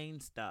Tory Lane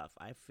stuff,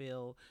 I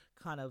feel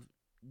kind of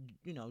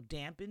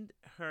dampened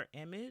her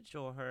image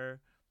or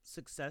her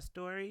success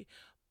story.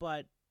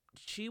 But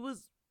she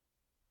was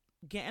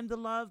getting the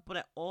love, but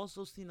I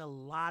also seen a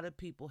lot of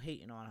people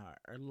hating on her.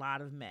 A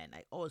lot of men,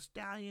 like, oh, a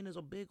stallion is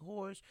a big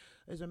horse,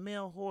 is a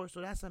male horse,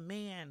 so that's a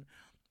man.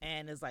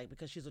 And it's like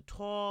because she's a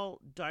tall,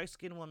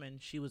 dark-skinned woman,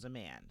 she was a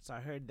man. So I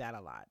heard that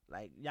a lot.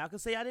 Like y'all can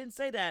say I didn't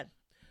say that,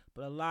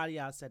 but a lot of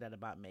y'all said that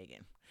about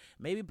Megan.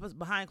 Maybe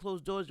behind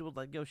closed doors, it was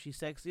like, yo, she's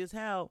sexy as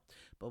hell.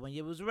 But when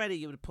you was ready,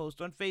 you would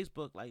post on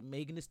Facebook like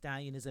Megan Thee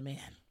Stallion is a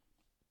man.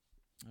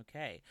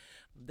 Okay,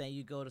 then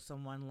you go to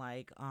someone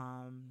like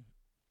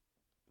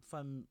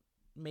from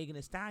Megan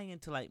Thee Stallion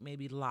to like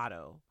maybe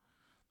Lotto.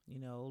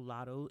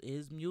 Lotto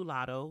is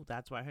mulatto.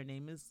 That's why her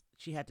name is.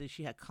 She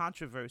had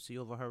controversy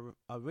over her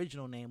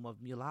original name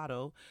of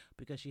mulatto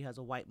because she has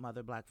a white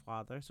mother, black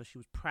father. So she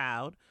was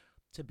proud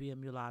to be a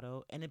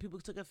mulatto, and then people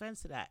took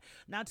offense to that.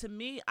 Now, to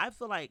me, I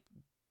feel like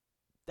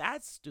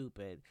that's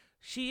stupid.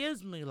 She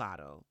is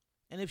mulatto,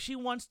 and if she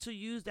wants to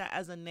use that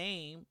as a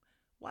name,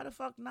 why the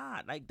fuck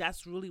not? Like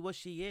that's really what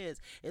she is.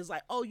 It's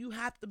like, oh, you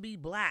have to be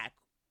black,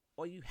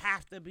 or you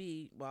have to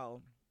be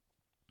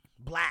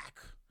black.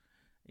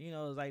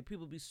 It's like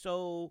people be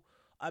so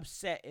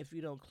upset if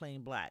you don't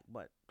claim black,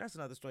 but that's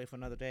another story for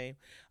another day.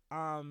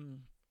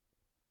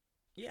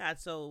 Yeah,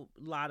 so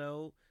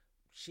Lotto,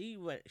 she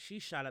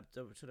shot up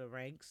to the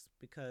ranks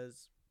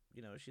because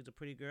she's a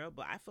pretty girl,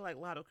 but I feel like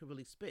Lotto could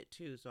really spit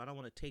too, so I don't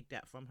want to take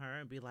that from her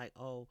and be like,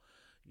 oh,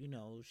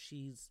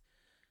 she's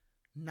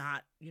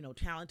not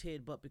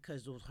talented, but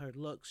because of her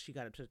looks she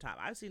got up to the top.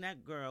 I've seen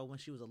that girl when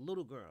she was a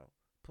little girl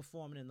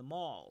performing in the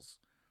malls,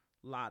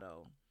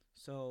 Lotto.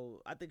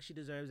 So I think she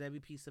deserves every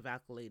piece of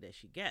accolade that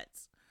she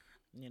gets.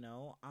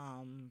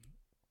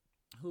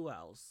 Who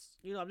else?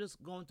 I'm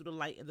just going through the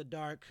light and the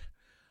dark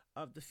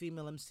of the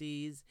female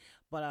MCs.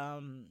 But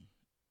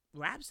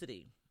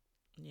Rhapsody,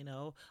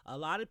 a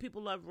lot of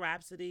people love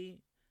Rhapsody,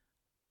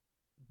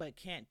 but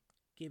can't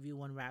give you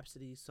one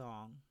Rhapsody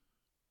song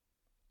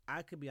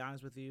I could be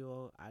honest with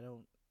you.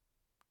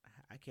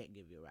 I can't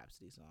give you a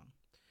Rhapsody song,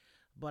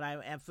 but I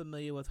am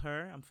familiar with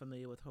her. I'm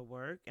familiar with her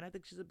work, and I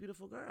think she's a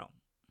beautiful girl.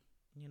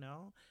 You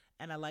know,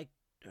 and I like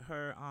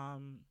her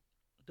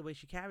the way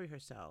she carry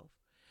herself.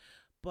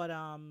 But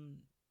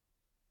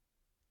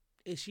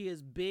is she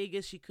as big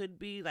as she could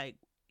be? Like,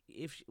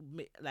 if she,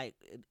 like,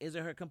 is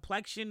it her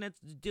complexion that's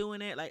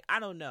doing it? Like, I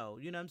don't know.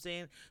 You know what I'm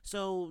saying?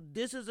 So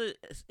this is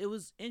it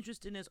was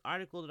interesting, this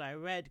article that I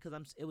read, because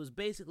it was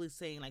basically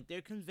saying like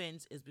they're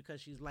convinced it's because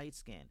she's light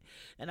skinned,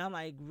 and I'm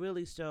like,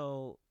 really?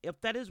 So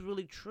if that is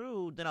really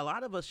true, then a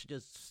lot of us should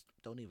just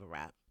don't even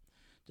rap.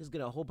 Just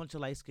get a whole bunch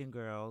of light skinned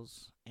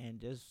girls and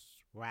just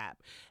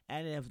rap.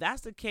 And if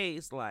that's the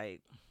case,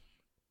 like,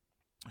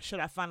 should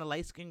I find a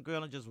light skinned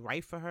girl and just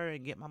write for her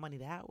and get my money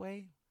that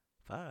way?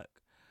 Fuck.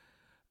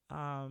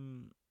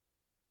 Um,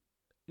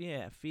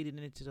 yeah, feeding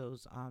into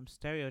those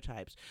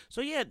stereotypes.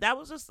 So yeah, that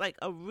was just like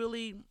a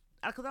really,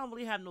 because I don't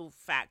really have no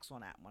facts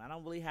on that one. I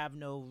don't really have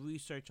no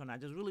research on that. I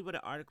just really read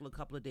an article a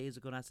couple of days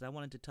ago, and I said I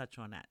wanted to touch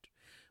on that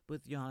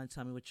with y'all and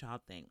tell me what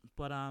y'all think.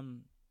 But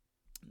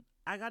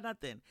I got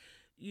nothing.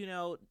 You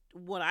know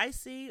what I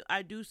see?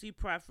 I do see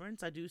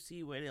preference. I do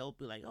see where they'll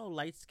be like, oh,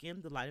 light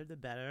skin, the lighter the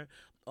better.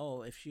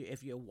 Oh, if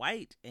you're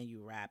white and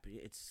you rap,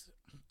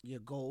 you're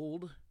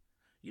gold.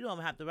 You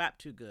don't have to rap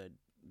too good.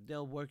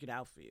 They'll work it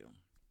out for you.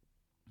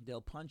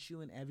 They'll punch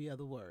you in every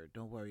other word.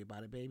 Don't worry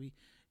about it, baby.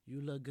 You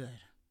look good.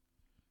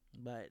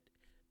 But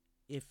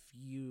if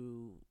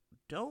you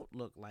don't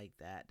look like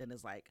that, then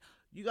it's like,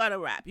 you gotta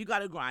rap, you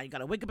gotta grind, you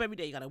gotta wake up every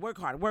day, you gotta work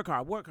hard, work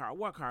hard, work hard,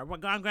 work hard,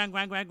 grind,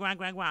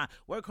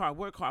 work hard,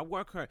 work hard,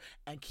 work hard,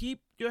 and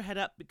keep your head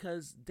up,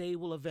 because they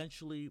will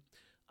eventually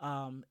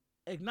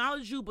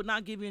acknowledge you but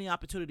not give you any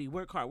opportunity.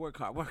 Work hard, work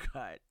hard, work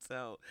hard.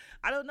 So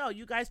I don't know.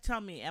 You guys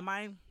tell me, am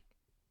I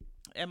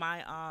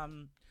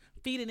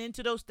feeding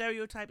into those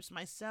stereotypes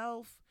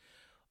myself?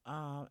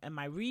 Am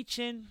I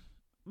reaching?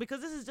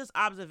 Because this is just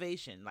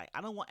observation. Like,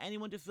 I don't want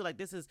anyone to feel like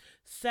this is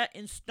set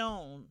in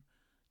stone.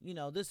 You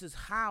know, this is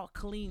how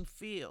clean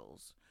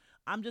feels.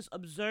 I'm just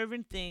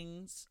observing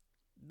things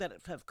that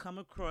have come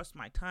across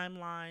my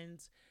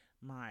timelines,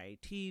 my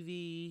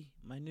TV,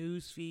 my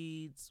news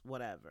feeds,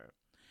 whatever.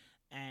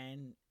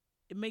 And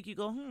it make you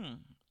go,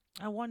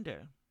 I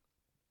wonder.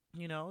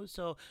 You know,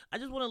 so I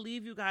just want to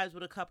leave you guys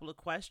with a couple of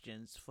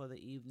questions for the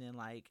evening.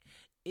 Like,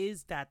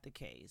 is that the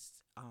case?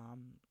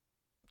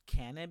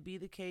 Can it be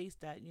the case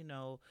that, you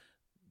know,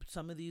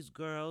 some of these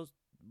girls,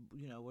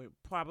 you know, were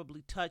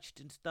probably touched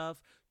and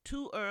stuff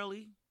too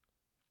early,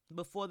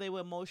 before they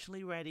were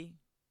emotionally ready,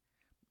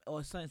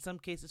 or in some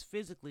cases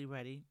physically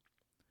ready,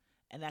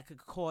 and that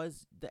could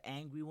cause the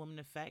angry woman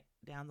effect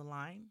down the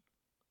line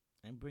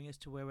and bring us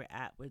to where we're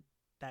at with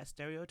that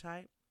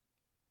stereotype?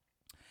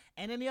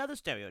 And then the other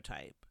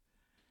stereotype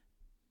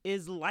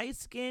is light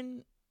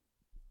skin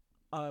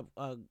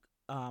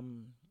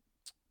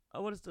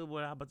what is the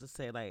word I'm about to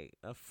say? Like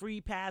a free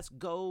pass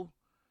go,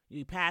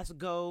 you pass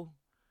go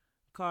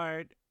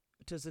card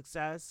to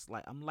success.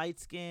 Like, I'm light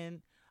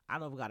skinned, I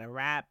don't got to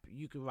rap.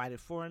 You can write it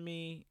for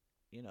me.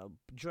 You know,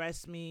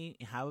 dress me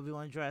however you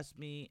want to dress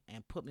me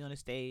and put me on the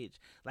stage.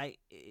 Like,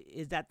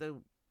 is that the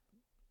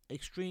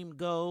extreme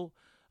go?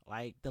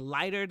 Like, the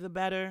lighter the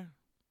better,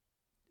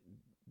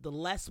 the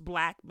less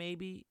black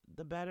maybe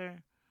the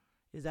better.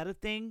 Is that a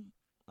thing?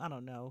 I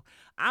don't know.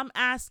 I'm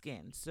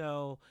asking.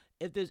 So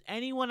if there's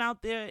anyone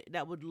out there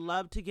that would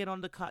love to get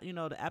on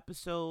the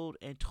episode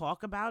and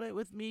talk about it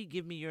with me,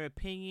 give me your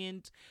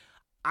opinions,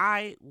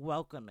 I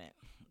welcome it,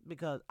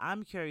 because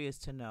I'm curious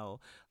to know,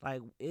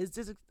 like, is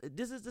this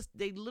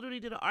they literally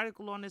did an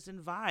article on this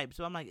in Vibe.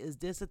 So I'm like, is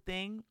this a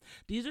thing?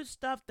 These are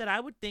stuff that I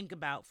would think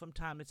about from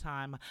time to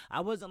time.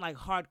 I wasn't like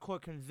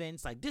hardcore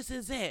convinced, like, this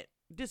is it.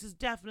 This is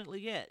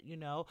definitely it, you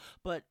know?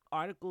 But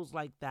articles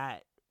like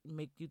that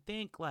make you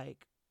think,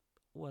 like,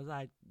 was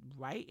I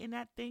right in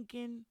that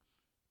thinking?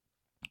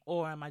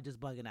 Or am I just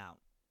bugging out?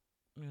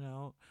 You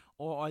know?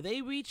 Or are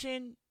they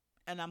reaching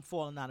and I'm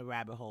falling down a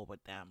rabbit hole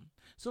with them?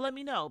 So let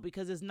me know,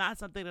 because it's not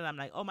something that I'm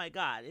like, oh my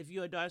God, if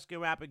you're a dark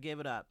skinned rapper, give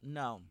it up.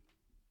 No.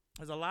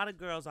 There's a lot of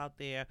girls out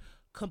there,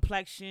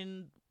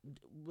 complexion,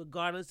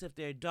 regardless if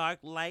they're dark,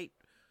 light,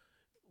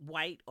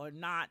 white, or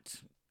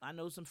not. I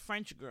know some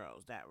French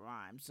girls that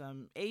rhyme,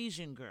 some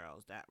Asian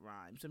girls that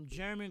rhyme, some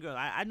German girls.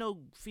 I know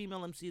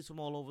female MCs from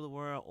all over the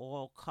world,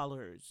 all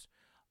colors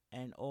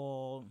and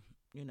all,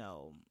 you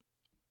know,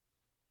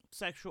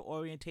 sexual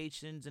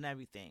orientations and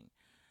everything.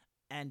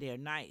 And they're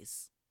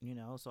nice, you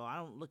know. So I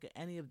don't look at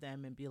any of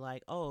them and be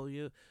like, oh,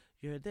 you're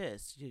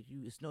this.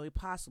 It's no way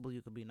possible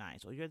you could be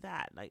nice. Or you're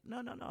that. Like,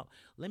 no.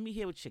 Let me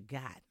hear what you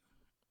got.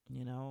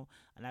 You know,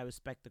 and I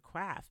respect the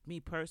craft, me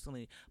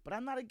personally, but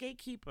I'm not a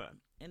gatekeeper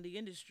in the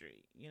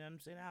industry. You know what I'm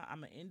saying?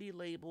 I'm an indie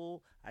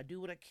label. I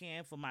do what I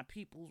can for my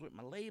peoples with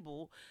my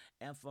label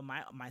and for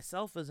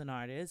myself as an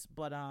artist,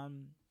 but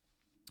I'm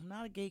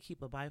not a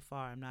gatekeeper by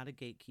far. I'm not a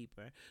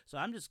gatekeeper. So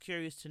I'm just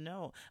curious to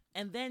know.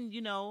 And then,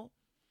 you know,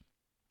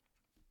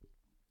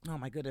 oh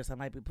my goodness, I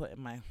might be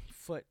putting my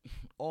foot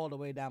all the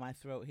way down my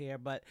throat here,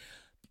 but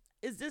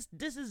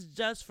this is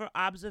just for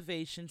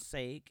observation's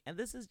sake, and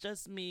this is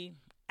just me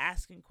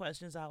asking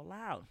questions out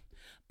loud.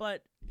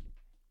 But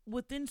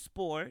within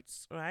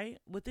sports, right?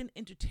 Within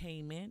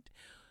entertainment,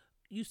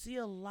 you see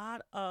a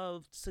lot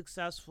of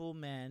successful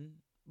men,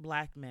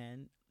 black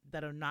men,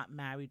 that are not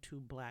married to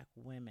black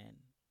women,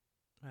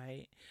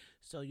 right?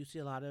 So you see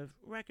a lot of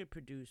record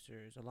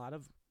producers, a lot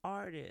of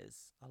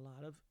artists, a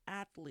lot of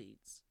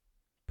athletes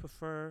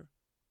prefer,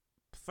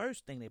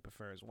 first thing they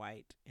prefer is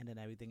white, and then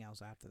everything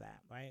else after that,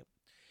 right?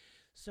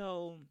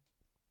 So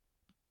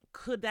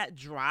could that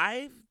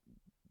drive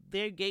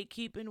their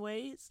gatekeeping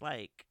ways?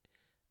 Like,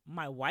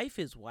 my wife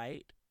is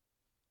white,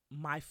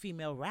 my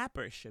female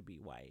rapper should be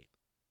white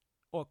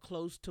or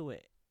close to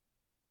it,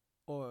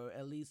 or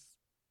at least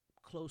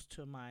close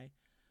to my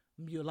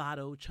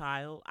mulatto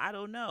child. I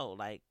don't know.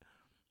 Like,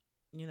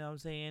 you know what I'm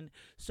saying?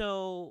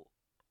 So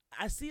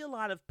I see a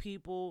lot of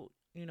people,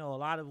 a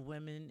lot of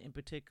women in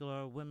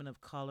particular, women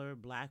of color,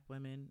 black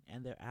women,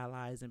 and their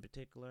allies in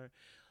particular,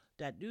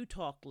 that do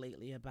talk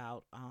lately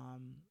about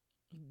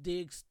the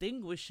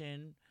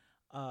extinguishing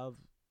of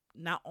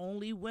not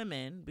only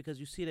women, because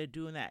you see they're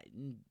doing that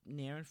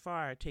near and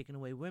far, taking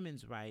away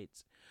women's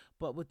rights,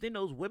 but within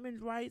those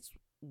women's rights,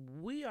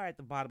 we are at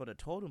the bottom of the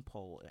totem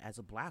pole as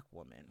a black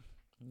woman.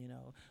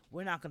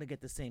 We're not going to get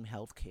the same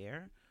health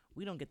care.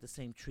 We don't get the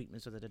same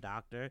treatments with the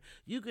doctor.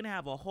 You can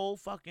have a whole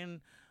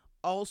fucking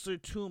ulcer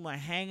tumor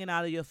hanging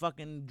out of your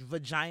fucking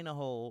vagina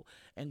hole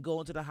and go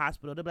into the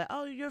hospital. They'll be like,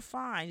 oh, you're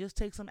fine. Just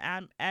take some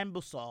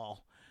Ambisol.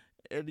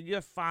 You're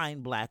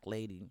fine, black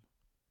lady.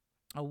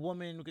 A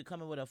woman could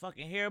come in with a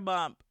fucking hair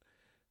bump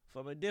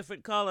from a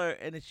different color,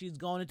 and if she's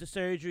going into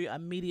surgery,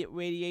 immediate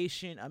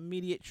radiation,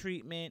 immediate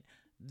treatment,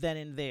 then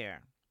and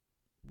there.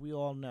 We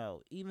all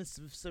know. Even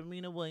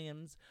Serena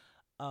Williams,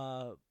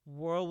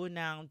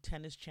 world-renowned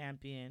tennis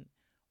champion,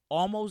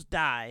 almost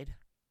died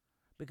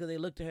because they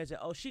looked at her and said,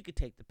 oh, she could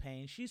take the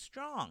pain. She's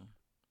strong.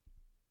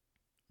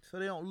 So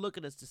they don't look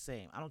at us the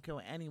same. I don't care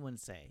what anyone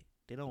say.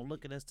 They don't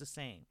look at us the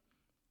same.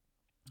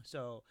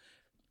 So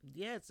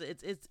yeah,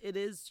 it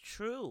is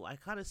true. I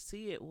kind of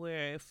see it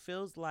where it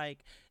feels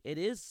like it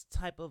is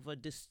type of a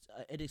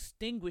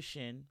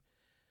distinguishing,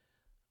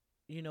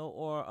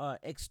 or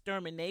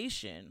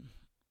extermination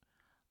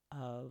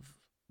of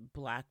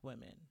black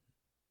women,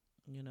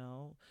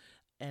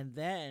 and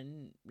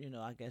then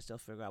I guess they'll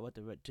figure out what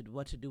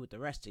to do with the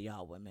rest of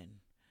y'all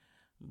women.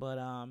 But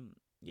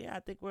yeah,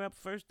 I think we're up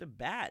first to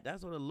bat.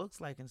 That's what it looks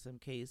like in some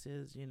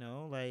cases,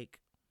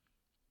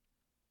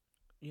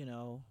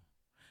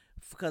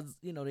 because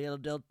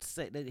they'll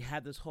say they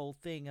have this whole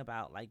thing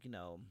about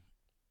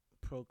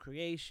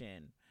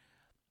procreation,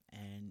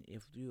 and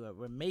if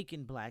we're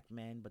making black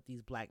men, but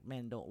these black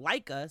men don't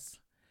like us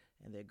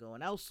and they're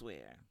going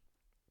elsewhere,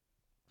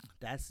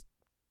 that's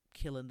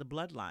killing the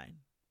bloodline.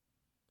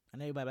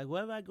 And everybody like,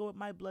 wherever I go with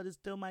my blood is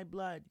still my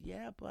blood.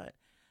 Yeah, but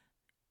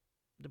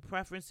the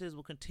preferences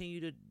will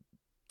continue to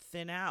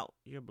thin out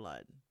your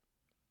blood,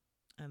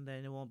 and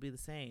then it won't be the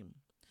same.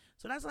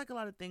 So that's like a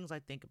lot of things I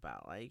think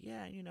about. Like,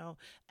 yeah,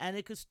 and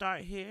it could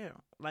start here.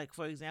 Like,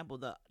 for example,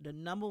 the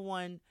number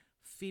one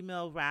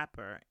female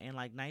rapper in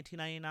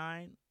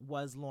 1999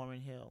 was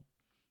Lauryn Hill.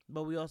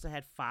 But we also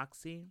had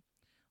Foxy.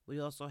 We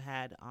also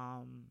had,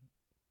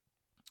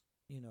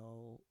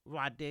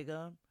 Rod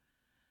Digger.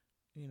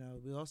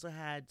 We also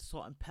had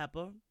Salt and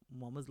Pepper.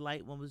 One was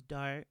light, one was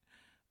dark.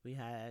 We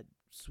had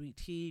Sweet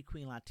Tea,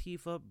 Queen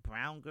Latifah,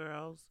 Brown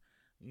Girls,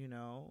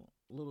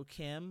 Little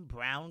Kim,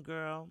 Brown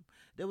Girl.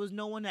 There was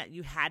no one that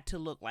you had to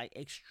look like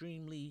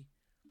extremely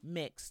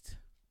mixed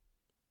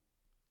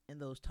in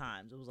those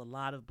times. It was a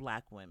lot of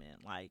black women,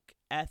 like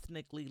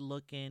ethnically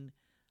looking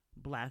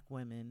black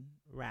women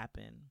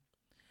rapping.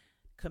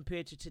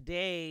 Compared to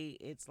today,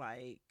 it's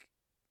like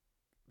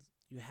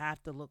you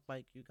have to look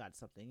like you got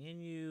something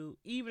in you,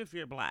 even if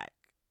you're black.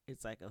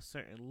 It's like a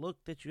certain look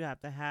that you have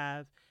to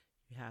have.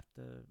 You have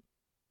to,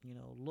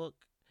 look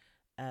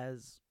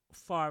as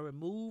far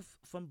removed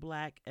from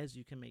black as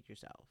you can make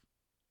yourself.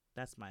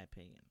 That's my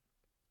opinion.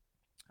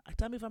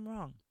 Tell me if I'm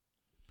wrong.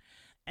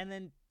 And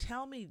then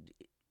tell me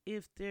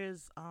if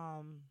there's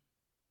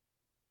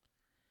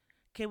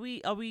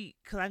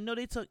because I know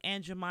they took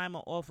Aunt Jemima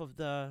off of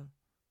the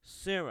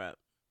syrup.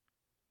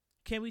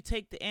 Can we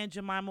take the Aunt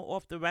Jemima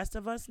off the rest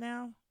of us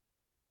now?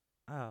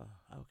 Oh,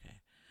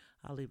 okay.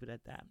 I'll leave it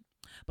at that.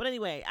 But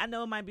anyway, I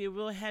know it might be a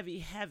real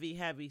heavy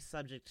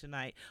subject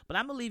tonight, but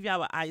I'm going to leave y'all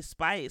with Ice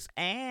Spice.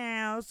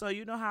 And so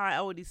you know how I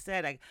already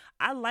said,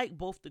 I like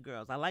both the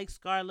girls. I like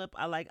Scarlett.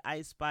 I like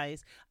Ice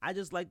Spice. I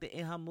just like the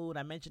In Her Mood.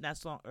 I mentioned that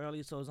song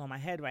earlier, so it's on my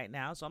head right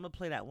now. So I'm going to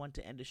play that one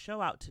to end the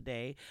show out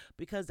today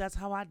because that's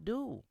how I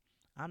do.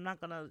 I'm not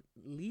going to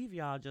leave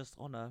y'all just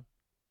on a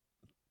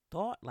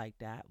thought like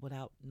that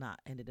without not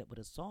ending it with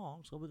a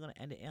song. So we're going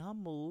to end it In Her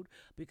Mood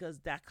because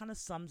that kind of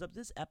sums up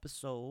this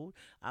episode.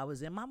 I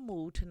was in my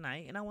mood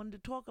tonight and I wanted to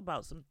talk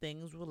about some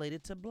things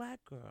related to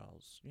black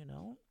girls,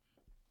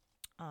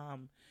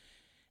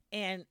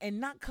 and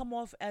not come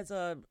off as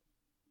a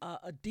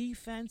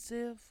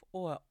defensive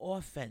or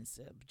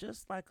offensive,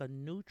 just like a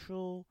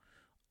neutral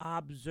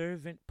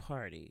observant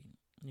party,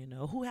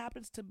 who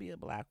happens to be a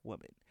black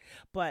woman.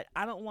 But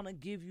I don't want to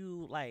give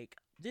you like,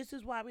 this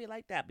is why we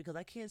like that, because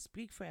I can't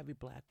speak for every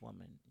black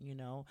woman.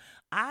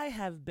 I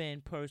have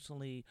been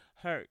personally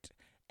hurt.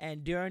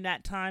 And during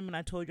that time, when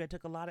I told you I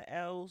took a lot of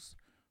L's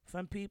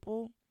from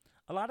people,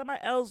 a lot of my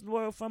L's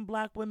were from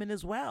black women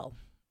as well.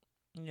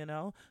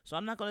 So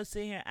I'm not going to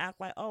sit here and act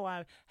like, oh,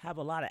 I have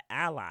a lot of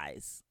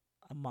allies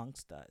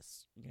amongst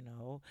us.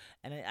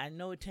 And I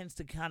know it tends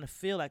to kind of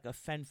feel like a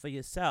fend for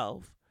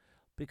yourself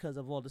because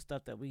of all the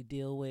stuff that we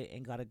deal with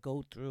and got to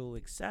go through,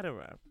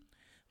 etc.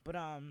 But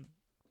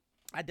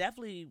I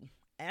definitely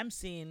am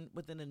seeing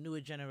within the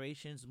newer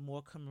generations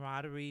more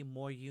camaraderie,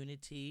 more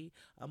unity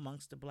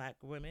amongst the black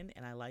women,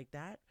 and I like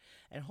that.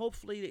 And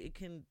hopefully it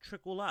can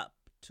trickle up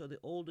to the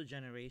older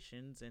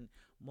generations, and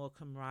more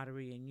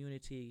camaraderie and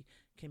unity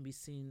can be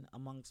seen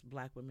amongst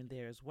black women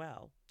there as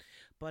well.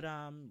 But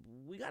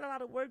we got a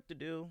lot of work to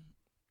do.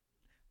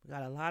 We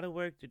got a lot of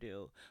work to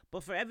do.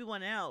 But for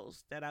everyone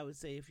else, that I would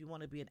say, if you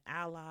want to be an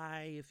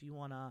ally, if you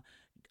want to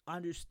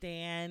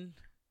understand,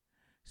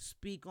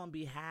 speak on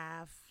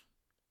behalf,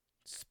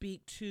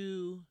 speak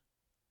to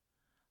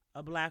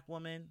a black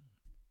woman,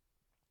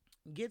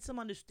 get some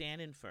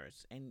understanding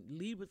first and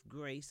lead with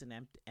grace and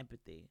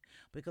empathy.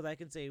 Because I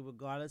can say,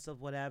 regardless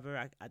of whatever,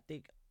 I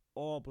think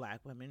all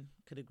black women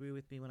could agree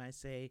with me when I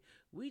say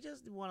we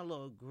just want a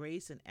little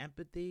grace and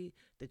empathy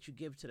that you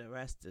give to the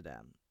rest of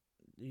them.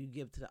 You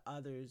give to the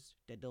others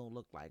that don't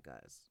look like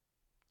us.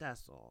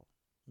 That's all.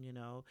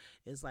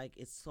 It's like,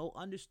 it's so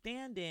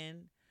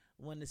understanding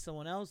when it's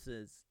someone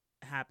else's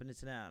happening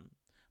to them.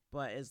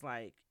 But it's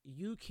like,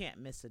 you can't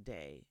miss a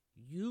day.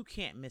 You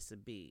can't miss a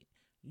beat.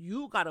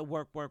 You got to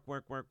work.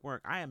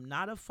 I am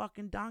not a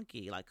fucking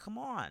donkey. Like, come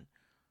on.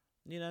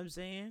 You know what I'm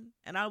saying?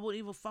 And I wouldn't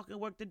even fucking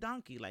work the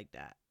donkey like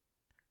that.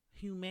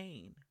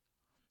 Humane.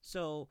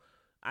 So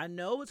I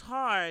know it's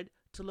hard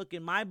to look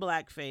in my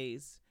black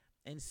face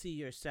and see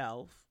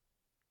yourself,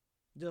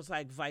 just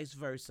like vice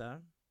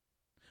versa.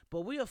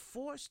 But we are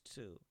forced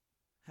to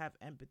have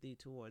empathy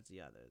towards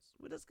the others.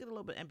 We just get a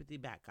little bit of empathy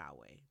back our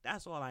way.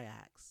 That's all I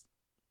ask.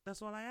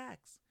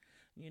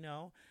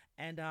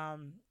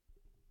 And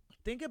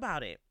think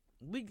about it.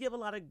 We give a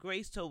lot of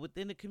grace to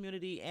within the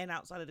community and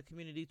outside of the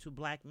community to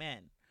black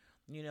men.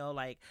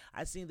 Like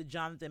I seen the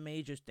Jonathan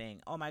Majors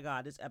thing. Oh my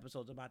God, this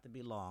episode's about to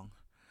be long.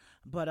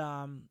 But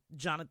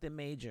Jonathan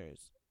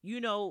Majors.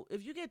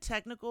 If you get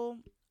technical,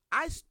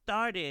 I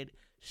started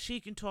She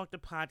Can Talk the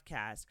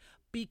podcast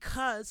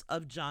because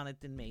of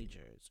Jonathan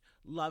Majors,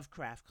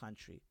 Lovecraft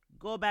Country.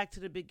 Go back to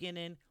the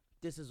beginning.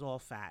 This is all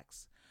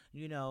facts.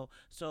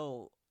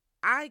 So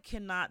I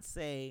cannot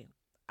say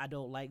I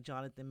don't like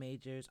Jonathan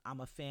Majors.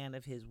 I'm a fan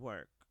of his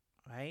work,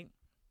 right?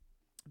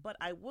 But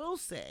I will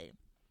say,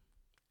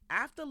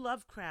 after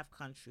Lovecraft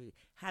Country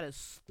had a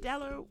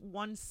stellar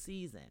one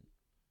season,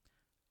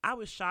 I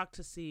was shocked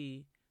to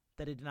see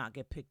that it did not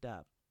get picked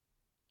up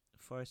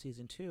for a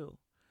season 2.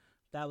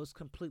 That was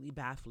completely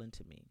baffling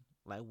to me.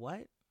 Like,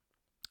 what?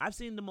 I've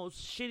seen the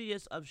most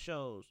shittiest of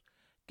shows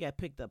get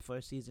picked up for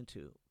a season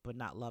 2, but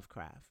not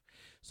Lovecraft.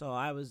 So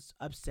I was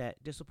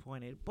upset,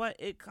 disappointed, but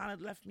it kind of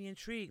left me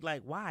intrigued.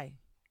 Like, why?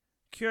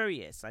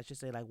 Curious, I should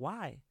say. Like,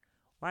 why?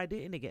 Why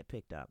didn't it get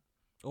picked up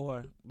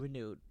or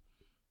renewed?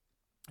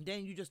 And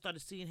then you just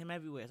started seeing him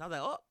everywhere. So I was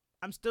like, oh,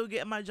 I'm still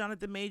getting my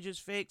Jonathan Majors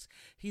fix.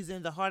 He's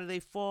in The Harder They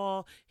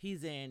Fall.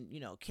 He's in,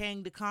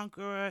 Kang the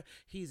Conqueror.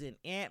 He's in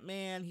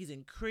Ant-Man. He's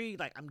in Creed.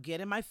 Like, I'm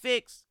getting my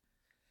fix.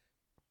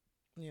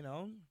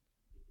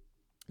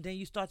 Then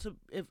you start to,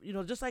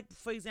 just like,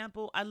 for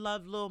example, I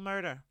love Lil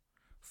Murder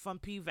from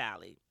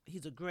P-Valley.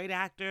 He's a great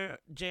actor.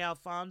 J.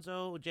 Alphonse.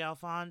 I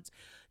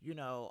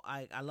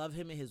love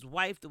him and his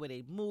wife, the way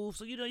they move.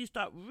 So, you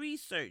start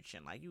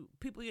researching. Like,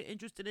 people you're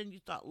interested in, you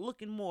start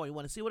looking more. You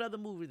want to see what other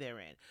movie they're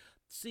in.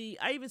 See,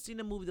 I even seen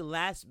the movie The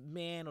Last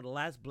Man, or The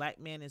Last Black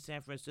Man in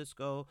San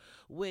Francisco,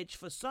 which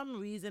for some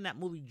reason that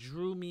movie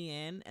drew me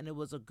in, and it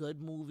was a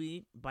good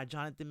movie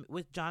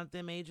with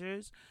Jonathan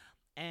Majors,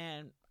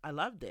 and I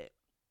loved it.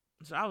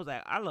 So I was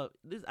like, I love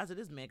this. I said,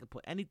 this man can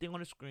put anything on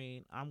the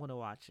screen. I'm gonna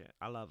watch it.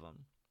 I love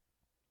him,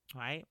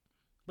 right?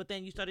 But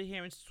then you started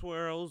hearing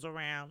swirls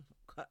around.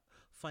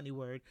 Funny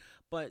word,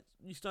 but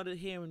you started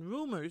hearing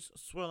rumors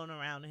swirling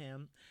around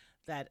him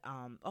that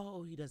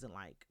he doesn't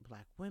like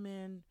black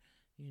women.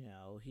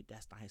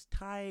 That's not his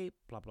type,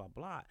 blah, blah,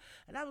 blah.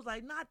 And I was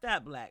like, not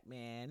that black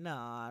man.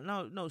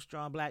 No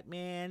strong black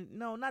man.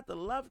 No, not the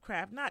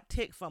Lovecraft, not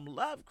Tick from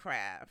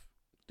Lovecraft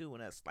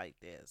doing us like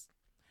this.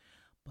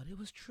 But it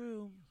was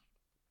true.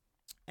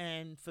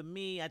 And for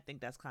me, I think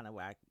that's kind of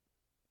where I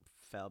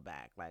fell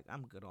back. Like,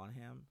 I'm good on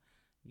him.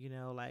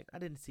 Like, I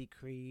didn't see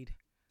Creed.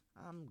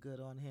 I'm good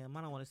on him.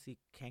 I don't want to see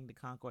Kang the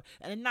Conqueror.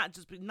 And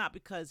not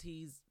because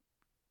he's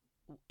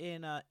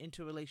in a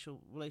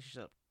interracial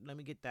relationship. Let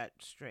me get that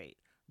straight.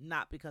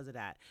 Not because of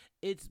that.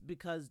 It's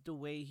because the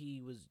way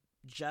he was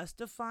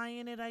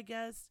justifying it, I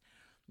guess.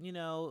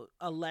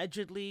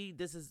 Allegedly,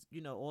 this is,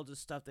 all the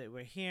stuff that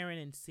we're hearing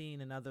and seeing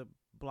and other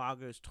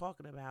bloggers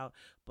talking about.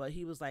 But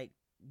he was like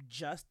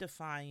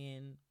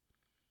justifying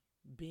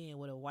being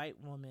with a white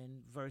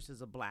woman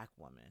versus a black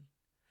woman.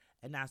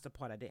 And that's the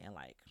part I didn't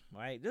like,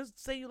 right?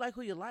 Just say you like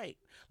who you like.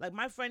 Like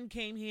my friend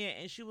came here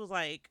and she was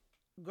like,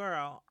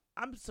 "Girl,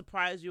 I'm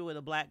surprised you're with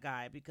a black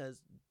guy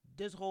because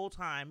this whole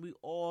time we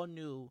all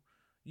knew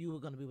you were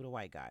gonna be with a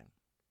white guy."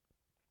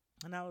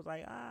 And I was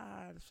like,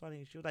 that's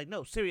funny. She was like,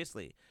 "No,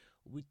 seriously,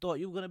 we thought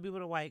you were gonna be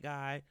with a white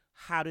guy.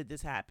 How did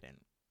this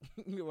happen?"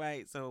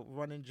 Right? So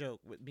running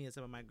joke with me and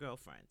some of my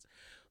girlfriends.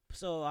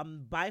 So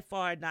I'm by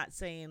far not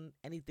saying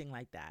anything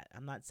like that.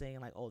 I'm not saying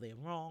like, "Oh, they're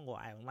wrong," or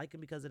 "I don't like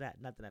him because of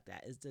that." Nothing like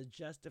that. It's the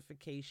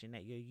justification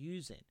that you're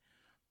using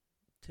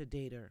to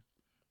date her.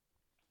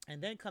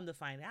 And then come to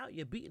find out,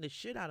 you're beating the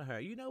shit out of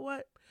her. You know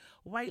what?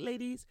 White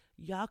ladies,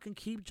 y'all can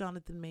keep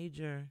Jonathan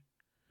Major.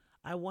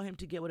 I want him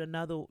to get with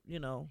another,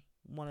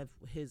 one of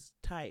his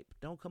type.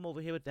 Don't come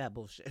over here with that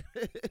bullshit.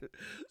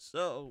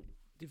 So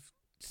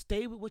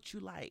stay with what you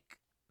like,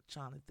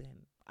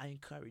 Jonathan. I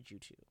encourage you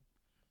to.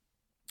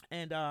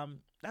 And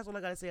that's all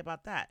I gotta say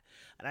about that.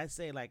 And I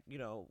say, like,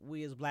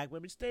 we as black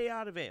women, stay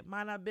out of it.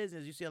 Mind our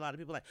business. You see a lot of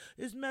people like,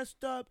 it's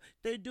messed up.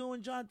 They're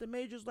doing Jonathan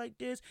Majors like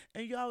this,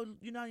 and y'all,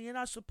 you're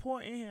not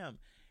supporting him.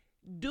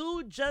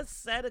 Dude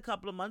just said a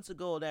couple of months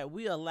ago that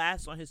we are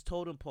last on his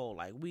totem pole.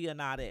 Like, we are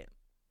not it.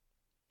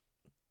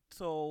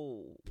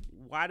 So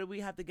why do we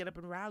have to get up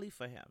and rally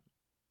for him?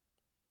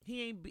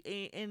 He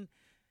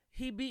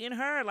he beating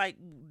her. Like,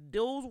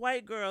 those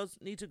white girls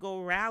need to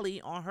go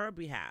rally on her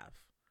behalf.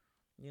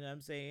 You know what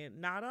I'm saying?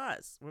 Not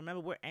us. Remember,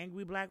 we're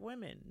angry black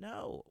women.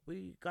 No,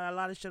 we got a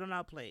lot of shit on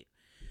our plate.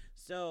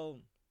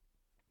 So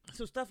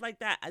stuff like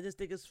that, I just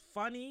think it's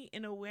funny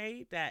in a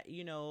way that,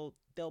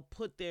 they'll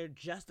put their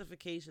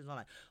justifications on,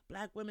 like,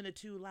 black women are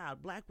too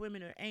loud. Black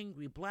women are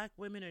angry. Black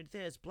women are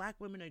this.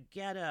 Black women are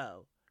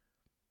ghetto.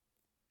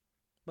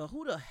 But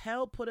who the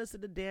hell put us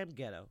in the damn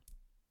ghetto?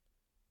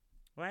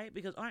 Right?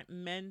 Because aren't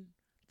men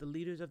the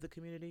leaders of the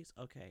communities?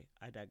 Okay,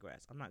 I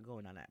digress. I'm not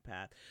going on that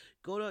path.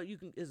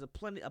 There's a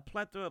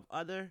plethora of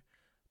other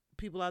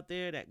people out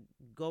there that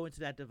go into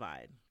that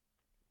divide.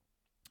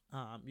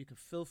 You can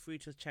feel free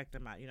to check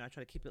them out. I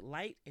try to keep it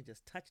light and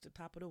just touch the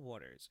top of the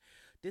waters.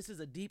 This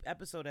is a deep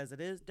episode as it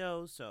is,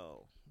 though,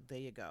 so there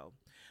you go.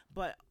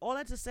 But all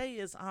that to say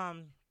is,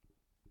 I'm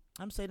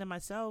saying to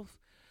myself,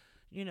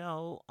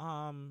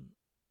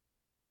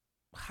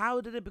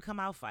 how did it become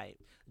our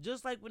fight?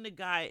 Just like when the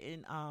guy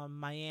in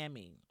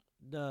Miami,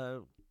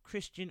 the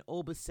Christian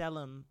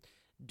Obaselim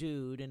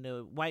dude, and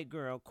the white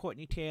girl,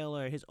 Courtney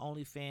Taylor, his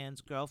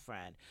OnlyFans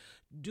girlfriend.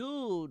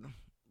 Dude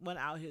went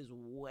out his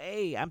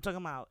way. I'm talking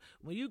about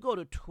when you go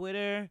to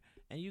Twitter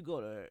and you go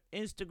to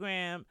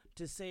Instagram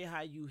to say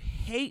how you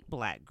hate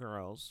black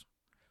girls,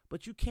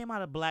 but you came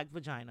out of black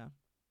vagina.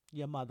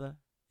 Your mother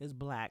is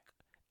black,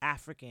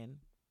 African.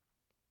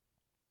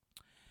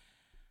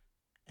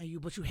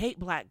 But you hate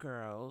black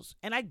girls,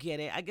 and I get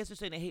it. I guess they're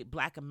saying they hate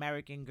black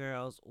American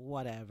girls,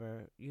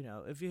 whatever.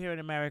 If you're here in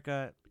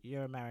America,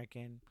 you're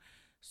American.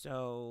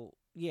 So,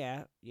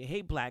 yeah, you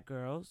hate black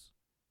girls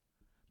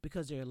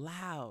because they're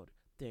loud,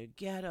 they're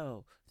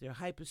ghetto, they're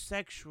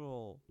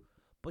hypersexual.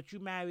 But you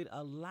married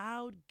a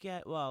loud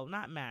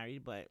not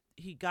married, but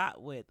he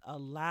got with a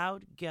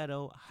loud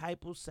ghetto,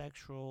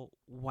 hypersexual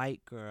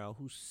white girl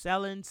who's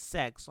selling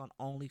sex on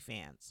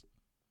OnlyFans.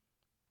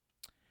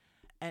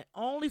 And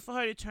only for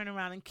her to turn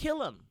around and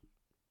kill him.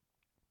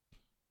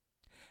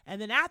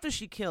 And then after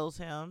she kills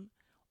him,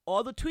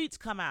 all the tweets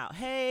come out.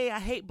 "Hey, I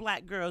hate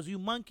black girls, you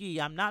monkey.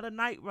 I'm not a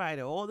night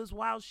rider." All this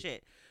wild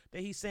shit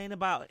that he's saying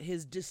about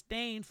his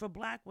disdain for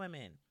black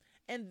women.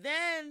 And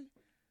then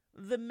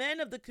the men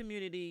of the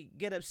community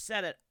get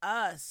upset at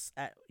us.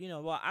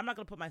 I'm not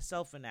going to put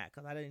myself in that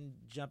because I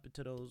didn't jump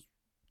into those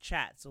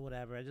chats or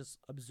whatever. I just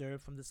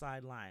observed from the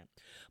sideline.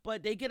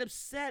 But they get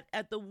upset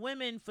at the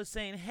women for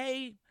saying,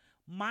 "Hey,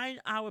 mind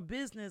our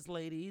business,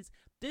 ladies.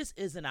 This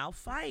isn't our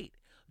fight."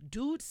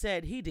 Dude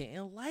said he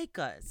didn't like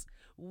us.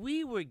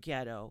 We were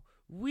ghetto.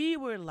 We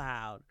were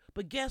loud.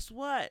 But guess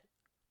what?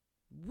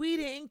 We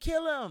didn't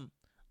kill him.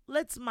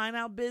 Let's mind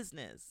our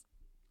business.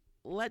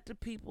 Let the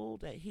people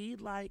that he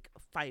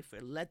fight for.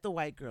 Let the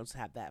white girls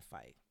have that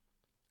fight.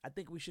 I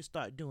think we should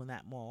start doing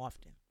that more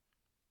often.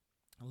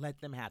 Let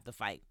them have the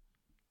fight.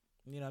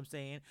 You know what I'm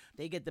saying?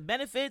 They get the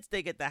benefits.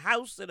 They get the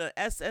house and the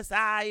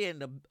SSI and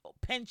the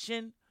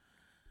pension.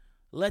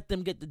 Let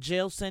them get the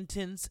jail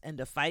sentence and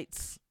the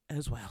fights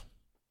as well.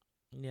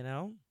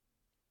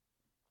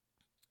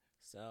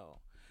 So,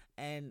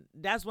 and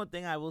that's one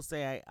thing I will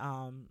say.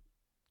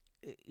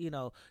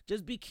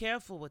 Just be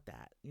careful with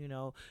that.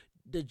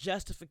 The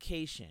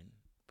justification.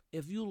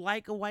 If you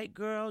like a white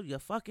girl, you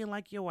fucking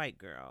like your white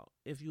girl.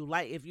 If you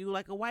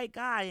like a white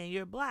guy and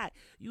you're black,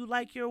 you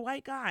like your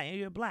white guy and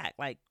you're black.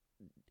 Like,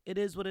 it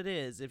is what it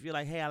is. If you're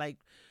like, "Hey, I like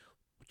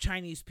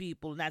Chinese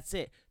people," and that's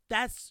it.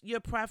 That's your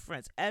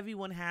preference.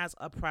 Everyone has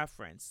a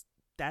preference.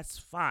 That's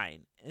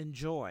fine.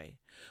 Enjoy.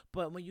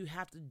 But when you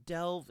have to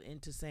delve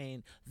into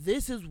saying,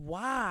 "This is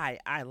why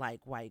I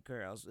like white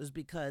girls," is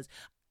because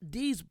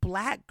these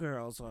black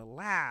girls are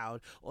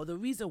loud, or the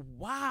reason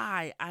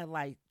why I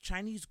like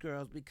Chinese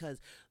girls because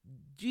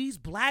these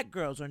black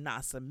girls are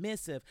not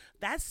submissive.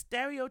 That's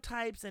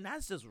stereotypes, and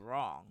that's just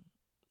wrong,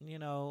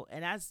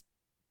 and that's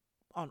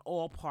on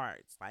all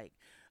parts. Like,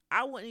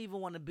 I wouldn't even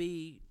want to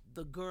be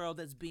the girl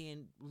that's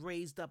being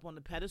raised up on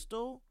the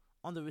pedestal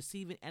on the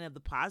receiving end of the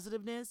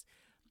positiveness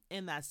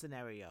in that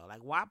scenario.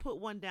 Like, why put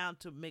one down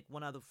to make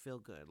one other feel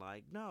good?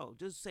 Like, no,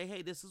 just say,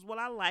 hey, this is what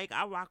I like.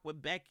 I rock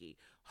with Becky,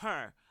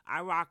 her.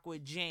 I rock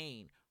with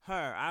Jane,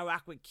 her. I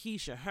rock with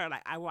Keisha, her.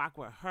 Like, I rock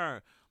with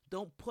her.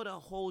 Don't put a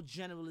whole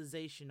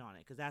generalization on it,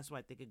 because that's why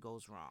I think it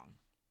goes wrong.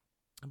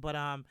 But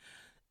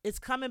it's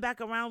coming back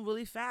around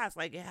really fast.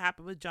 Like, it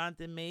happened with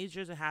Jonathan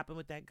Majors. It happened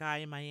with that guy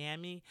in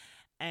Miami.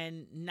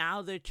 And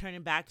now they're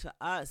turning back to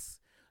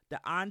us, the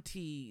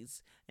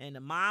aunties and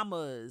the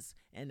mamas,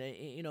 and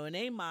in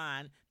their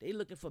mind, they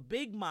looking for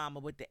Big Mama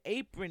with the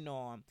apron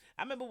on.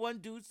 I remember one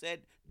dude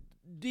said,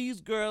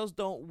 these girls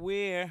don't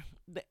wear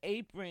the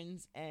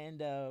aprons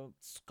and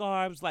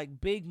scarves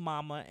like Big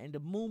Mama, and the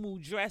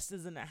muumuu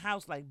dresses in the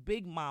house like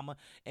Big Mama,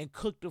 and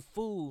cook the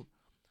food.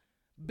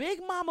 Big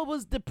Mama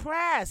was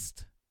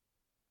depressed.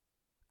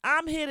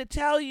 I'm here to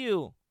tell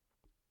you.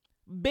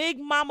 Big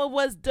Mama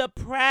was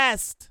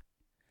depressed.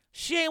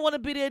 She ain't want to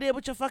be there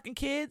with your fucking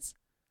kids.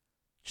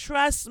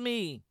 Trust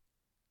me.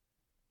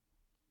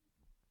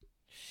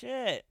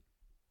 Shit.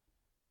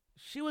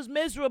 She was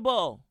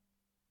miserable.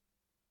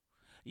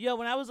 Yo,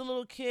 when I was a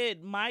little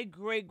kid, my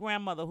great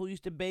grandmother, who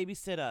used to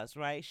babysit us,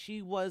 right?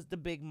 She was the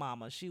Big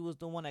Mama. She was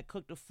the one that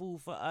cooked the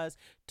food for us,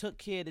 took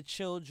care of the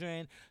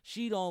children.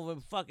 She don't even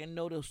fucking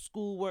know the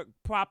schoolwork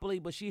properly,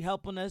 but she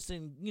helping us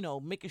and,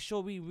 making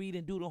sure we read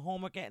and do the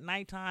homework at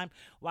nighttime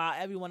while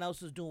everyone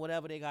else is doing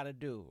whatever they got to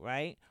do,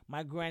 right?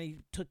 My granny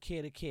took care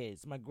of the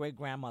kids, my great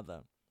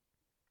grandmother.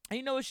 And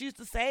you know what she used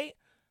to say?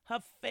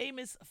 Her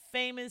famous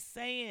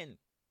saying.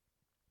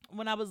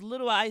 When I was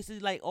little, I used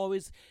to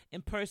always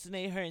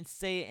impersonate her and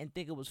say it and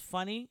think it was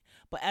funny.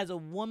 But as a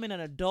woman, an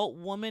adult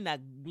woman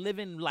that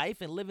living life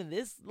and living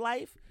this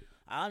life,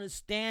 I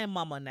understand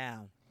Mama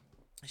now.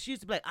 She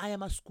used to be like, I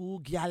am a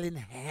schoolgirl in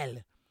hell.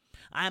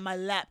 I am a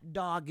lap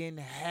dog in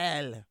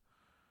hell.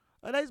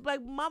 And I was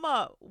like,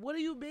 Mama, what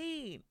do you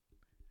mean?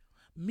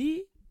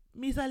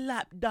 Me's a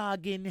lap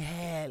dog in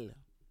hell.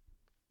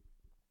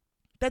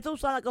 That don't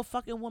sound like a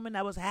fucking woman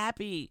that was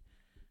happy.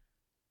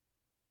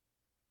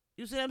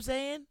 You see what I'm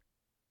saying?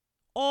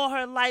 All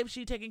her life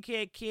she taking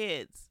care of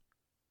kids.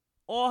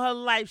 All her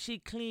life she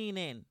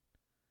cleaning.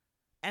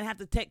 And have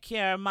to take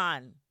care of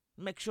man.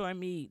 Make sure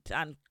him eat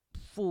and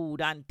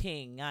food and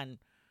thing. And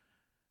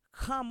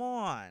come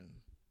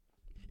on.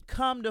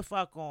 Come the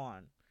fuck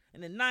on.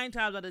 And then 9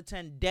 times out of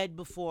 10 dead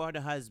before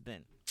the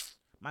husband.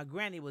 My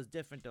granny was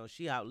different though.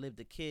 She outlived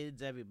the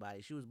kids,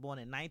 everybody. She was born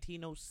in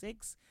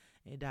 1906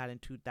 and died in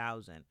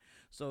 2000.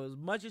 So as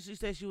much as she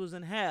said she was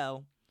in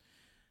hell,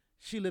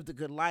 she lived a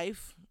good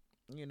life,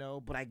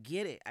 but I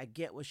get it. I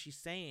get what she's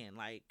saying.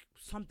 Like,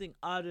 something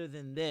other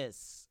than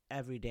this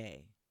every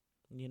day,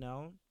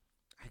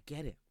 I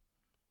get it.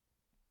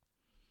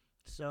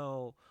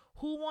 So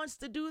who wants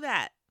to do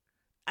that?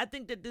 I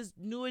think that this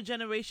newer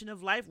generation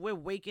of life, we're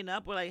waking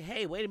up. We're like,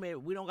 hey, wait a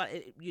minute. We don't got.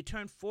 You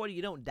turn 40,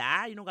 you don't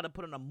die. You don't got to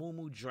put on a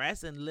muumuu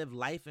dress and live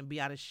life and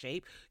be out of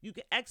shape. You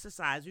can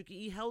exercise. You can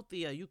eat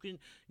healthier. You can,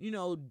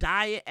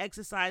 diet,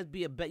 exercise,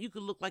 be a bet. You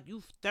can look like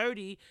you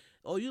 30,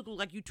 or you can look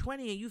like you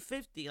 20 and you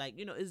 50. Like,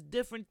 it's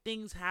different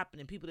things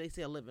happening. People, they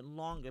say, are living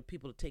longer.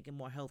 People are taking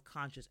more health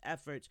conscious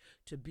efforts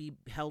to be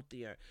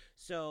healthier.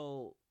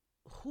 So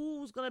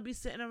who's gonna be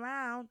sitting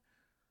around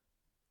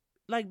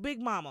like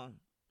Big Mama?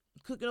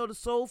 Cooking all the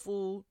soul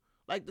food,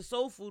 like the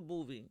soul food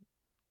movie.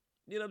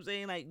 You know what I'm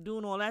saying? Like,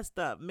 doing all that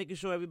stuff, making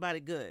sure everybody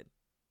good.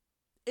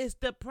 It's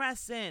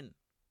depressing.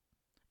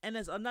 And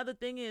there's another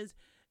thing is,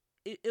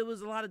 it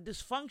was a lot of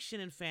dysfunction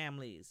in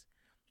families.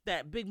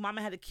 That Big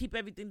Mama had to keep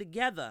everything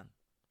together.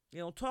 You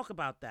don't talk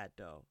about that,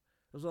 though.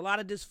 There was a lot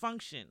of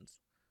dysfunctions.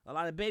 A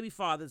lot of baby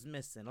fathers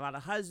missing. A lot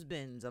of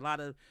husbands. A lot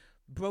of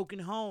broken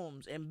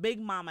homes. And Big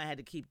Mama had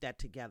to keep that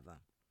together.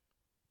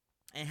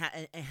 And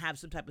have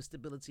some type of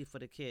stability for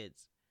the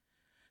kids.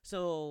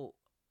 So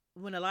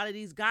when a lot of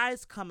these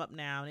guys come up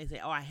now and they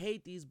say, oh, I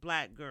hate these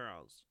black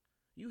girls.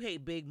 You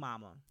hate Big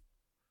Mama.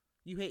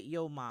 You hate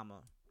your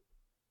mama.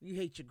 You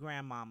hate your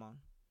grandmama.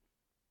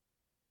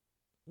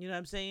 You know what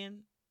I'm saying?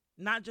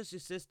 Not just your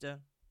sister.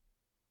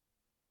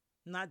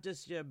 Not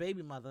just your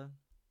baby mother.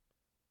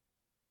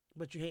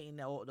 But you're hating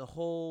the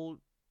whole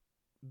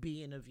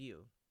being of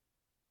you.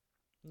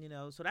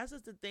 So that's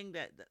just the thing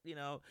that,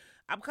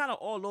 I'm kind of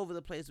all over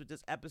the place with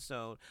this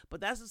episode,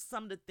 but that's just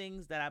some of the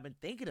things that I've been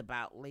thinking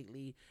about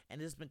lately, and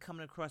it's been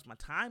coming across my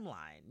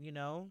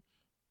timeline,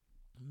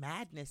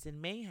 madness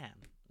and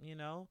mayhem,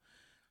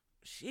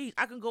 Jeez,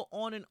 I can go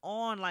on and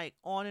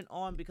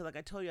on, because like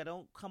I told you, I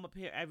don't come up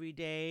here every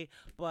day,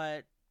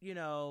 but,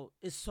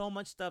 it's so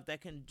much stuff that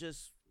can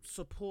just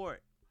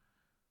support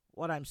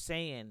what I'm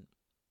saying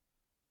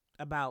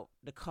about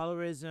the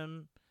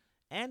colorism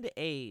and the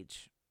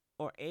age,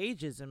 or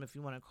ageism, if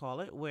you want to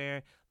call it,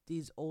 where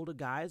these older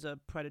guys are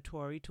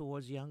predatory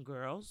towards young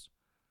girls,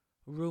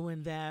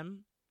 ruin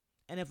them,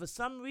 and if for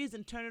some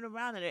reason turn it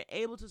around and they're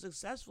able to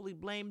successfully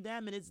blame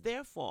them, and it's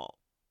their fault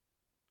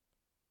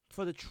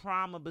for the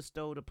trauma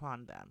bestowed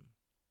upon them.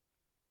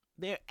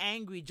 They're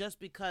angry just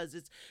because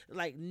it's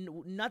like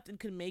nothing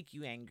can make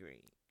you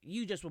angry.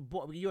 You just were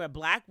born. You're a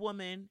black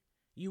woman.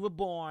 You were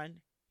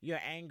born. You're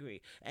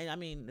angry. And I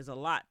mean, there's a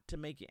lot to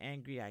make you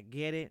angry. I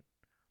get it.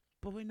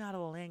 But we're not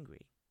all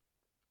angry.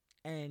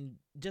 And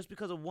just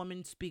because a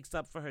woman speaks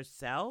up for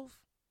herself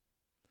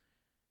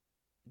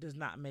does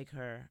not make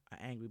her an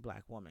angry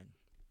black woman.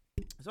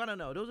 So I don't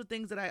know. Those are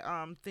things that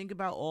I think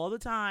about all the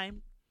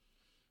time.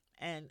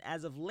 And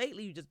as of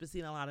lately, you've just been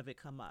seeing a lot of it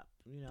come up,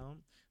 you know.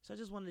 So I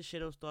just wanted to share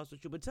those thoughts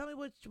with you. But tell me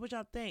what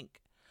y'all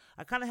think.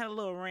 I kind of had a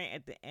little rant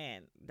at the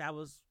end. That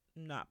was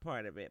not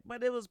part of it,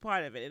 but it was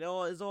part of it. It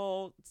all is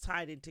all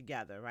tied in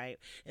together, right?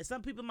 And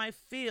some people might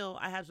feel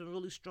I have some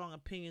really strong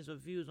opinions or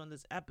views on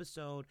this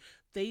episode.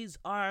 These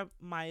are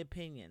my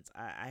opinions.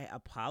 I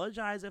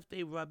apologize if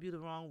they rub you the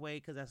wrong way,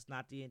 because that's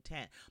not the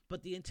intent.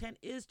 But the intent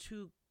is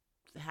to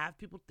have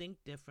people think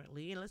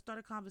differently, and let's start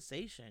a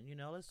conversation. You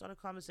know, let's start a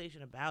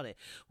conversation about it.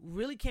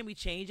 Really, can we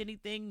change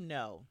anything?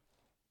 No.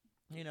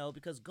 You know,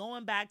 because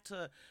going back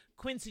to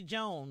Quincy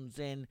Jones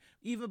and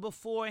even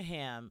before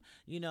him,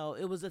 you know,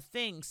 it was a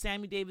thing.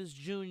 Sammy Davis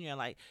Jr.,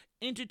 like,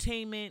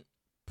 entertainment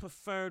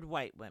preferred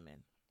white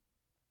women,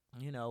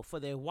 you know,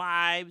 for their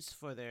wives,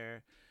 for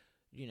their,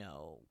 you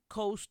know,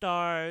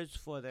 co-stars,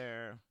 for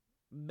their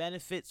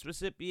benefits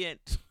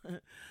recipient,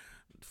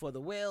 for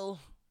the will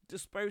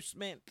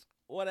disbursement,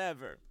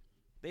 whatever.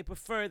 They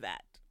prefer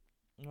that,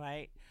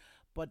 right?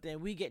 But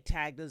then we get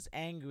tagged as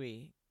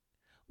angry.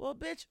 Well,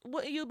 bitch,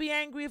 wouldn't you be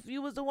angry if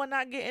you was the one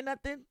not getting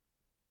nothing?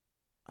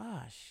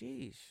 Ah,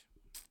 sheesh.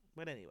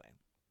 But anyway,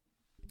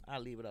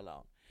 I'll leave it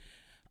alone.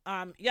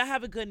 Y'all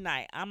have a good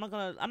night. I'm not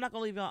gonna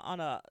leave y'all on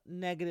a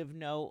negative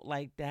note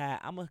like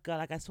that.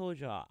 Like I told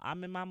y'all,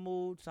 I'm in my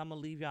mood, so I'm gonna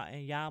leave y'all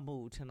in y'all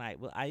mood tonight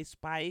with Ice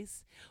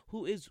Spice,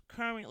 who is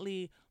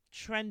currently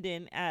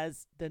trending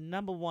as the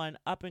number one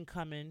up and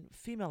coming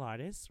female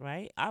artist.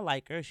 Right? I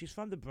like her. She's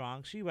from the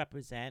Bronx. She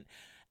represent.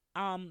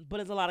 But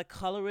there's a lot of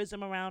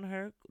colorism around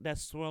her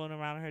that's swirling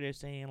around her. They're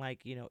saying,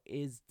 like, you know,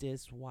 is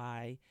this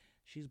why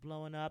she's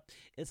blowing up?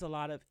 It's a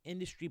lot of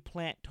industry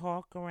plant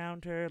talk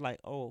around her. Like,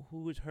 oh,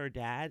 who is her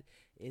dad?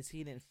 Is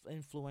he an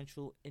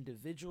influential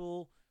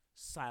individual,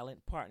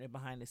 silent partner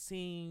behind the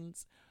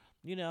scenes?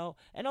 You know,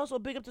 and also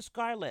big up to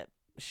Scarlett.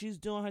 She's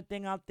doing her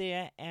thing out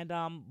there, and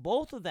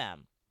both of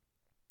them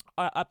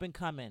are up and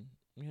coming,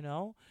 you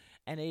know.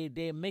 And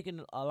they're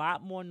making a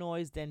lot more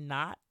noise than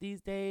not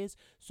these days.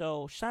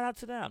 So shout out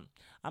to them.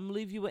 I'm going to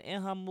leave you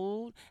in her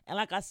mood. And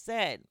like I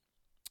said,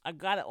 I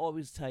got to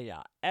always tell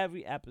y'all,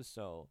 every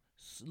episode,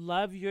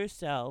 love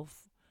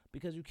yourself,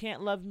 because you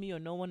can't love me or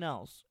no one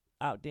else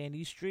out there in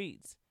these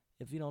streets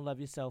if you don't love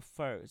yourself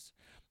first.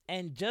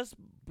 And just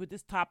with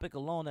this topic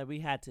alone that we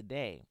had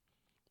today,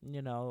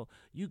 you know,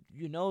 you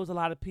know there's a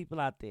lot of people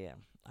out there.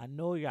 I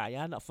know y'all.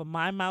 Y'all know, from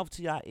my mouth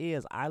to y'all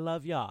ears, I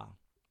love y'all.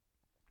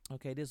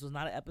 Okay, this was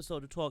not an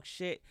episode to talk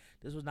shit.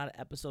 This was not an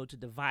episode to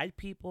divide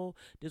people.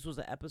 This was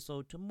an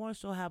episode to more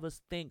so have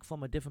us think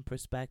from a different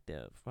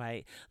perspective,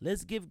 right?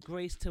 Let's give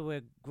grace to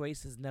where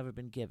grace has never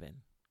been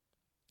given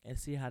and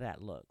see how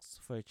that looks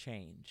for a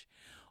change.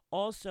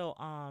 Also,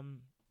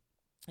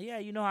 yeah,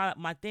 you know how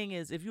my thing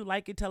is, if you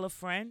like it, tell a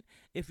friend.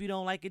 If you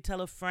don't like it,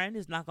 tell a friend.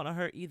 It's not going to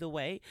hurt either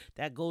way.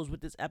 That goes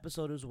with this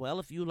episode as well.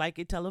 If you like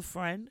it, tell a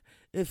friend.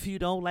 If you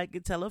don't like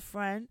it, tell a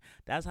friend.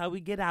 That's how we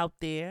get out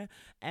there.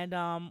 And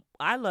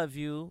I love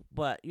you,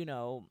 but, you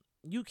know,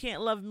 you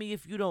can't love me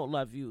if you don't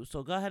love you.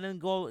 So go ahead and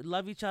go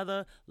love each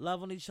other,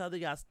 love on each other.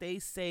 Y'all stay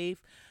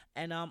safe.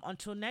 And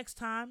until next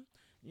time,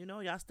 you know,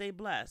 y'all stay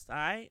blessed, all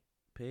right?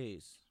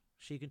 Peace.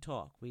 She Can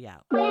Talk. We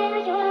out.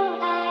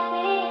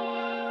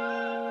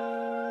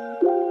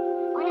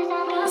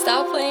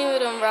 Stop playing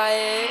with them,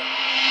 Riot.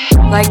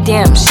 Like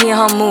damn, she in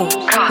her mood.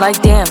 Like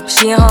damn,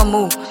 she in her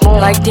mood.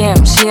 Like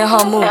damn, she in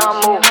her mood.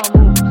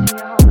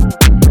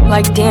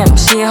 Like damn,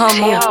 she in her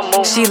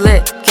mood. She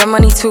lit, get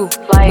money too.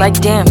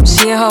 Like damn,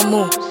 she in her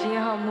mood.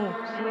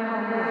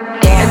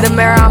 In the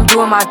mirror, I'm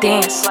doing my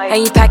dance.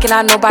 Ain't you packing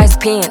out nobody's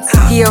pants.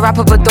 He a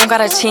rapper, but don't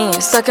got a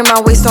chance. Stuck in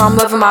my waist, so I'm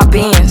loving my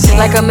bands.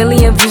 Like 1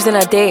 million views in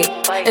a day.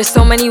 There's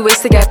so many ways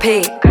to get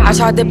paid. I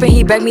tried dipping,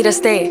 he begged me to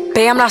stay.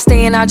 Babe, I'm not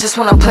staying, I just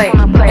wanna play.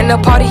 In the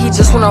party, he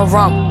just wanna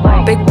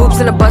rum. Big boobs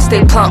in the butt,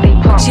 stay plump.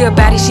 She a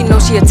baddie, she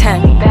knows she a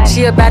 10.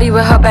 She a baddie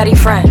with her baddie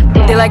friend.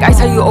 They like ice,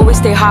 how you always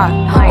stay hot.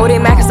 Oh, they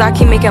mad cause I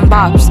keep making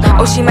bops.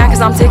 Oh, she mad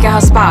cause I'm taking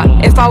her spot.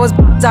 If I was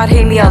I'd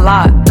hate me a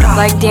lot.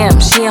 Like damn,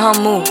 she in her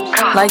mood.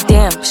 Like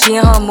damn, she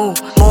in her mood.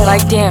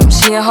 Like damn,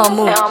 she in her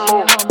mood.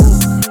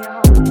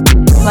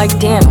 Like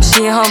damn,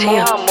 she in her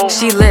mood.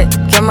 She lit,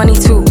 get money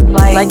too.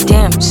 Like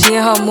damn, she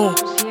in her mood.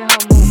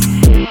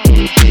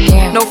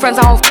 Damn. No friends,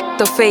 I don't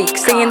the fake.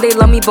 Saying they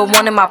love me but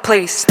one in my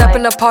place. Step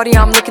in the party,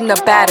 I'm looking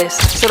the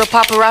baddest. So the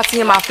paparazzi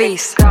in my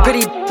face.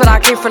 Pretty but I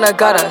came from the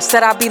gutter.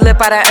 Said I'd be lit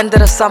by the end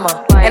of the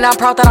summer. And I'm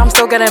proud that I'm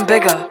still getting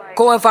bigger.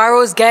 Going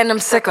viral is getting them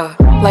sicker.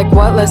 Like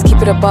what? Let's keep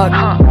it a buck.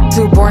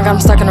 Too boring, I'm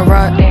stuck in a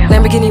rut.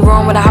 Lamborghini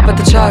wrong when I hop at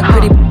the truck.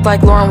 Pretty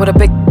like Lauren with a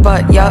big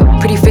butt, yup.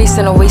 Pretty face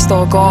and a waist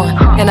all gone.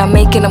 And I'm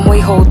making them wait,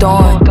 hold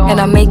on. And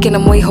I'm making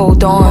them wait,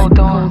 hold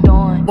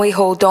on. Wait,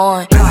 hold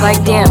on.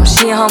 Like damn,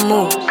 she in her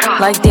mood.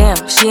 Like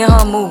damn, she in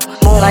her mood.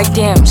 Like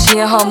damn, she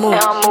in her mood.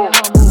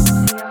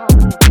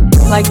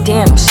 Like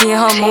damn, she in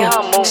her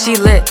mood. She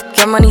lit,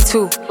 get money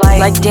too.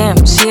 Like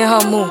damn, she in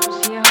her mood.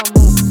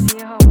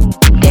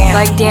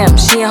 Like damn,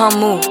 she in her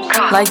mood.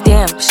 Like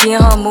damn, she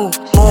in her mood.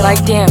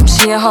 Like damn,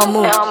 she in her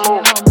mood.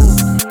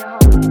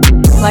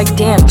 Like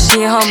damn,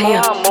 she in her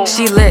mood.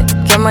 She lit,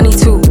 get money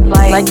too.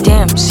 Like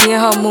damn, she in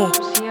her mood.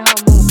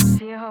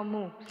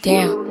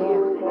 Damn.